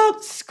 what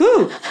about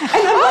Scoot? And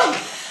I'm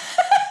like,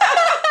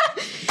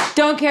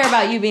 Don't care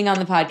about you being on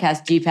the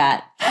podcast,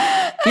 G-Pat.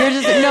 You're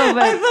just, no,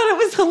 but I thought it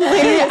was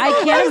hilarious. I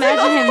can't was like,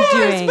 imagine of him course,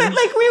 doing- But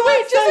like we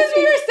were Just as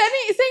we were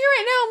saying it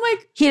right now, I'm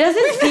like, he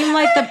doesn't seem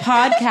like the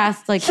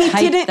podcast like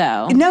type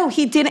though. No,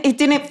 he didn't. It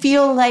didn't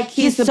feel like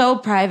He's so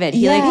private.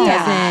 He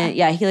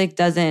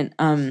doesn't,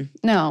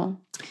 no.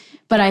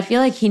 but I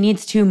feel like he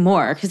needs to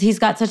more because he's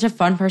got such a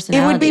fun It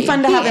personality. would be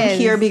fun to have him is.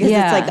 here because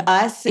Yeah. it's like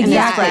us and Exactly. his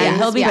Yeah, friends.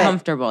 he'll be Yeah.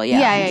 comfortable.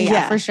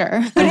 Yeah, for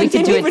sure. But we it could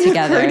didn't do it even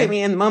together. occur to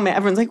me in the moment.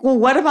 Everyone's like, well,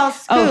 what about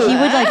Scoot? Oh, he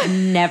would like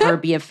never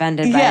be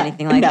offended by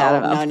anything like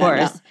that, of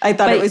course. I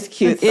thought But it was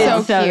cute. it's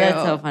though. so cute.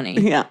 That's so funny.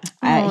 Yeah.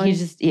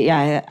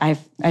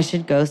 I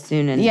should go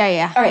soon. And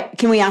Yeah. All right.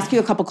 Can we ask you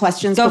a couple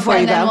questions Go before for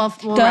you And then go?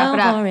 we'll wrap it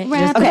up. for it.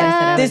 Wrap Just it okay.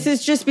 up. This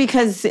is just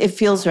because it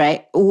feels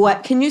right.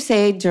 What can you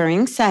say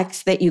during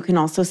sex that you can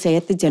also say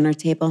at the dinner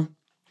table?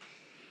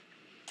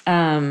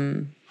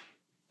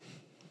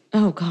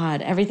 Oh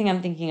God, everything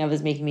I'm thinking of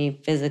is making me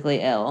physically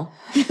ill.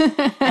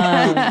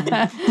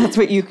 That's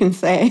what you can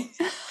say.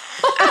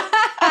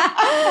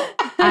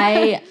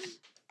 I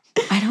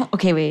don't.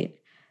 Okay, wait.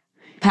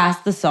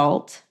 Pass the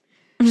salt.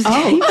 I'm just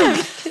kidding. I'm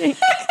just kidding.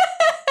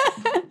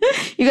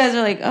 You guys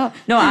are like, oh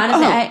no.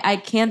 Honestly, I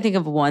can't think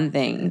of one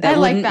thing that I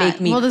like wouldn't that.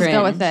 make me We'll just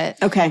go cringe. with it.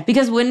 Okay.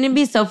 Because wouldn't it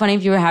be so funny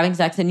if you were having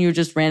sex and you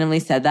just randomly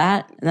said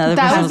that? And the other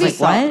That person would was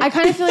be like, what? I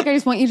kind of feel like I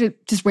just want you to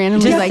just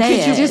randomly Just like, say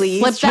could you it. just Please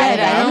slip try that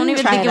it. I don't in?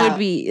 even Try think it it would out.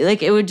 be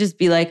like, it would just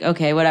be like,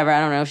 okay, whatever. I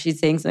don't know if she's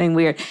saying something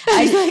weird.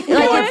 Like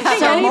wouldn't think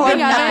so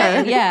anything of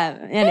fine. it. Yeah.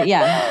 And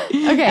yeah.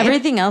 Okay.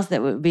 Everything else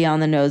that would be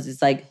on the nose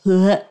is like,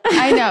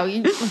 I know.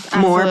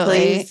 More,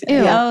 Absolutely. please.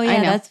 Ew. Yeah. oh yeah, I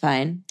know. that's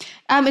fine.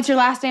 It's your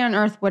last day on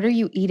Earth. What are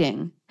you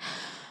eating?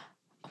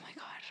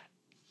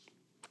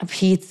 A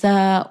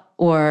pizza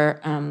or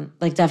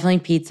like definitely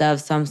pizza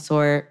of some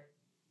sort.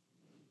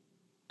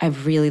 I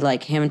really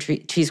like ham and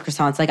cheese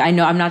croissants. Like I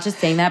know I'm not just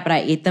saying that, but I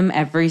ate them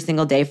every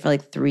single day for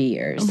like 3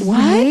 years. What?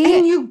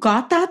 And you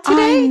got that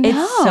today?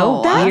 It's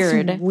so That's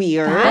weird.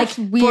 weird. Like That's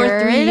for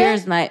weird. 3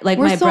 years, my We're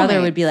brother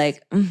soulmates. would be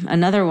like,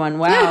 another one.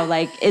 Wow.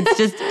 Like it's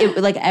just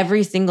like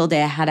every single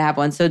day I had to have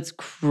one. So it's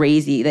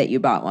crazy that you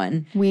bought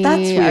one.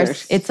 That's weird.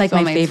 It's like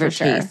my soulmates favorite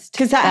for sure. taste.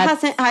 Because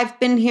I've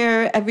been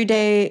here every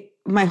day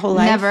my whole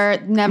life. Never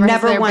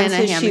has there once been a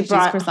has ham she and cheese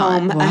brought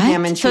croissant. home a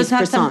ham and cheese So it's not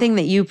croissant. something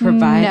that you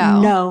provide.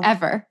 No, No.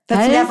 ever. That's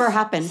That is- never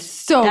happened.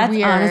 So That's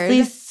weird.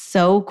 honestly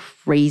so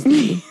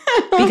crazy.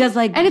 Because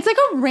like and it's like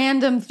a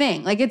random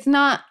thing. Like it's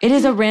not. it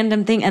is a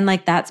random thing, and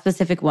like that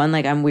specific one,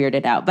 like I'm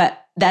weirded out.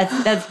 But that's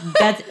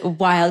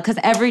wild because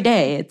every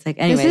day it's like,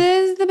 anyways.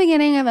 This is the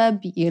beginning of a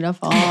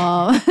beautiful.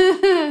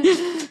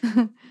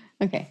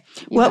 Okay.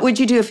 What would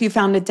you do if you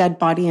found a dead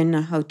body in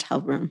a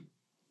hotel room?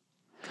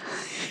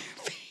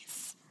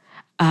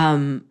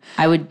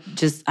 I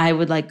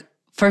would like,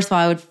 first of all,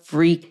 I would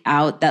freak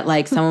out that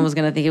like someone was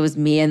gonna think it was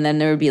me, and then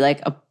there would be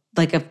like a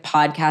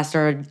podcast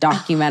or a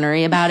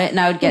documentary about it, and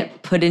I would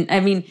get put in. I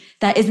mean,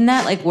 isn't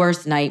that like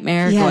worst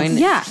nightmare? Yes.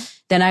 Yeah.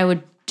 Then I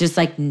would just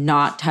like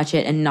not touch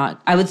it and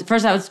not. I would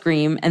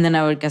scream, and then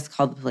I would guess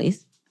call the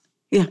police.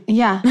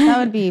 Yeah, that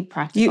would be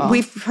practical.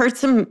 We've heard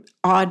some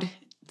odd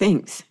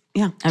things.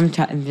 Yeah. I'm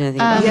trying to think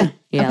about it.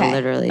 Yeah, okay.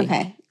 literally.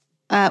 Okay.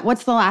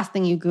 What's the last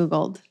thing you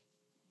Googled?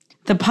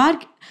 The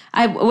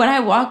when I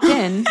walked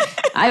in,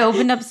 I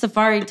opened up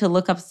Safari to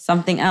look up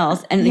something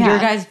else, and Yeah. your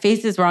guys'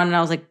 faces were on, and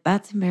I was like,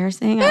 "That's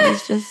embarrassing." I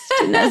was just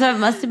so it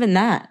must have been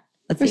that.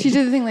 Let's But see. she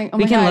did the thing like, oh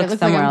We my can God, look it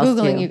looks like somewhere I'm else,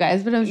 Googling too. you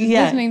guys, but I was just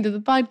Yeah. listening to the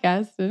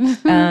podcast.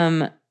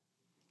 And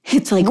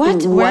It's like, What?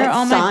 what Where are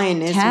all my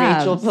sign is tabs?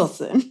 Rachel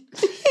Bilson?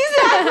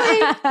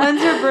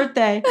 When's her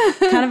birthday?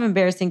 Kind of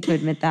embarrassing to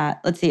admit that.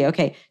 Let's see.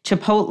 Okay,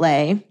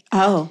 Chipotle,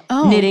 Oh.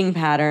 knitting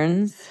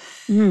patterns,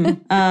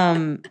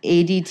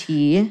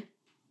 ADT,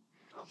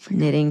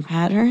 knitting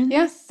patterns.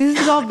 yes, this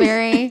is all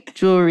very.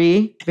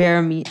 Jewelry,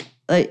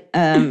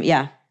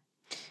 yeah.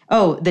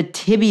 Oh, the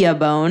tibia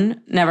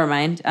bone. Never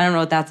mind. I don't know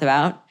what that's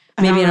about.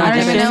 Maybe an I don't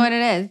audition. even know what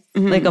it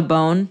is. Like a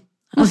bone,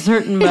 a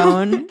certain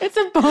bone. It's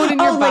a bone in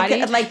your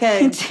body. like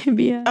a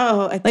tibia.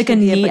 oh, Like a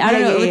tibia, knee. but I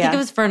don't know. I yeah, think yeah. it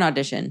was for an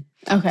audition.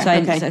 Okay. So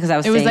because I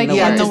was it was saying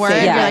like the word.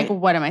 Yeah. You're like,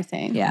 what am I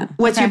saying? Yeah.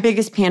 What's your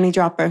biggest panty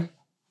dropper?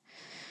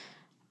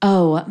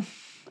 Oh,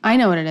 I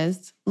know what it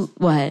is.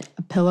 what?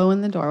 A pillow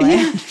in the doorway.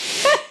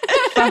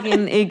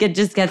 Fucking, it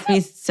just gets me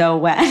so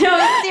wet.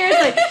 No,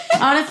 seriously.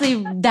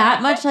 Honestly,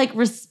 that much like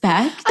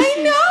respect.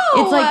 I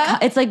know.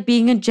 It's like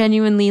being a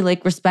genuinely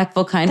like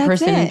respectful, kind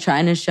person and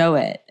trying to show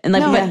it, and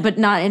like, but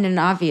not in an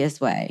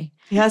obvious way.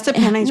 Yeah, it's a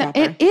panty dropper.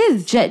 It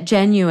is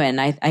Genuine,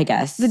 I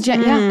guess. yeah,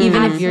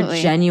 even absolutely. if you're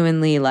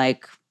genuinely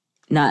like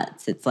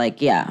nuts, it's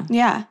like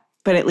yeah.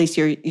 But at least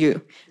you're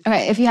you.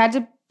 Okay, if you had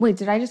to wait,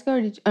 did I just go?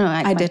 Or did you, oh no,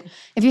 I did.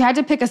 If you had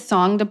to pick a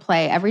song to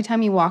play every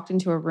time you walked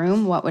into a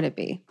room, what would it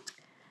be?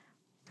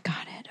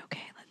 Got it.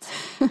 Okay,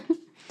 let's.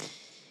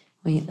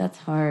 Wait, that's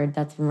hard.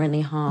 That's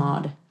really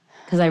hard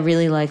because I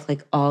really like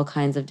all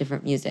kinds of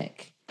different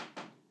music,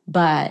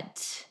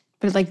 but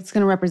like it's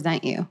gonna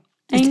represent you.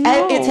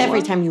 It's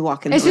every time you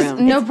walk in the room. It's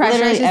just no pressure.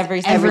 literally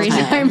It's just every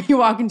time you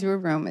walk into a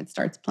room, it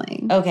starts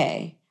playing.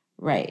 okay,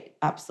 right,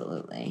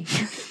 absolutely.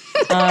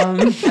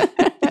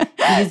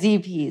 Easy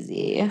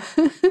peasy.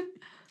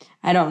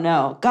 I don't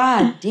know.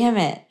 God damn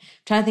it. I'm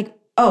trying to think.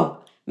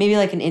 Oh, maybe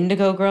like an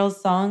Indigo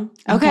Girls song.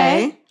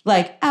 Okay.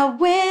 Like, I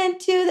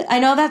went to the... I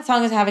know that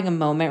song is having a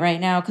moment right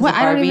now because of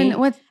Barbie. I don't even...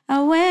 What?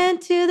 I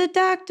went to the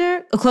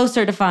doctor.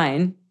 Closer to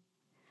fine.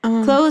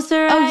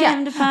 Closer I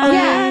am to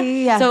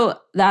fine. Yeah.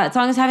 So that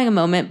song is having a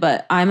moment,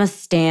 but I'm a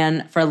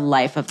stan for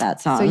life of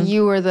that song. So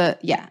you were the...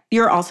 Yeah.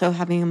 You're also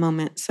having a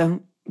moment,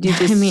 so you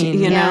just,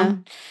 you know...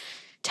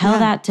 Tell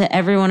that to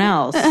everyone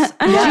else.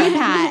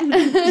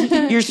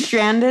 You're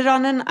stranded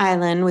on an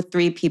island with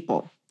 3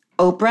 people.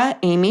 Oprah,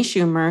 Amy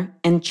Schumer,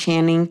 and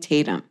Channing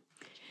Tatum.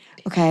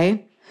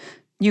 Okay?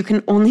 You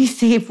can only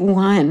save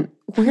one.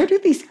 Where do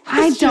these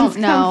questions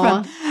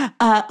come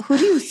from? Who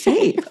do you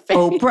save?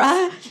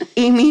 Oprah,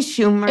 Amy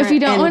Schumer, if you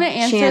don't want to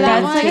answer Channing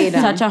that one, it's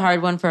such a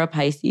hard one for a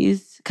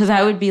Pisces because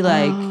I would be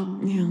like,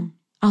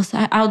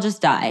 I'll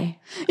just die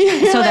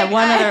so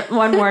that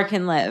one more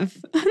can live.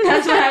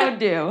 That's what I would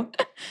do.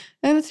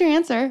 And that's your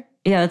answer.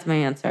 Yeah, that's my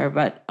answer.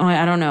 But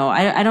I don't know.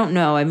 I don't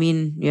know. I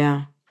mean,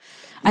 yeah.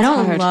 I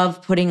don't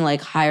love putting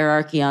like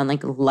hierarchy on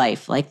like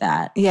life like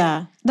that.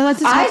 Yeah. No,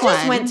 that's a tough I just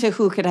one. went to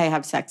who could I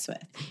have sex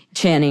with?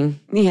 Channing.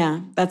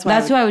 Yeah, that's why.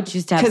 That's who I would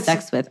choose to have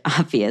sex with,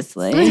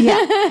 obviously.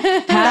 Yeah.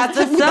 That's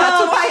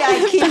why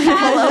I keep people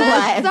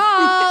alive.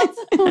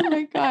 Oh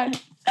my God.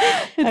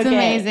 It's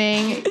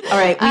amazing. All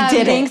right, we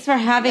did it. Thanks for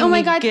having me. Oh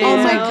my God, girl.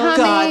 thanks for God,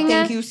 coming.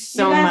 thank you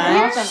so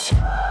much.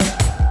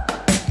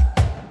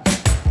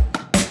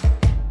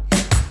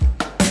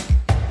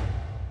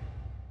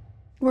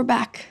 We're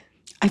back.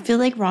 I feel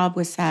like Rob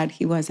was sad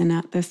he wasn't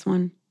at this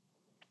one.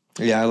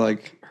 Yeah, I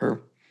like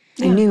her.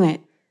 I knew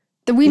it.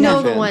 We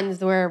know the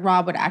ones where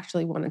Rob would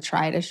actually want to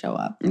try to show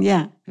up.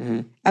 Yeah.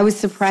 Mm-hmm. I was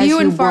surprised Few you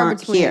and far weren't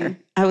between. here.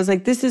 I was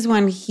like, this is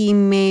one he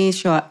may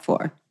show up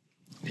for.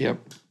 Yep.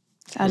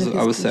 I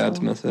was sad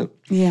to miss it.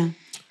 Yeah.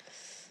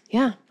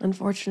 Yeah,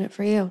 unfortunate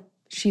for you.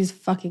 She's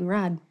fucking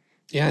rad.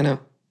 Yeah, I know.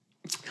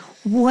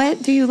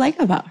 What do you like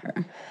about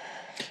her?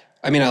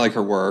 I mean, I like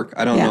her work.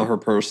 I don't know her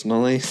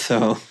personally,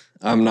 so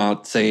I'm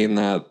not saying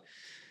that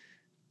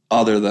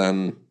other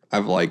than I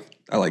like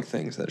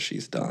things that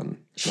she's done.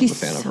 She's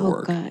I'm a fan of her so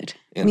work. good.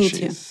 And Me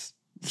she too.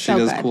 So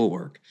does good. cool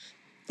work.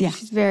 Yeah.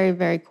 She's very,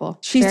 very cool.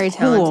 She's very cool.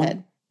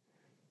 talented.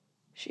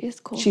 She is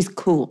cool. She's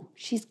cool.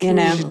 She's cool. You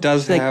know? She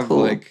does She's have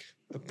cool. like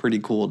a pretty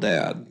cool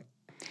dad.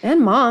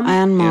 And mom.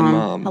 And mom. And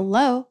mom.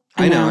 Hello.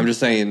 I know. I'm just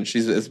saying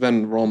it's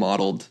been role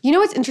modeled. You know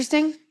what's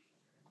interesting?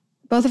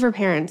 Both of her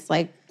parents,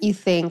 like, you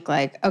think,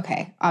 like,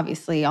 okay,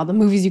 obviously, all the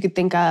movies you could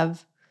think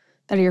of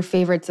that are your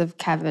favorites of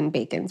Kevin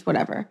Bacon's,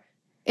 whatever.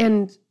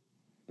 And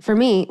for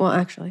me, well,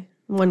 actually,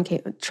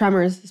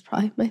 Tremors is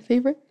probably my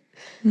favorite.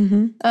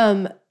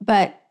 Mm-hmm.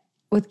 But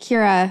with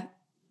Kira,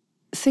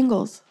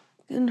 Singles,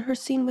 in her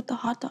scene with the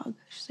hot dog,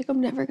 she's like, I'm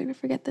never going to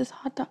forget this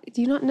hot dog.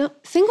 Do you not know?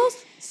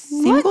 Singles?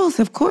 Singles,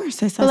 of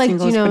course. I saw But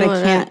Singles, but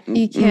I can't.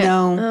 You can't.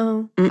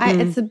 No. Oh,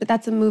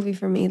 that's a movie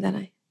for me that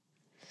I...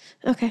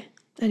 Okay.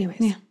 Anyways.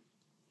 Yeah.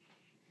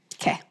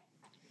 Okay.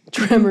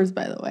 Tremors,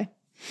 by the way.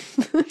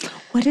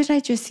 What did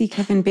I just see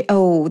Kevin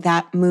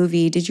that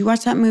movie. Did you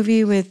watch that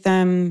movie with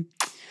the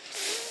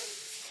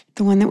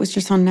one that was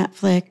just on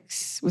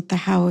Netflix with the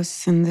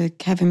house and the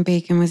Kevin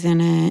Bacon was in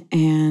it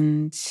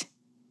and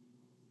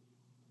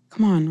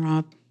come on,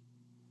 Rob.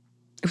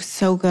 It was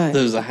so good.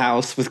 There's a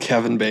house with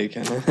Kevin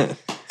Bacon.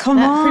 Come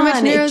That on. pretty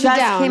much narrows it it just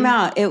down. came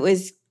out. It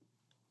was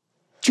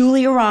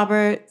Julia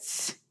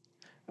Roberts.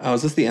 Oh,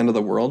 is this the End of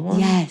the World one?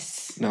 Yes.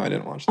 No, I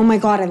didn't watch that. Oh my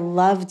God, I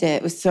loved it.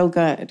 It was so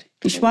good.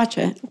 You should watch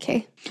it.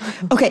 Okay.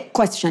 Okay,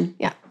 question.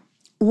 Yeah.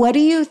 What do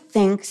you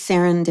think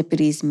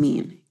serendipities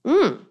mean?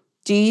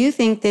 Do you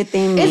think that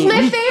they mean... It's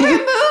my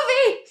favorite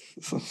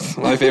movie. It's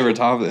my favorite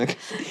topic.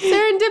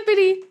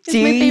 Serendipity. It's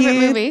my favorite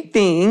movie.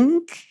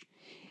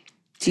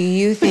 Do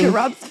you Look think... at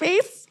Rob's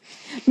face.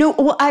 No,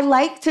 well, I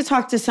like to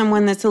talk to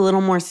someone that's a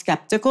little more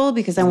skeptical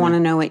because I want to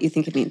know what you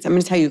think it means. I'm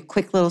going to tell you a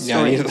quick little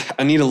story. Yeah,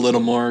 I need a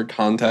little more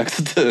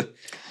context to...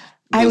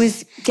 I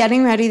was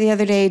getting ready the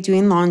other day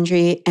doing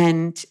laundry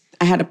and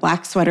I had a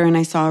black sweater and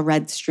I saw a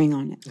red string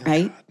on it,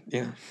 right? God.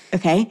 Yeah.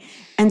 Okay.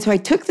 And so I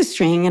took the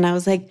string and I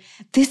was like,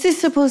 this is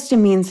supposed to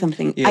mean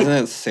something. Yeah, isn't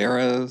it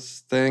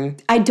Sarah's thing?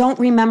 I don't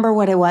remember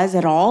what it was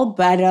at all,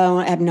 but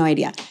I have no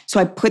idea. So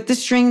I put the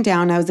string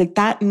down. I was like,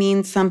 that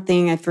means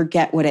something. I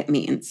forget what it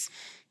means.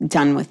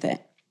 Done with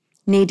it.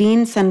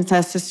 Nadine sends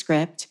us a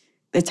script.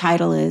 The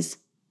title is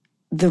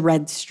The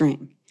Red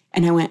String.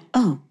 And I went,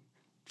 oh,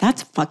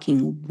 that's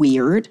fucking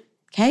weird.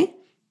 Okay.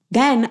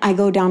 Then I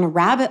go down a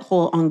rabbit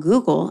hole on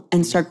Google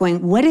and start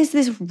going, what is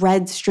this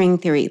red string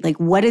theory? Like,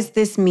 what does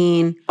this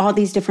mean? All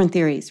these different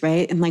theories,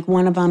 right? And like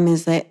one of them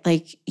is that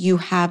like you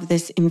have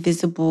this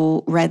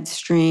invisible red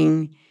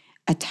string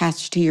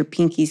attached to your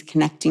pinkies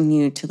connecting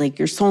you to like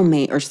your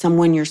soulmate or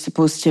someone you're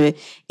supposed to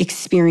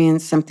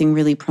experience something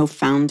really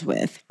profound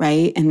with,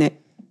 right? And that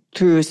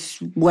through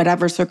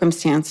whatever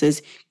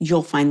circumstances,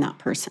 you'll find that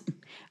person,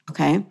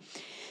 okay?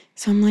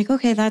 So I'm like,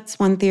 okay, that's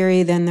one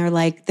theory. Then they're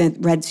like, the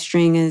red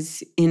string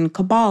is in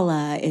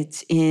Kabbalah.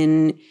 It's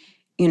in,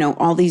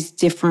 all these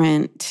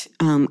different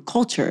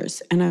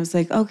cultures. And I was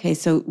like, okay,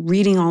 so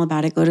reading all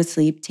about it, go to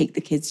sleep, take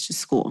the kids to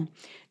school.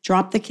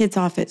 Drop the kids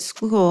off at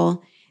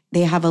school.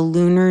 They have a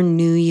Lunar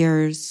New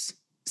Year's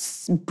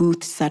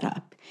booth set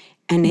up.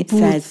 And it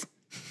says,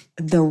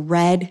 the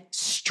red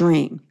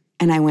string.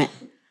 And I went,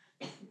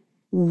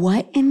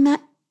 what in the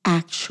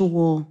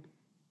actual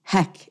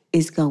heck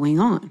is going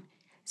on?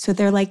 So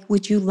they're like,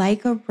 would you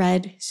like a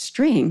red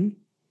string?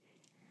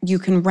 You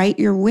can write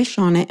your wish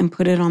on it and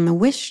put it on the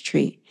wish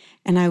tree.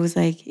 And I was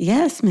like,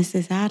 yes,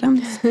 Mrs.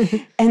 Adams.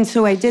 And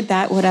so I did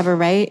that, whatever,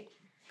 right?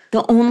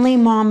 The only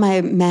mom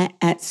I met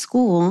at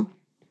school,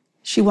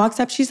 she walks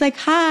up, she's like,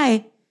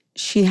 hi.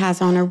 She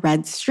has on a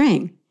red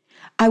string.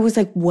 I was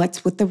like,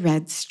 what's with the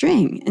red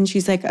string? And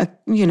she's like, a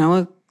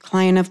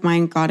client of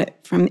mine got it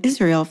from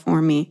Israel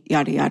for me,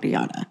 yada, yada,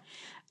 yada.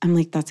 I'm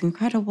like, that's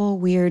incredible,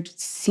 weird,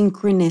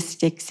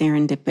 synchronistic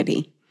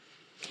serendipity.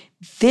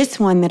 This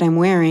one that I'm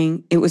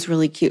wearing, it was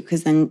really cute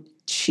because then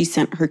she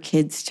sent her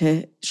kids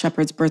to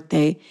Shepard's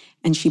birthday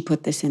and she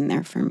put this in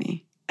there for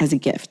me as a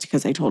gift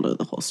because I told her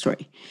the whole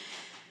story.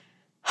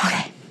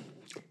 Okay,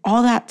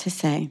 all that to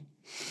say,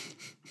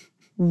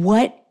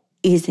 what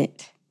is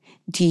it?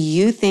 Do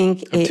you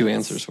think I have two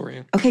answers for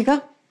you. Okay,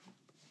 go.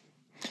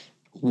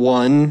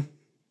 One,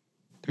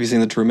 have you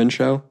seen The Truman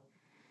Show?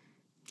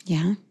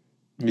 Yeah.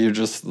 You're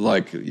just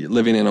like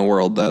living in a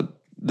world that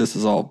this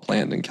is all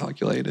planned and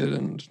calculated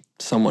and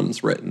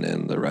someone's written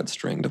in the red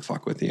string to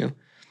fuck with you.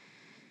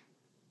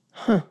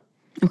 Huh.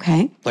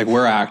 Okay. Like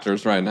we're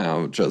actors right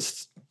now,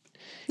 just...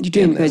 You're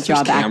doing a good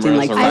job acting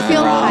like... I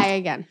feel high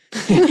again.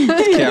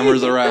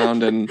 Cameras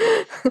around and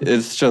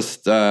it's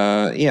just,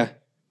 yeah.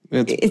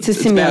 It's a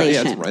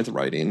simulation. Yeah, it's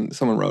writing.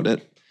 Someone wrote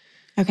it.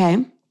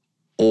 Okay.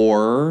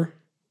 Or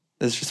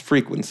it's just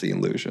frequency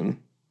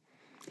illusion.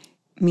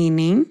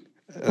 Meaning?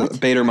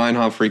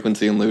 Bader-Meinhof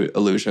frequency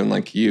illusion.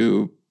 Like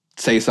you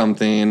say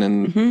something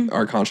and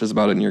are conscious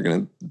about it and you're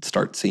going to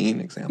start seeing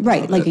examples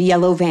right, of like it. a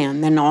yellow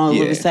van. Then all of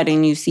a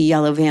sudden you see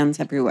yellow vans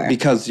everywhere.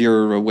 Because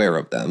you're aware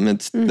of them.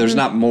 There's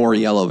not more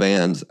yellow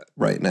vans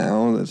right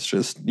now. It's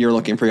just you're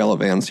looking for yellow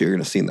vans, so you're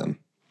going to see them.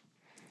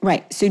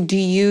 Right. So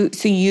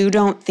you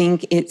don't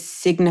think it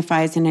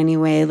signifies in any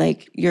way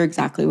like you're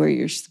exactly where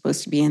you're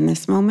supposed to be in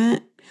this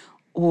moment?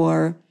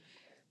 Or...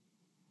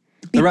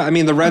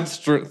 The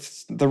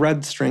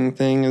red string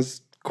thing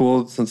is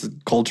cool since it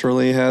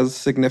culturally has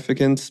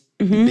significance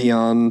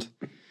beyond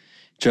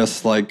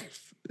just like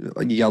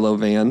a yellow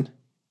van.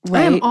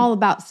 Right. I am all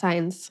about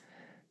signs.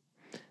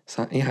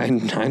 So, yeah,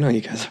 I know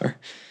you guys are.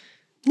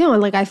 No,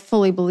 like I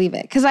fully believe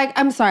it. Because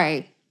I'm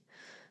sorry.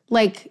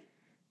 Like,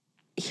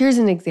 here's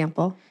an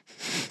example.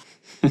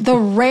 The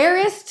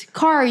rarest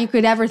car you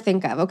could ever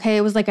think of, okay?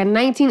 It was like a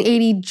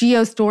 1980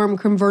 Geostorm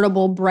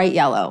convertible bright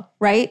yellow,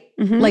 right?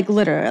 Like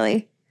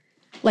literally.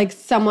 Like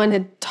someone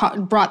had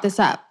brought this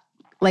up,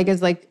 like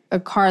as like a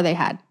car they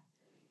had.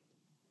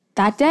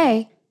 That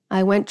day,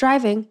 I went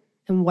driving,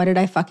 and what did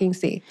I fucking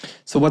see?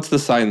 So what's the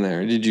sign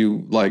there? Did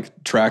you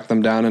like track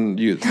them down and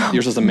you're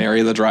supposed to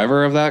marry the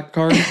driver of that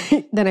car?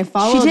 Then I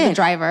followed the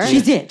driver.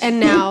 She did.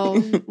 And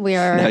now we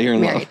are now you're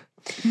in married.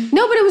 love.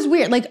 No, but it was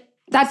weird. Like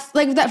that's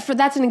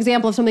an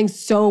example of something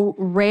so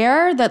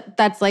rare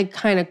that's like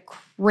kind of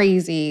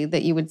crazy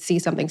that you would see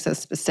something so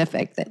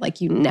specific that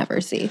like you never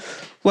see.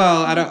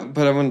 Well, I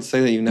wouldn't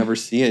say that you never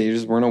see it. You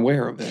just weren't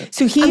aware of it.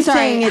 So he's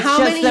saying it's how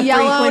just many the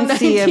yellow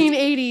frequency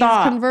 1980s of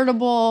thought.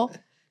 Convertible.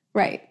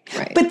 Right.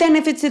 But then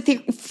if it's the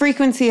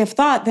frequency of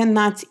thought, then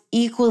that's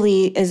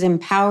equally as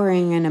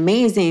empowering and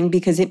amazing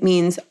because it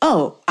means,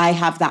 oh, I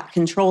have that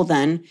control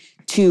then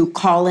to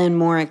call in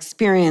more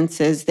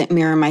experiences that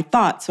mirror my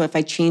thoughts. So if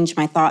I change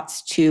my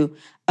thoughts to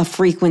a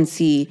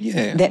frequency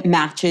that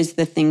matches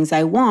the things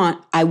I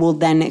want, I will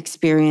then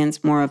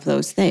experience more of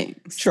those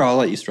things. Sure, I'll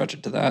let you stretch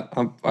it to that.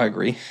 I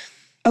agree.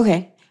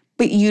 Okay.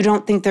 But you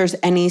don't think there's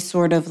any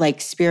sort of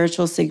like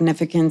spiritual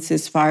significance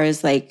as far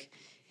as like,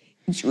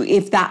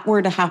 if that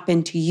were to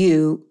happen to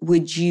you,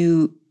 would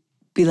you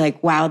be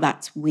like, wow,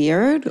 that's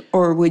weird?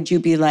 Or would you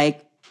be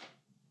like,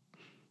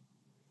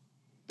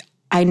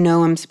 I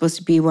know I'm supposed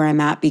to be where I'm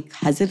at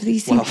because of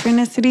these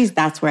synchronicities,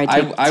 that's where I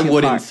take it I too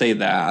wouldn't far. say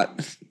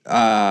that.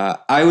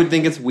 I would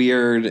think it's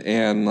weird,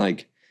 and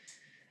like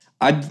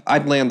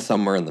I'd land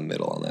somewhere in the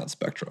middle on that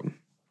spectrum.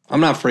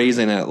 I'm not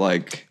phrasing it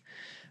like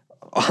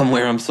I'm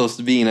where I'm supposed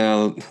to be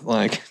now,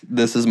 like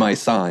this is my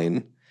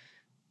sign.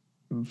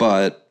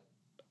 But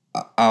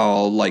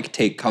I'll like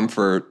take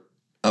comfort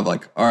of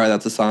like, all right,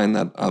 that's a sign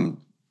that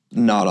I'm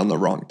not on the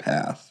wrong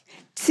path.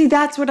 See,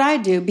 that's what I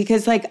do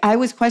because like I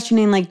was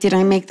questioning like, did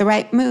I make the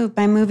right move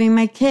by moving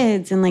my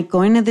kids and like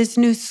going to this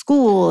new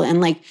school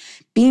and like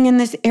being in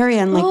this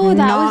area and like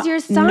that not was your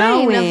sign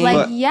knowing. of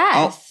like, But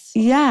yes.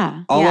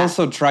 I'll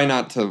also try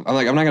not to, I'm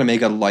not going to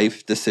make a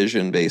life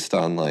decision based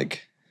on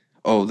like,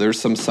 oh,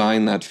 there's some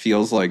sign that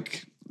feels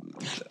like.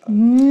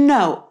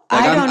 No,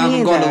 like I don't either.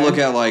 I'm going to look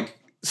at like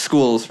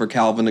schools for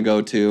Calvin to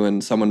go to,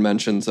 and someone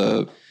mentions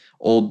a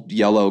old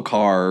yellow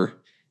car,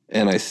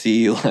 and I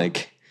see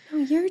like. No,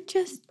 you're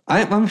just.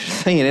 I'm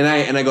just saying,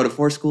 and I go to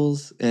 4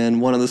 schools,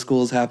 and one of the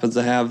schools happens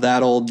to have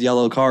that old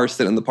yellow car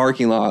sitting in the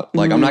parking lot.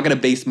 Like, I'm not going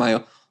to base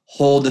my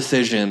whole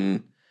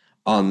decision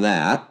on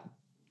that.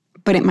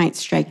 But it might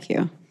strike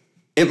you.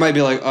 It might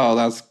be like, oh,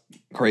 that's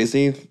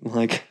crazy.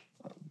 Like,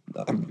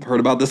 I've heard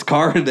about this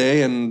car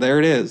today, and there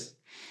it is.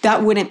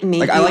 That wouldn't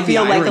make you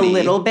feel like a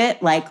little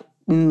bit like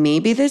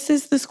maybe this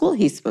is the school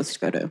he's supposed to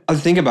go to. I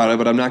think about it,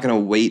 but I'm not going to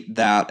weight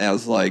that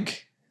as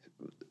like,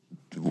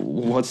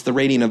 what's the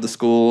rating of the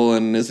school,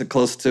 and is it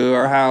close to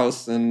our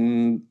house,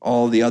 and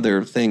all the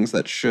other things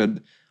that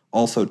should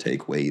also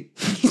take weight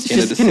It's in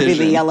a just decision. going to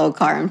be the yellow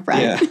car in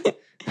front.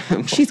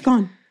 Yeah. She's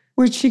gone.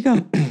 Where'd she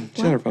go?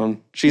 She had her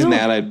phone. She's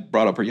mad I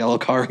brought up her yellow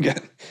car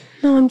again.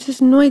 No, I'm just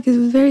annoyed because it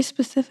was very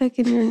specific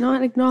and you're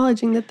not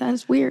acknowledging that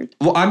is weird.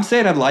 Well, I'm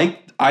saying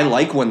I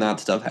like when that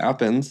stuff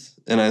happens,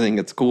 and I think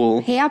it's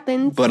cool.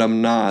 Happens. But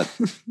I'm not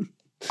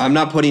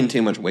putting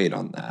too much weight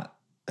on that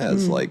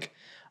as like,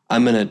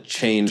 I'm going to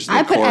change the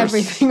I put course.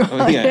 everything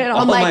on it. I'm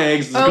all like, my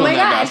eggs is oh going my in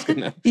that God. basket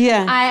now.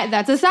 Yeah.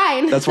 That's a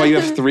sign. That's why you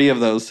have 3 of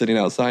those sitting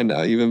outside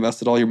now. You've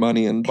invested all your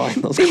money in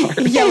buying those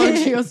cars. Yellow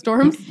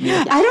geostorms.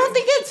 I don't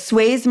think it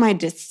sways my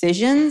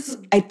decisions.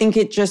 I think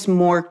it just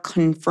more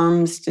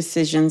confirms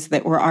decisions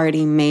that were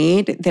already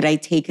made that I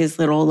take as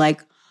little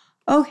like,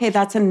 okay,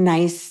 that's a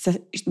nice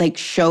like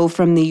show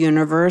from the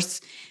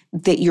universe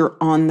that you're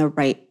on the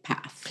right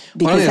path.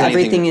 Because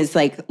everything is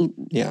like...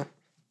 Yeah.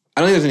 I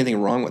don't think there's anything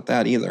wrong with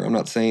that either. I'm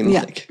not saying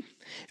like,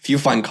 if you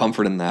find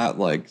comfort in that,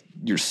 like,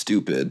 you're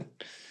stupid.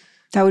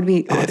 That would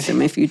be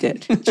awesome if you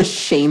did. Just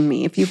shame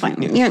me if you find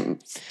me. You're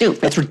stupid.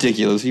 That's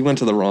ridiculous. You went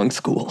to the wrong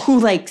school. Who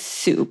likes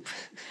soup?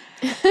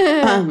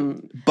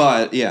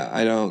 But yeah,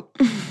 I don't.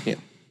 Yeah.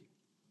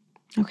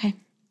 Okay.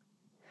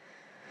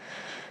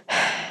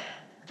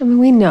 I mean,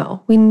 we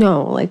know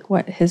like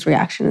what his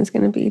reaction is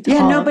going to be. To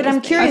all of but these I'm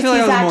things. curious. I feel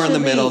like he's I was more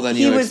in the middle than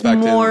you expected. He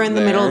was more in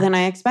the middle there. than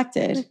I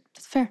expected.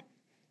 That's fair.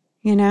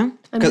 You know?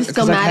 I'm just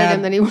still mad at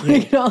him that he won't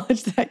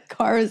acknowledge that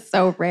car is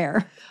so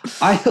rare.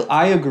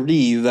 I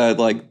agree that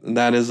like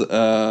that is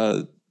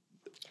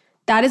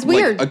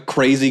weird. Like a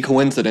crazy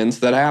coincidence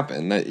that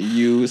happened, that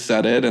you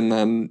said it and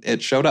then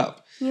it showed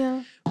up.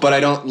 Yeah. But I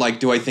don't like,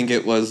 do I think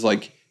it was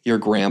like your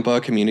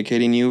grandpa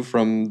communicating you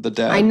from the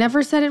dead? I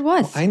never said it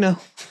was. I know.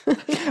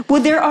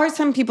 Well, there are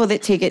some people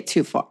that take it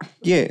too far.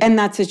 Yeah. And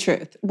that's the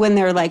truth. When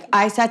they're like,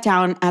 I sat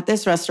down at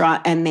this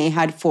restaurant and they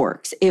had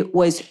forks. It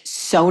was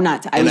so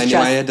nuts. I knew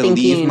I had to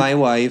leave my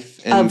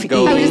wife and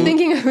go. I was just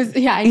thinking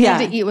I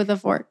need to eat with a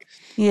fork.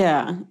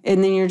 Yeah.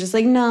 And then you're just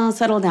like, no,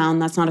 settle down.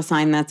 That's not a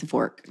sign. That's a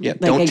fork. Yeah.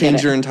 Like, Don't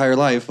change your entire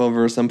life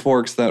over some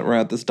forks that were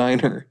at this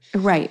diner.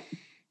 Right.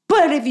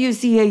 But if you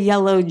see a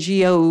yellow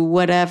Geo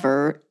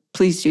whatever,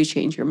 please do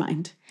change your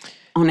mind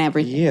on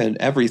everything. Yeah,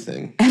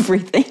 everything.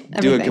 Everything.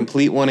 Do a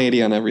complete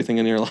 180 on everything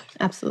in your life.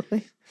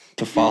 Absolutely.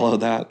 To follow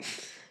that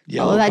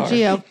yellow Follow that car.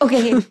 Geo.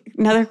 Okay,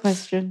 another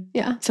question.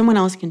 Yeah. Someone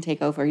else can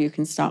take over. You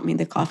can stop me.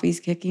 The coffee's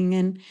kicking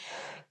in.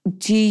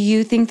 Do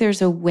you think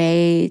there's a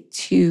way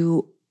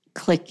to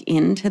click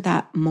into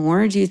that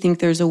more? Do you think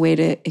there's a way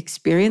to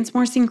experience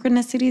more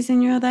synchronicities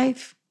in your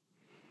life?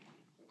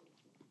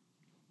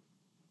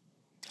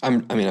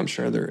 I'm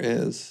sure there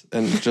is.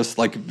 And just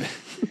like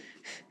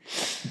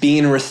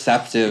being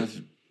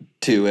receptive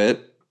to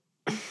it,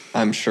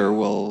 I'm sure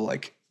will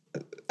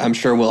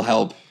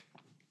help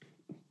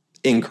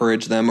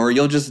encourage them, or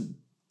you'll just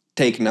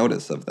take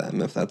notice of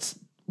them if that's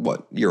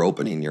what you're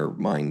opening your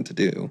mind to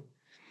do.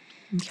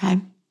 Okay.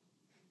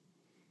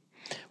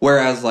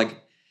 Whereas like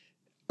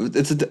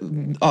it's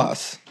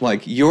us,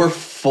 like you're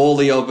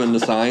fully open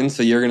to signs,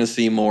 so you're going to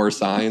see more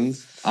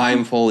signs.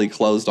 I'm fully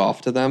closed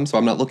off to them, so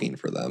I'm not looking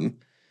for them.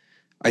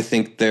 I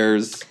think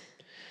there's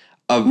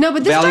we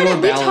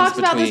talked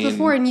about this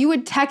before, and you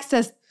would text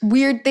us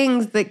weird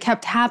things that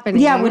kept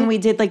happening. Yeah, when we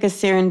did like a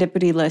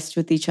serendipity list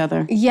with each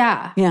other.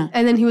 Yeah. Yeah.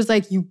 And then he was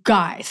like, you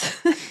guys.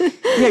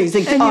 Yeah, he's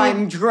like,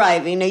 I'm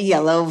driving a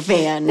yellow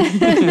van.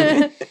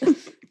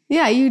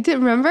 Yeah, you did,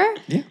 remember?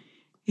 Yeah.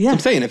 Yeah. I'm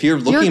saying, if you're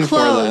looking You're for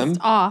closed them.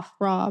 off,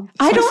 Rob.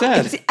 I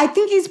said.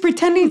 think he's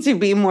pretending to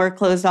be more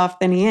closed off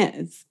than he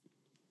is.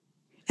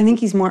 I think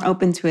he's more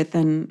open to it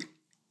than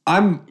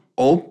I'm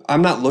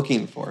not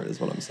looking for it, is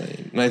what I'm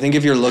saying. And I think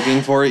if you're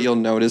looking for it, you'll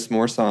notice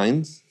more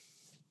signs.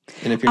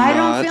 And if you're I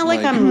not, don't feel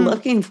like I'm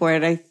looking for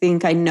it. I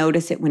think I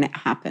notice it when it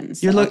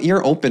happens. So.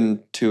 You're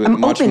open to it I'm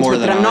much open more to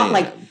it, than but I'm not am.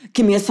 like,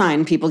 give me a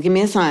sign, people, give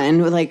me a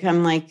sign. Like,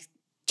 I'm like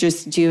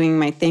just doing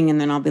my thing,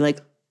 and then I'll be like,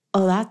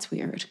 oh, that's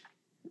weird.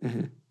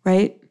 Mm-hmm.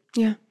 Right?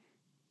 Yeah.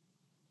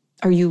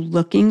 Mm-hmm. Are you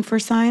looking for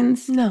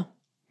signs? No.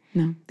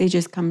 No, they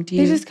just come to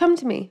you. They just come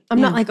to me. I'm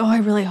not like, oh, I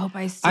really hope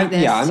I see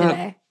this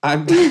today. I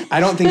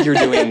don't think you're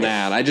doing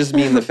that. I just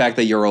mean the fact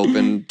that you're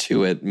open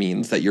to it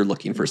means that you're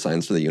looking for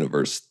signs from the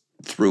universe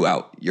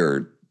throughout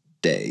your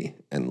day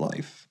and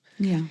life.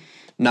 Yeah.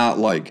 Not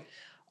like,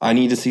 I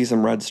need to see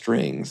some red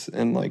strings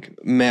and like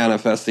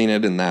manifesting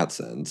it in that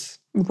sense.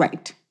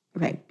 Right.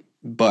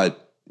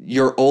 But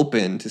you're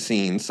open to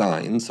seeing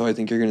signs, so I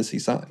think you're going to see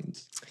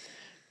signs.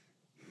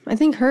 I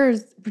think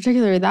hers,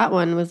 particularly that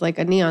one, was like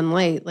a neon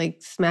light,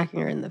 like smacking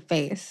her in the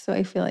face. So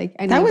I feel like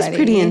That was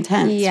pretty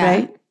intense,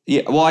 right?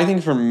 Yeah, well, I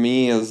think for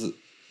me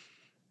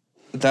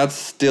that's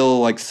still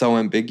like so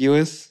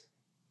ambiguous.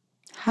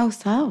 How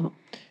so?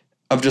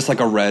 Of just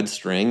like a red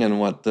string and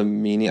what the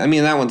meaning. I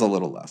mean, that one's a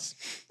little less.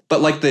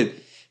 But like the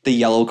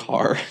yellow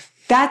car.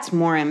 That's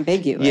more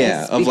ambiguous.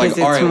 Yeah, of because like, it's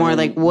all right, more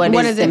like, what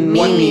does is it the mean?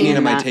 What meaning in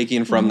am I that?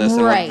 taking from this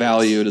and Right. what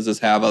value does this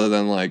have other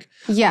than like,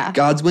 Yeah.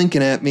 God's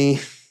winking at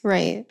me?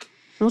 Right.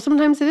 Well,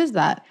 sometimes it is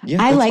that.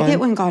 Yeah, I that's like fine. it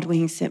when God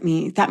winks at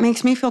me. That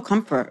makes me feel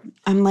comfort.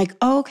 I'm like,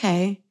 oh,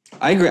 okay.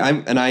 I agree.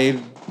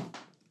 I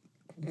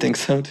think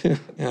so too.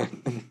 Yeah.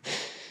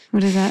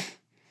 What is that?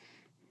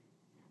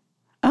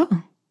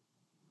 Oh.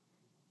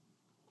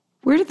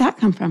 Where did that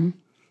come from?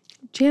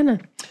 Jana.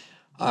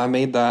 I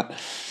made that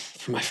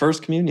for my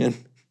first communion.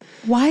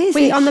 Why is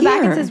Wait, it on the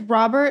back here? it says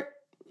Robert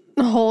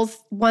Holes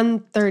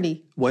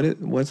 130. How do you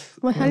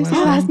say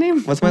your last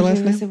name? What's my last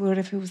I name? said, what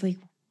if it was like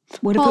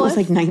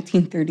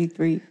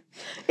 1933?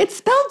 It's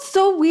spelled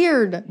so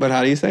weird. But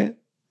how do you say it?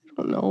 I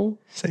don't know.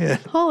 Say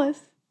it. Hollis.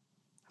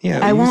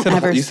 Yeah, I you won't said,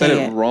 ever you said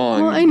say it it.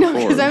 wrong. Well, I know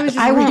before. because I was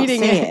just I won't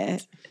reading say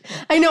it.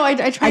 I know. I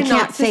try I not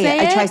can't to say say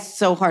it. it. I try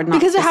so hard not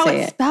because to of how say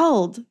it's it.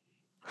 spelled.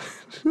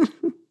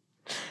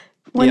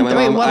 Yeah, my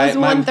Wait, mom- what was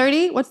my-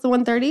 130? What's the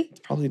 130?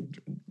 Probably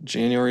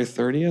January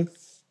 30th.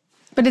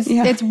 But it's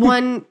Yeah. it's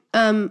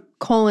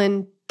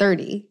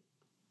 1:30.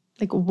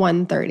 Like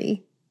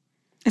 1:30.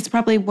 It's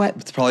probably what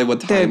It's probably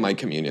what time my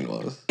communion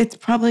was. it's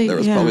probably. There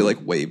was yeah. probably like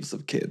waves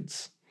of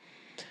kids.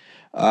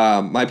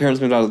 My parents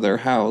moved out of their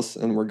house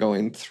and we're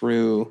going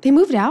through They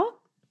moved out?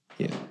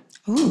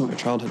 Ooh. their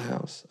childhood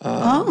house.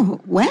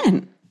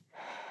 When?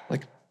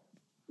 Like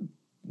a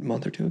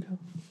month or two ago.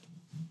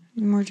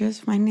 And we're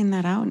just finding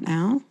that out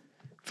now.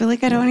 I feel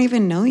like I don't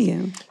even know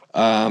you.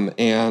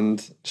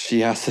 And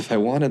she asked if I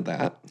wanted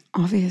that.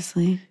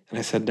 Obviously. And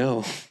I said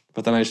no.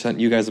 But then I sent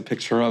you guys a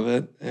picture of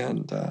it.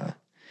 And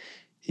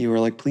you were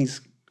like,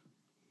 please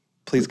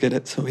get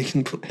it so we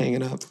can hang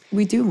it up.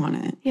 We do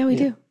want it. Yeah, we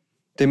do.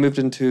 They moved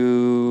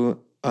into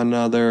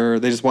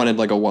they just wanted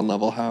like a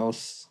one-level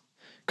house.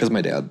 Because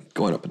my dad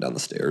going up and down the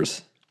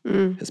stairs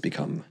has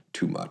become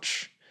too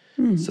much.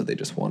 So they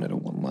just wanted a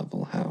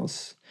one-level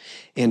house.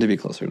 And to be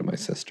closer to my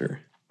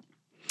sister.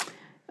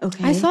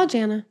 Okay. I saw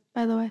Jana,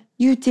 by the way.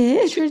 You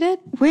did? Sure did.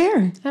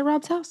 Where? At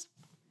Rob's house.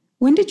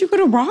 When did you go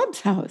to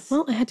Rob's house?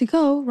 Well, I had to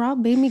go. Rob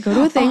made me go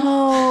to a thing.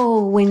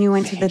 Oh, when you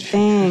went to the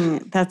thing.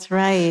 That's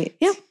right.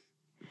 Yeah.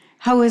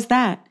 How was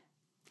that?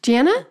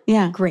 Jana?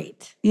 Yeah.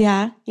 Great.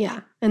 Yeah.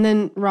 Yeah. And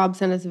then Rob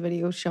sent us a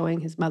video showing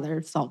his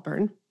mother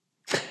Saltburn.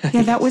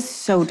 Yeah, that was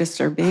so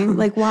disturbing.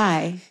 Like,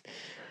 why?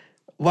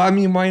 Well, I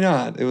mean, why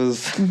not? It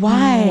was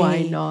Why?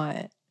 Why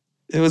not?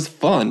 it was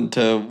fun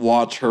to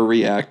watch her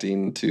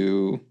reacting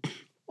to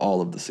all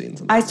of the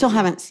scenes. I still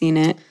haven't seen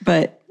it,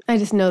 but I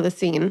just know the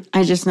scene.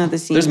 I just know the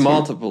scene. There's too.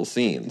 multiple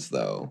scenes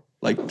though.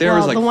 Like there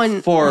Well, was the like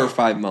one- 4 or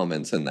 5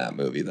 moments in that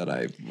movie that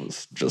I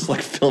was just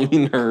like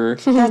filming her.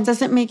 That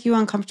doesn't make you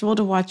uncomfortable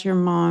to watch your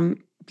mom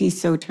be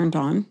so turned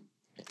on.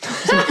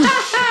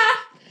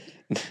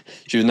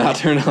 She was not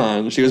turned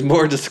on. She was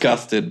more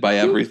disgusted by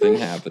everything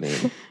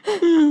happening.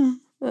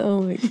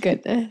 Oh my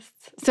goodness.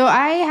 So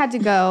I had to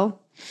go.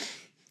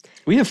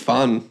 We have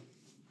fun.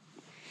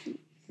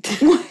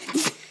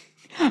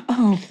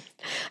 Oh,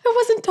 I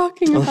wasn't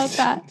talking about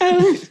that.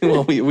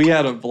 Well, we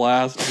had a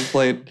blast. We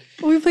played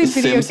We played the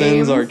video Simpsons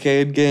games.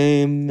 arcade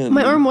game. And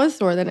My arm was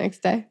sore the next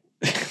day.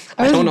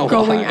 I was don't know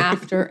going why.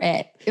 after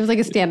it. It was like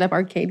a stand-up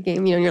arcade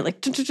game, you know, and you're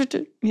like,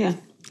 yeah.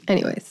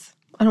 anyways,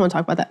 I don't want to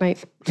talk about that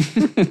night.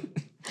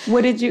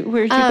 Where'd you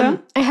go?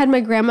 I had my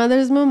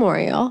grandmother's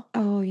memorial.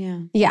 Oh, yeah.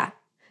 Yeah.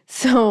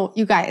 So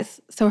you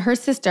guys, so her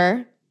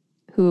sister,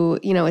 who,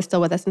 you know, is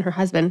still with us, and her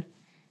husband,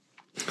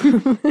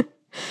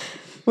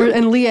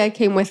 and Leah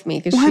came with me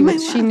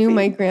because she knew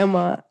my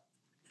grandma.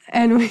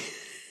 And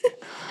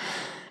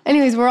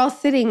anyways, we're all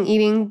sitting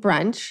eating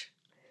brunch.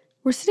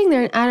 We're sitting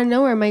there, and out of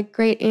nowhere, my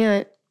great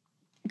aunt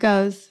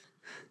goes,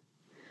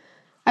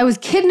 "I was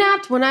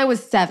kidnapped when I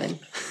was 7."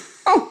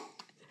 Oh.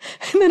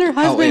 And then her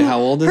husband, how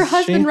old is her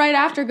husband she? right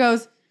after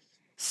goes,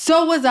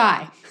 "So was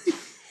I."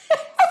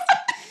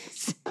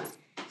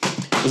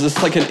 Was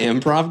this like an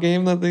improv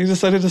game that they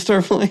decided to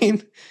start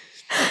playing?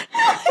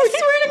 I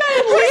swear to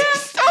God, Leah,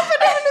 stop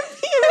it having to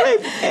pee in my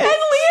pants. And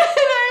Leah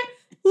and I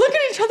look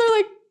at each other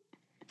like,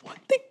 what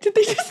did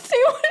they just say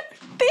what I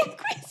think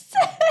we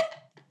said?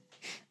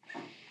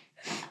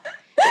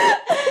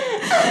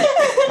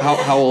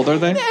 How old are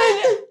they? And,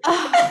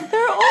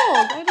 they're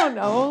old. I don't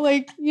know.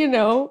 Like,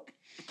 80s,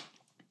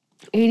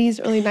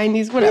 early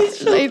 90s, whatever.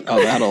 Like,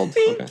 Oh, that old.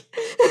 Okay.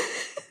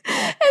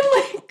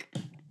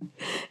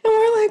 And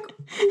we're like,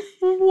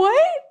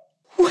 what?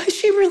 Was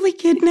she really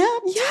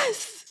kidnapped?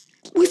 Yes.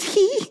 Was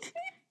he?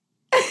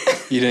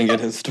 You didn't get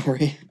his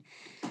story.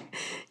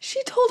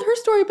 She told her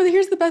story, but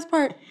here's the best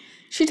part.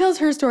 She tells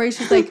her story.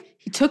 She's like,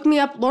 he took me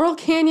up Laurel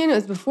Canyon. It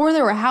was before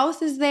there were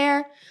houses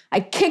there. I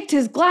kicked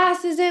his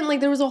glasses in. Like,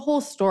 there was a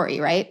whole story,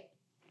 right?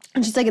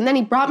 And she's like, and then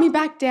he brought me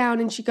back down.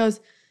 And she goes,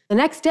 the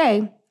next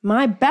day,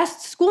 my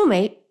best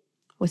schoolmate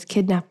was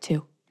kidnapped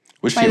too.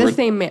 By the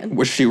same man.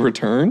 Was she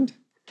returned?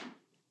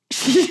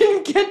 She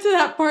didn't get to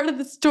that part of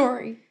the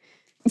story.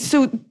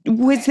 So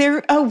was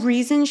there a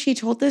reason she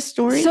told this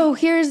story? So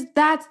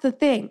that's the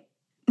thing.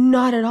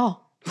 Not at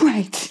all.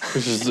 Right. It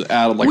was just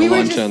out of like we a were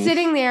luncheon. just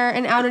sitting there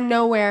and out of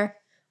nowhere.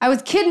 I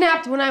was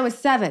kidnapped when I was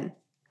 7.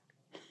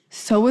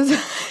 So was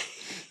I.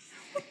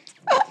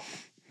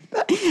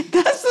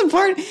 That's the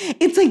part.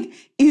 It's like,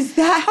 is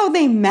that how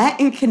they met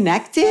and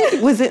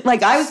connected? Was it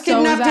like, I was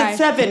kidnapped at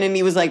 7 and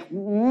he was like,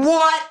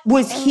 what?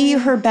 Was he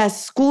her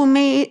best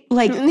schoolmate?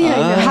 Like,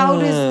 how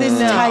does this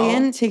tie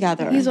in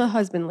together? He's a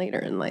husband later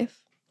in life.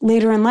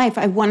 Later in life,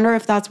 I wonder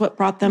if that's what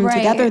brought them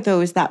together,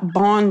 though, is that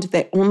bond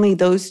that only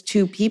those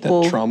two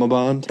people. That trauma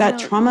bond? That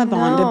trauma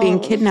bond of being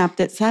kidnapped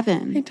at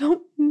 7. I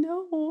don't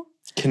know.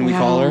 Can we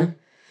call her?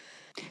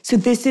 So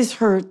this is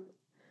her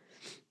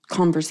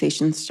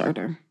conversation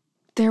starter.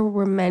 There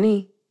were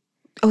many.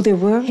 Oh, there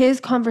were? His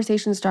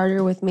conversation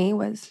starter with me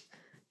was,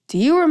 do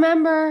you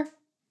remember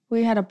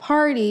we had a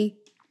party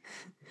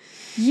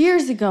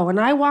years ago and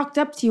I walked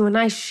up to you and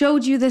I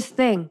showed you this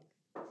thing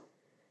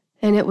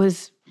and it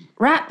was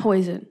rat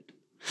poison.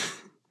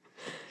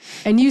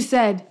 And you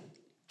said,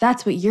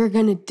 that's what you're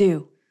going to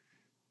do.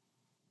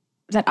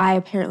 That I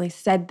apparently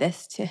said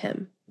this to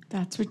him.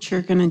 That's what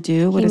you're going to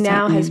do? What he does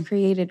now that mean? has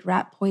created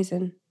rat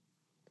poison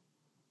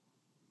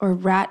or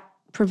rat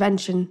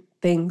prevention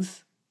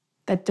things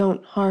that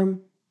don't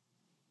harm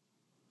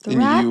the And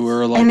rats. you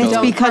were like, and it's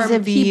don't because harm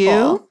of people.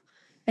 you?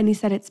 And he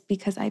said it's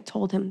because I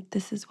told him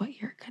this is what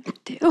you're going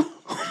to do.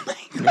 Oh my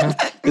Yeah.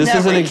 This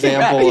is an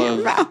example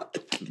of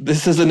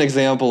this is an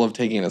example of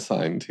taking a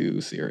sign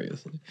too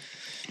seriously.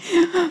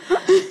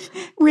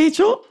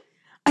 Rachel,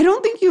 I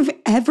don't think you've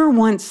ever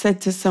once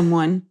said to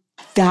someone,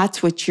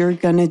 that's what you're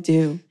going to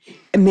do.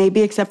 And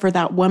maybe except for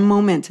that one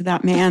moment to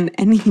that man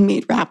and he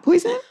made rat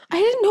poison. I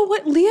didn't know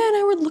what Leah and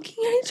I were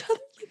looking at each other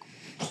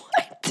like,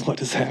 what?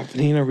 What is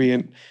happening? Are we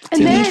in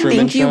And then- the I Truman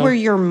think you Show? were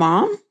your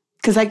mom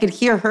because I could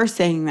hear her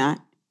saying that.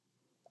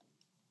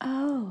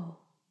 Oh,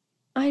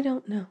 I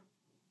don't know.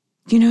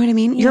 You know what I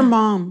mean? Your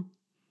mom.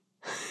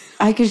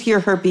 I could hear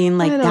her being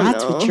like, I don't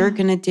that's what know. you're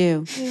going to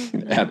do.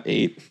 At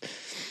 8.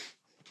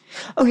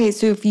 Okay,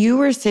 so if you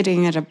were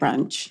sitting at a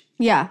brunch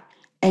Yeah.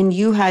 and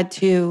you had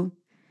to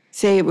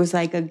say it was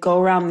like a go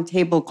around the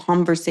table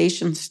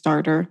conversation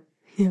starter,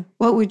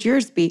 what would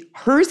yours be?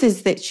 Hers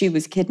is that she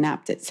was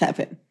kidnapped at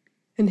 7.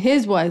 And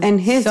his was. And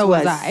his so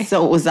was I.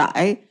 So was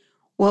I.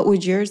 What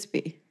would yours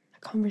be? A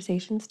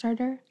conversation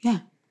starter? Yeah.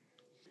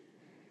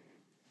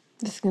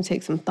 This is going to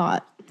take some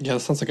thought. Yeah,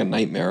 that sounds like a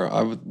nightmare.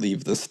 I would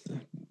leave this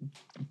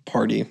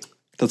party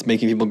that's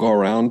making people go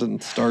around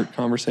and start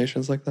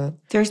conversations like that.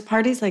 There's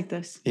parties like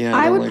this. Yeah,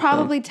 I don't would like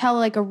probably tell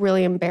like a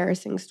really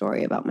embarrassing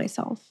story about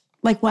myself.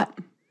 Like what?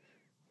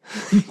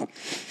 that.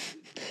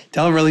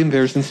 Tell a really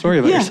embarrassing story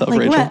about yourself, like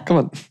Rachel. what?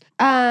 Come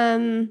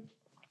on.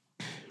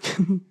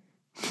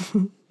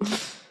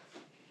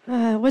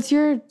 What's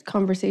your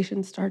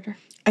conversation starter?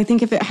 I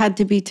think if it had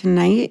to be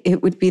tonight,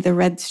 it would be the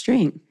red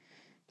string.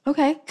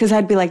 Okay. Because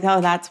I'd be like,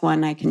 oh, that's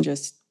one I can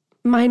just...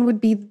 Mine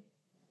would be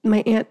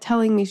my aunt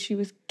telling me she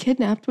was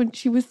kidnapped when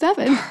she was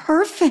 7.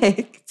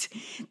 Perfect.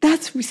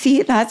 That's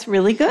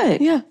really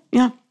good. Yeah.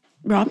 Yeah.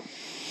 Rob?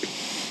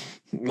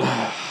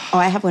 Oh,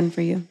 I have one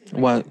for you.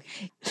 What?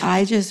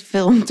 I just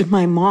filmed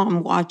my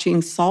mom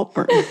watching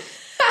Saltburn.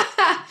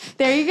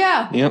 There you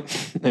go. Yep.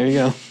 There you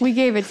go. We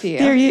gave it to you.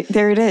 There it is.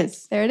 There it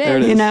is. There it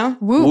is. You know?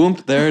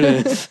 Whoop. There it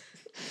is.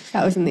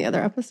 That was in the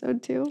other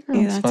episode too.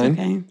 Yeah, that's Fine.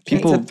 okay.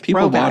 People It's a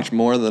throwback. watch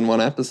more than one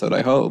episode,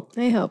 I hope.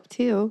 I hope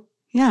too.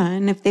 Yeah,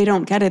 and if they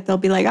don't get it, they'll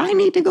be like, I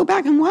need to go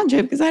back and watch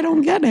it because I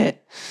don't get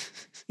it.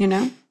 You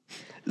know?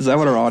 Is that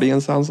what our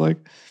audience sounds like?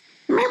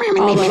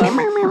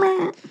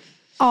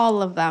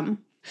 All of them.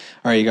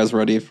 All right, you guys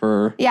ready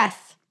for Yes.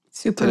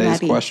 Super today's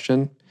ready.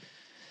 question?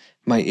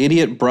 My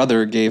idiot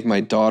brother gave my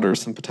daughter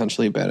some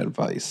potentially bad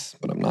advice,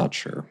 but I'm not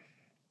sure.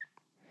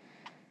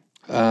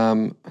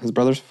 His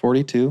brother's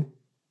 42,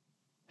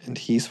 and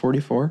he's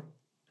 44,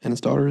 and his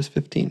daughter is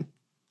 15,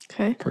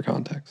 Okay. for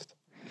context.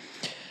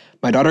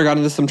 My daughter got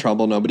into some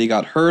trouble. Nobody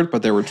got hurt,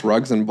 but there were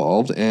drugs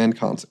involved and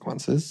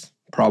consequences.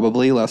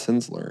 Probably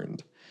lessons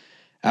learned.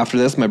 After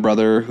this, my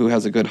brother, who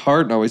has a good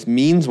heart and always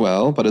means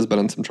well, but has been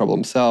in some trouble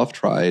himself,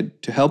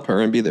 tried to help her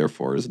and be there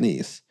for his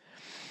niece.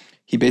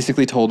 He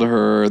basically told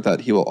her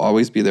that he will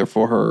always be there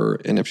for her,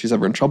 and if she's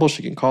ever in trouble,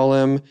 she can call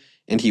him,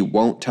 and he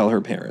won't tell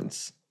her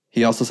parents.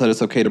 He also said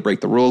it's okay to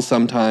break the rules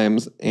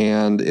sometimes,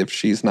 and if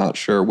she's not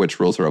sure which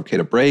rules are okay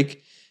to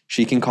break,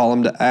 she can call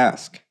him to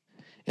ask.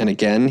 And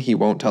again, he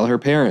won't tell her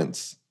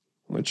parents,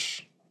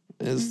 which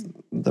is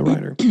the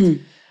writer.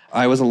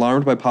 I was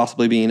alarmed by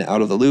possibly being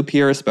out of the loop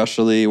here,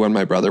 especially when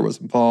my brother was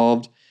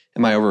involved.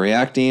 Am I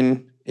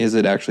overreacting? Is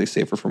it actually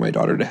safer for my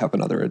daughter to have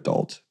another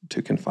adult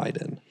to confide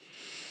in?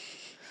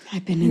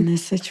 I've been in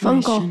this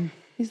situation. Funkle.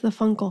 He's the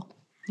Funkle.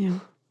 Yeah.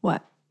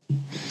 What?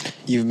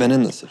 You've been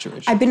in this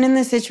situation. I've been in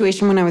this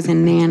situation when I was a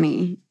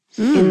nanny,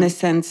 in the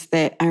sense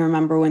that I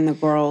remember when the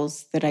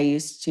girls that I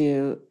used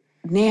to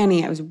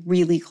nanny, I was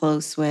really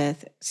close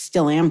with,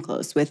 still am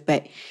close with,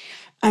 but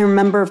I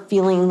remember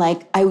feeling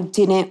like I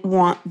didn't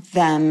want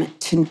them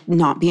to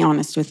not be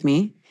honest with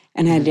me,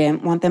 and I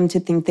didn't want them to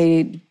think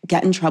they'd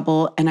get in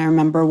trouble. And I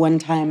remember one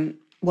time,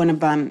 one of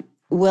them,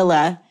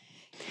 Willa,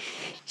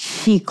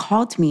 she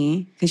called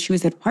me because she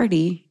was at a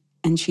party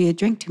and she had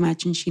drank too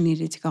much and she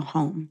needed to go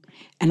home.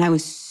 And I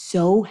was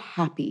so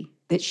happy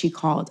that she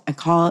called.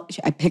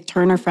 I picked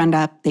her and her friend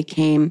up. They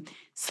came,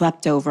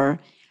 slept over.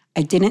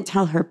 I didn't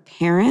tell her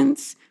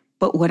parents,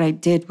 but what I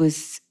did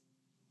was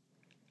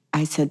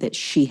I said that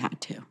she had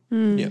to.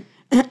 Yeah.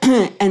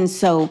 And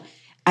so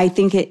I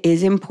think it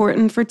is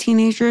important for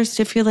teenagers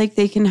to feel like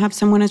they can have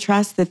someone to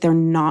trust, that they're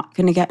not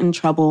going to get in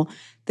trouble,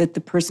 that the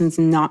person's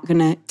not going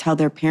to tell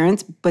their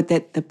parents, but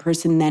that the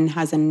person then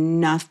has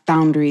enough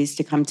boundaries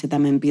to come to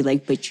them and be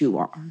like, but you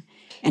are,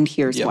 and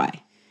here's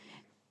why.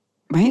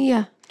 Right?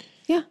 Yeah.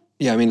 Yeah.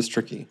 Yeah, I mean, it's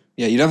tricky.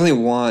 Yeah, you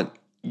definitely want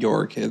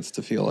your kids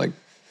to feel like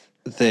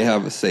they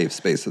have a safe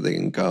space that they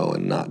can go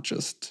and not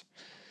just,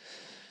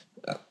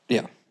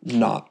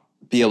 not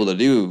be able to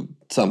do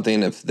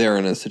something if they're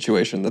in a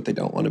situation that they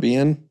don't want to be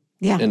in.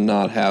 Yeah. And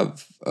not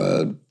have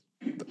an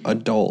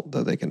adult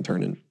that they can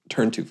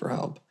turn to for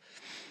help.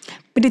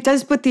 But it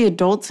does put the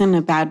adults in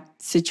a bad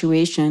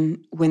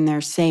situation when they're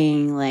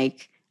saying,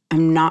 like,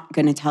 I'm not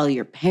going to tell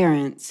your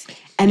parents.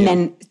 And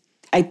then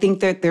I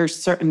think that there's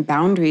certain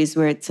boundaries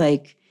where it's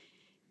like,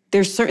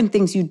 there's certain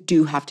things you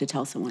do have to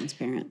tell someone's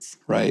parents.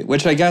 Right.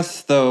 Which I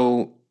guess,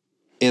 though,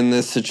 in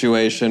this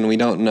situation, we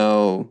don't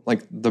know,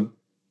 like, the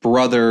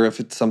brother,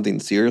 if it's something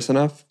serious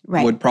enough,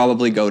 would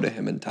probably go to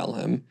him and tell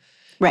him.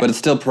 Right. But it's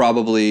still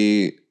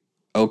probably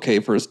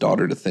okay for his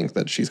daughter to think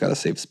that she's got a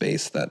safe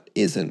space that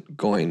isn't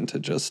going to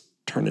just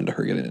turn into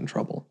her getting in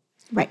trouble.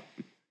 Right.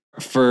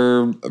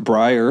 For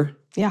Briar,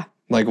 Yeah.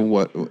 like,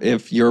 what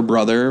if your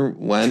brother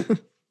went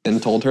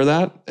and told her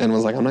that and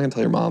was like, I'm not going to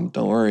tell your mom,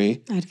 don't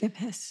worry. I'd get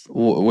pissed.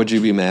 Would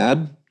you be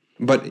mad?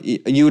 But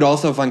you would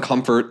also find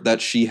comfort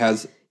that she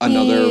has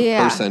another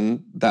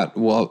person that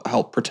will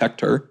help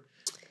protect her.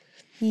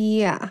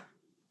 Yeah.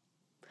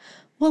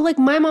 Well, like,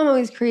 my mom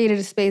always created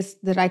a space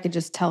that I could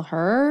just tell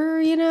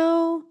her, you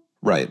know?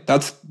 Right.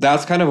 That's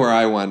kind of where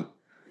I went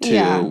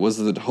to, was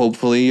that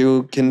hopefully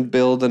you can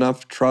build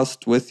enough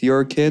trust with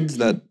your kids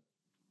that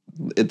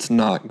it's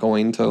not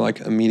going to, like,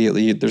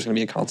 immediately, there's going to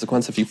be a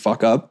consequence if you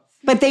fuck up.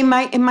 But it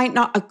might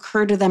not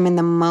occur to them in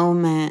the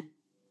moment.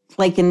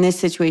 Like in this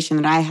situation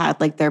that I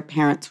had, like, their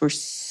parents were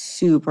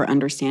super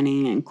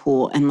understanding and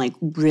cool and, like,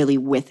 really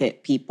with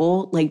it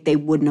people. Like, they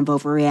wouldn't have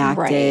overreacted.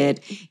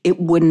 Right.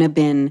 It wouldn't have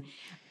been.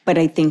 But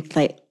I think,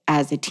 like,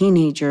 as a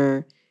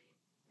teenager,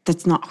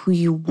 that's not who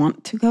you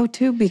want to go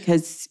to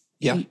because,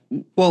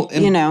 well,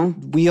 and you know,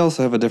 we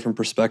also have a different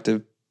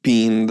perspective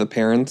being the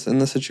parents in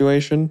the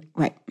situation.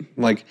 Right.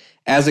 Like,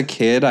 as a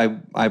kid, I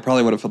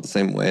probably would have felt the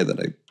same way, that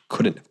I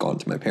couldn't have gone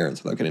to my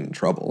parents without getting in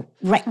trouble.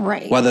 Right.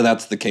 Right. Whether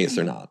that's the case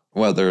or not.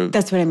 Whether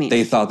that's what I mean.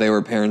 They thought they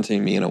were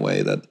parenting me in a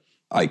way that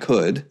I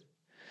could,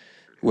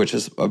 which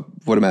is, I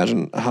would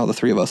imagine, how the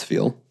three of us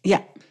feel.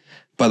 Yeah.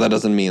 But that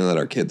doesn't mean that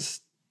our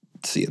kids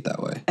see it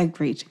that way.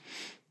 Agreed.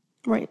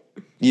 Right.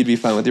 You'd be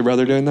fine with your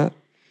brother doing that?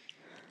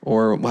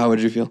 Or how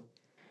would you feel?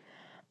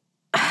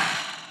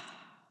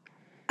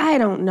 I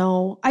don't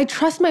know. I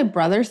trust my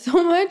brother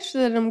so much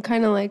that I'm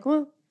kind of like,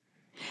 well.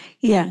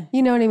 Yeah.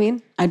 You know what I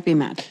mean? I'd be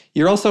mad.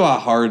 You're also a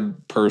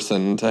hard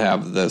person to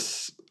have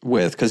this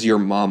with because your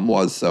mom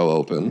was so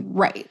open.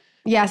 Right.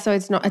 Yeah, so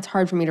it's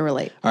hard for me to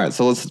relate. All right,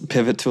 so let's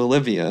pivot to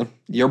Olivia.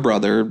 Your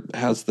brother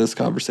has this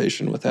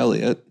conversation with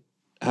Elliot.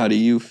 How do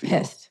you feel?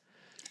 Pissed.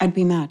 I'd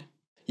be mad.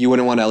 You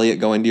wouldn't want Elliot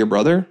going to your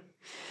brother?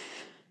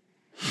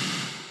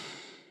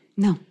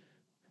 No.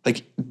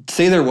 Like,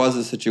 say there was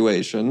a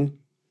situation.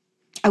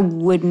 I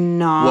would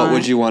not. What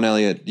would you want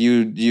Elliot?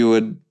 You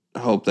would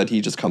hope that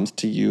he just comes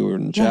to you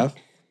and Jeff?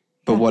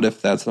 But what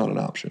if that's not an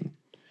option?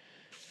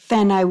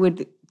 Then I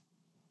would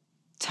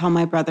tell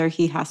my brother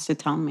he has to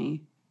tell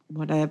me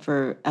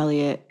whatever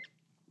Elliot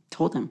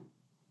told him.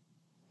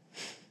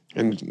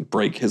 And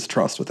break his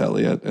trust with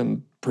Elliot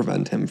and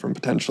prevent him from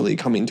potentially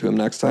coming to him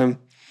next time?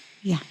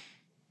 Yeah.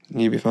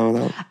 You'd be fine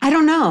with that? I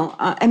don't know.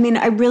 I mean,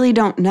 I really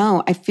don't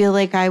know. I feel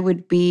like I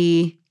would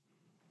be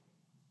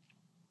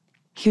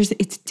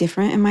it's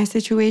different in my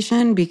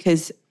situation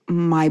because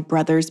my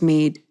brother's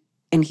made,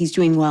 and he's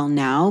doing well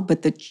now,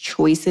 but the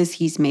choices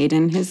he's made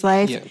in his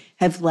life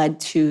have led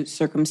to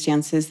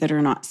circumstances that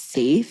are not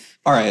safe.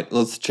 All right,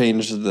 let's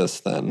change this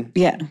then.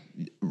 Yeah.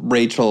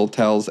 Rachel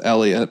tells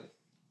Elliot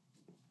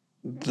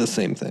the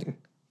same thing.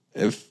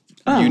 If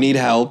you need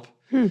help,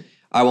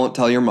 I won't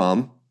tell your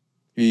mom.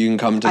 You can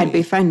come to me. I'd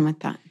be fine with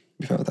that.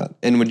 Be fine with that.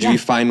 And would you be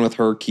fine with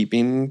her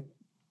keeping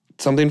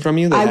something from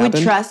you that happened?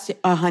 Would trust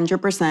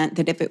 100%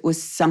 that if it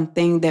was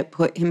something that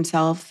put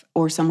himself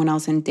or someone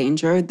else in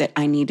danger that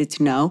I needed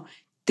to know,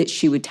 that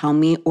she would tell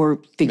me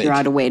or figure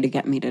out a way to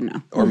get me to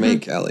know. Or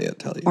make Elliot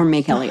tell you. Or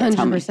make Elliot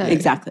tell me. 100%.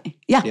 Exactly.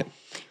 Yeah.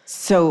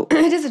 So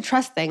it is a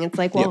trust thing. It's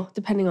like, well,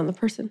 depending on the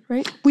person,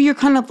 right? well, you're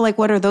kind of like,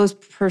 what are those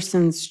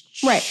person's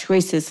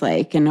choices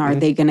like? And are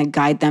they going to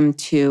guide them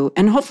to,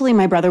 and hopefully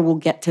my brother will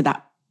get to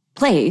that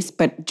place,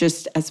 but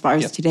just as far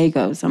as today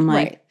goes, I'm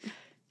like,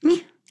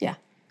 yeah.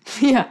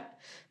 Yeah.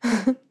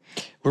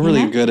 We're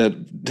really good at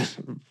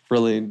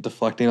really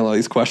deflecting a lot of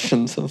these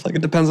questions. So it's like,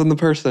 it depends on the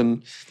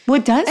person. Well,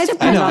 it does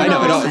depend I know.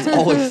 on the It's person.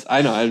 always,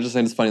 I know. I'm just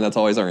saying it's funny. That's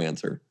always our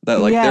answer. That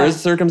like there is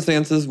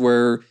circumstances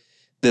where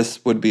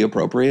this would be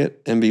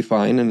appropriate and be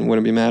fine and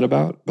wouldn't be mad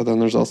about. But then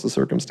there's also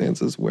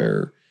circumstances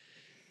where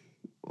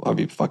I'd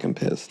be fucking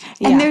pissed.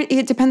 And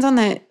it depends on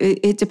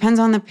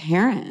the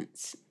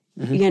parents.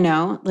 You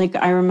know, like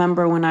I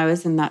remember when I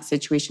was in that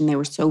situation, they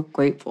were so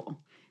grateful.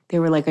 They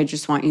were like, I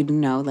just want you to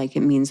know, like, it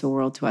means the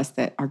world to us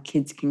that our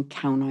kids can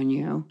count on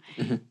you.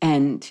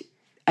 And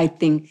I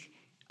think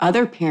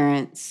other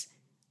parents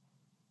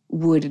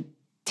would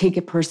take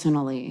it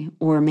personally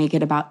or make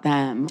it about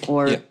them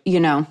or,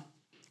 you know.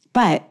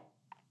 But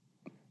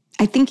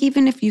I think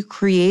even if you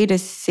create a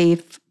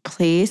safe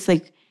place,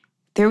 like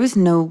there was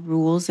no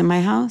rules in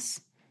my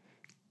house,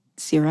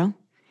 0.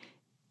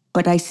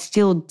 But I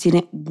still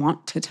didn't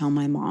want to tell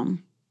my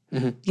mom.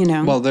 You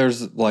know? Well,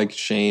 there's like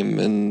shame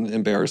and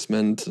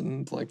embarrassment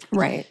and like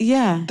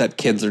that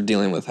kids are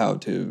dealing with how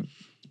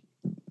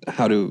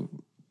to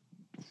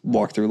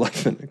walk through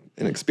life and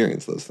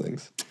experience those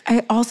things.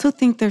 I also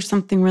think there's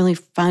something really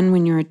fun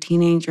when you're a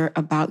teenager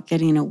about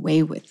getting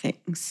away with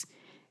things.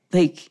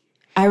 Like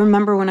I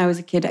remember when I was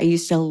a kid, I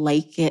used to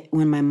like it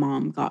when my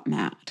mom got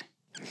mad.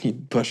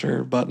 You'd push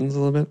her buttons a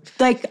little bit?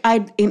 Like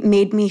it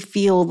made me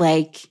feel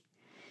like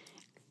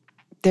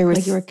there was...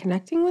 Like you were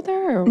connecting with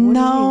her? Or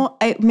no,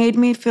 it made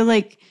me feel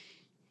like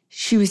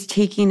she was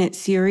taking it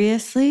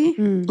seriously.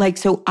 Like,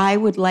 so I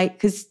would like...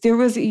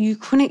 Because you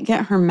couldn't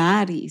get her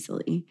mad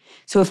easily.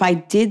 So if I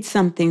did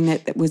something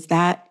that was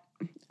that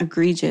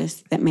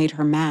egregious that made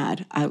her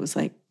mad, I was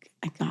like,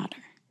 I got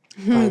her.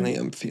 Finally,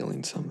 I'm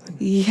feeling something.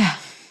 Yeah.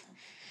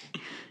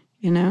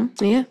 You know?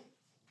 Yeah.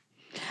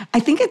 I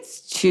think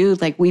it's too,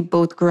 like, we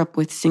both grew up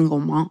with single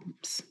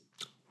moms.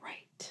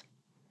 Right.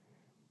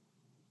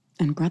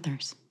 And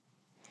brothers.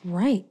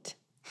 Right.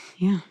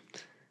 Yeah.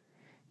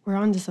 We're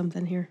on to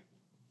something here.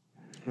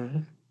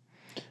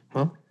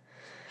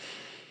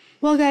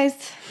 Well,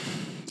 guys.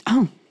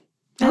 Oh.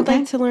 I'd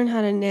like to learn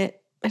how to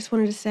knit. I just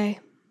wanted to say.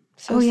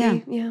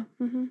 Sosie, yeah.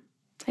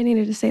 I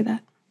needed to say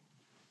that.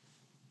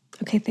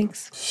 Okay,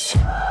 thanks.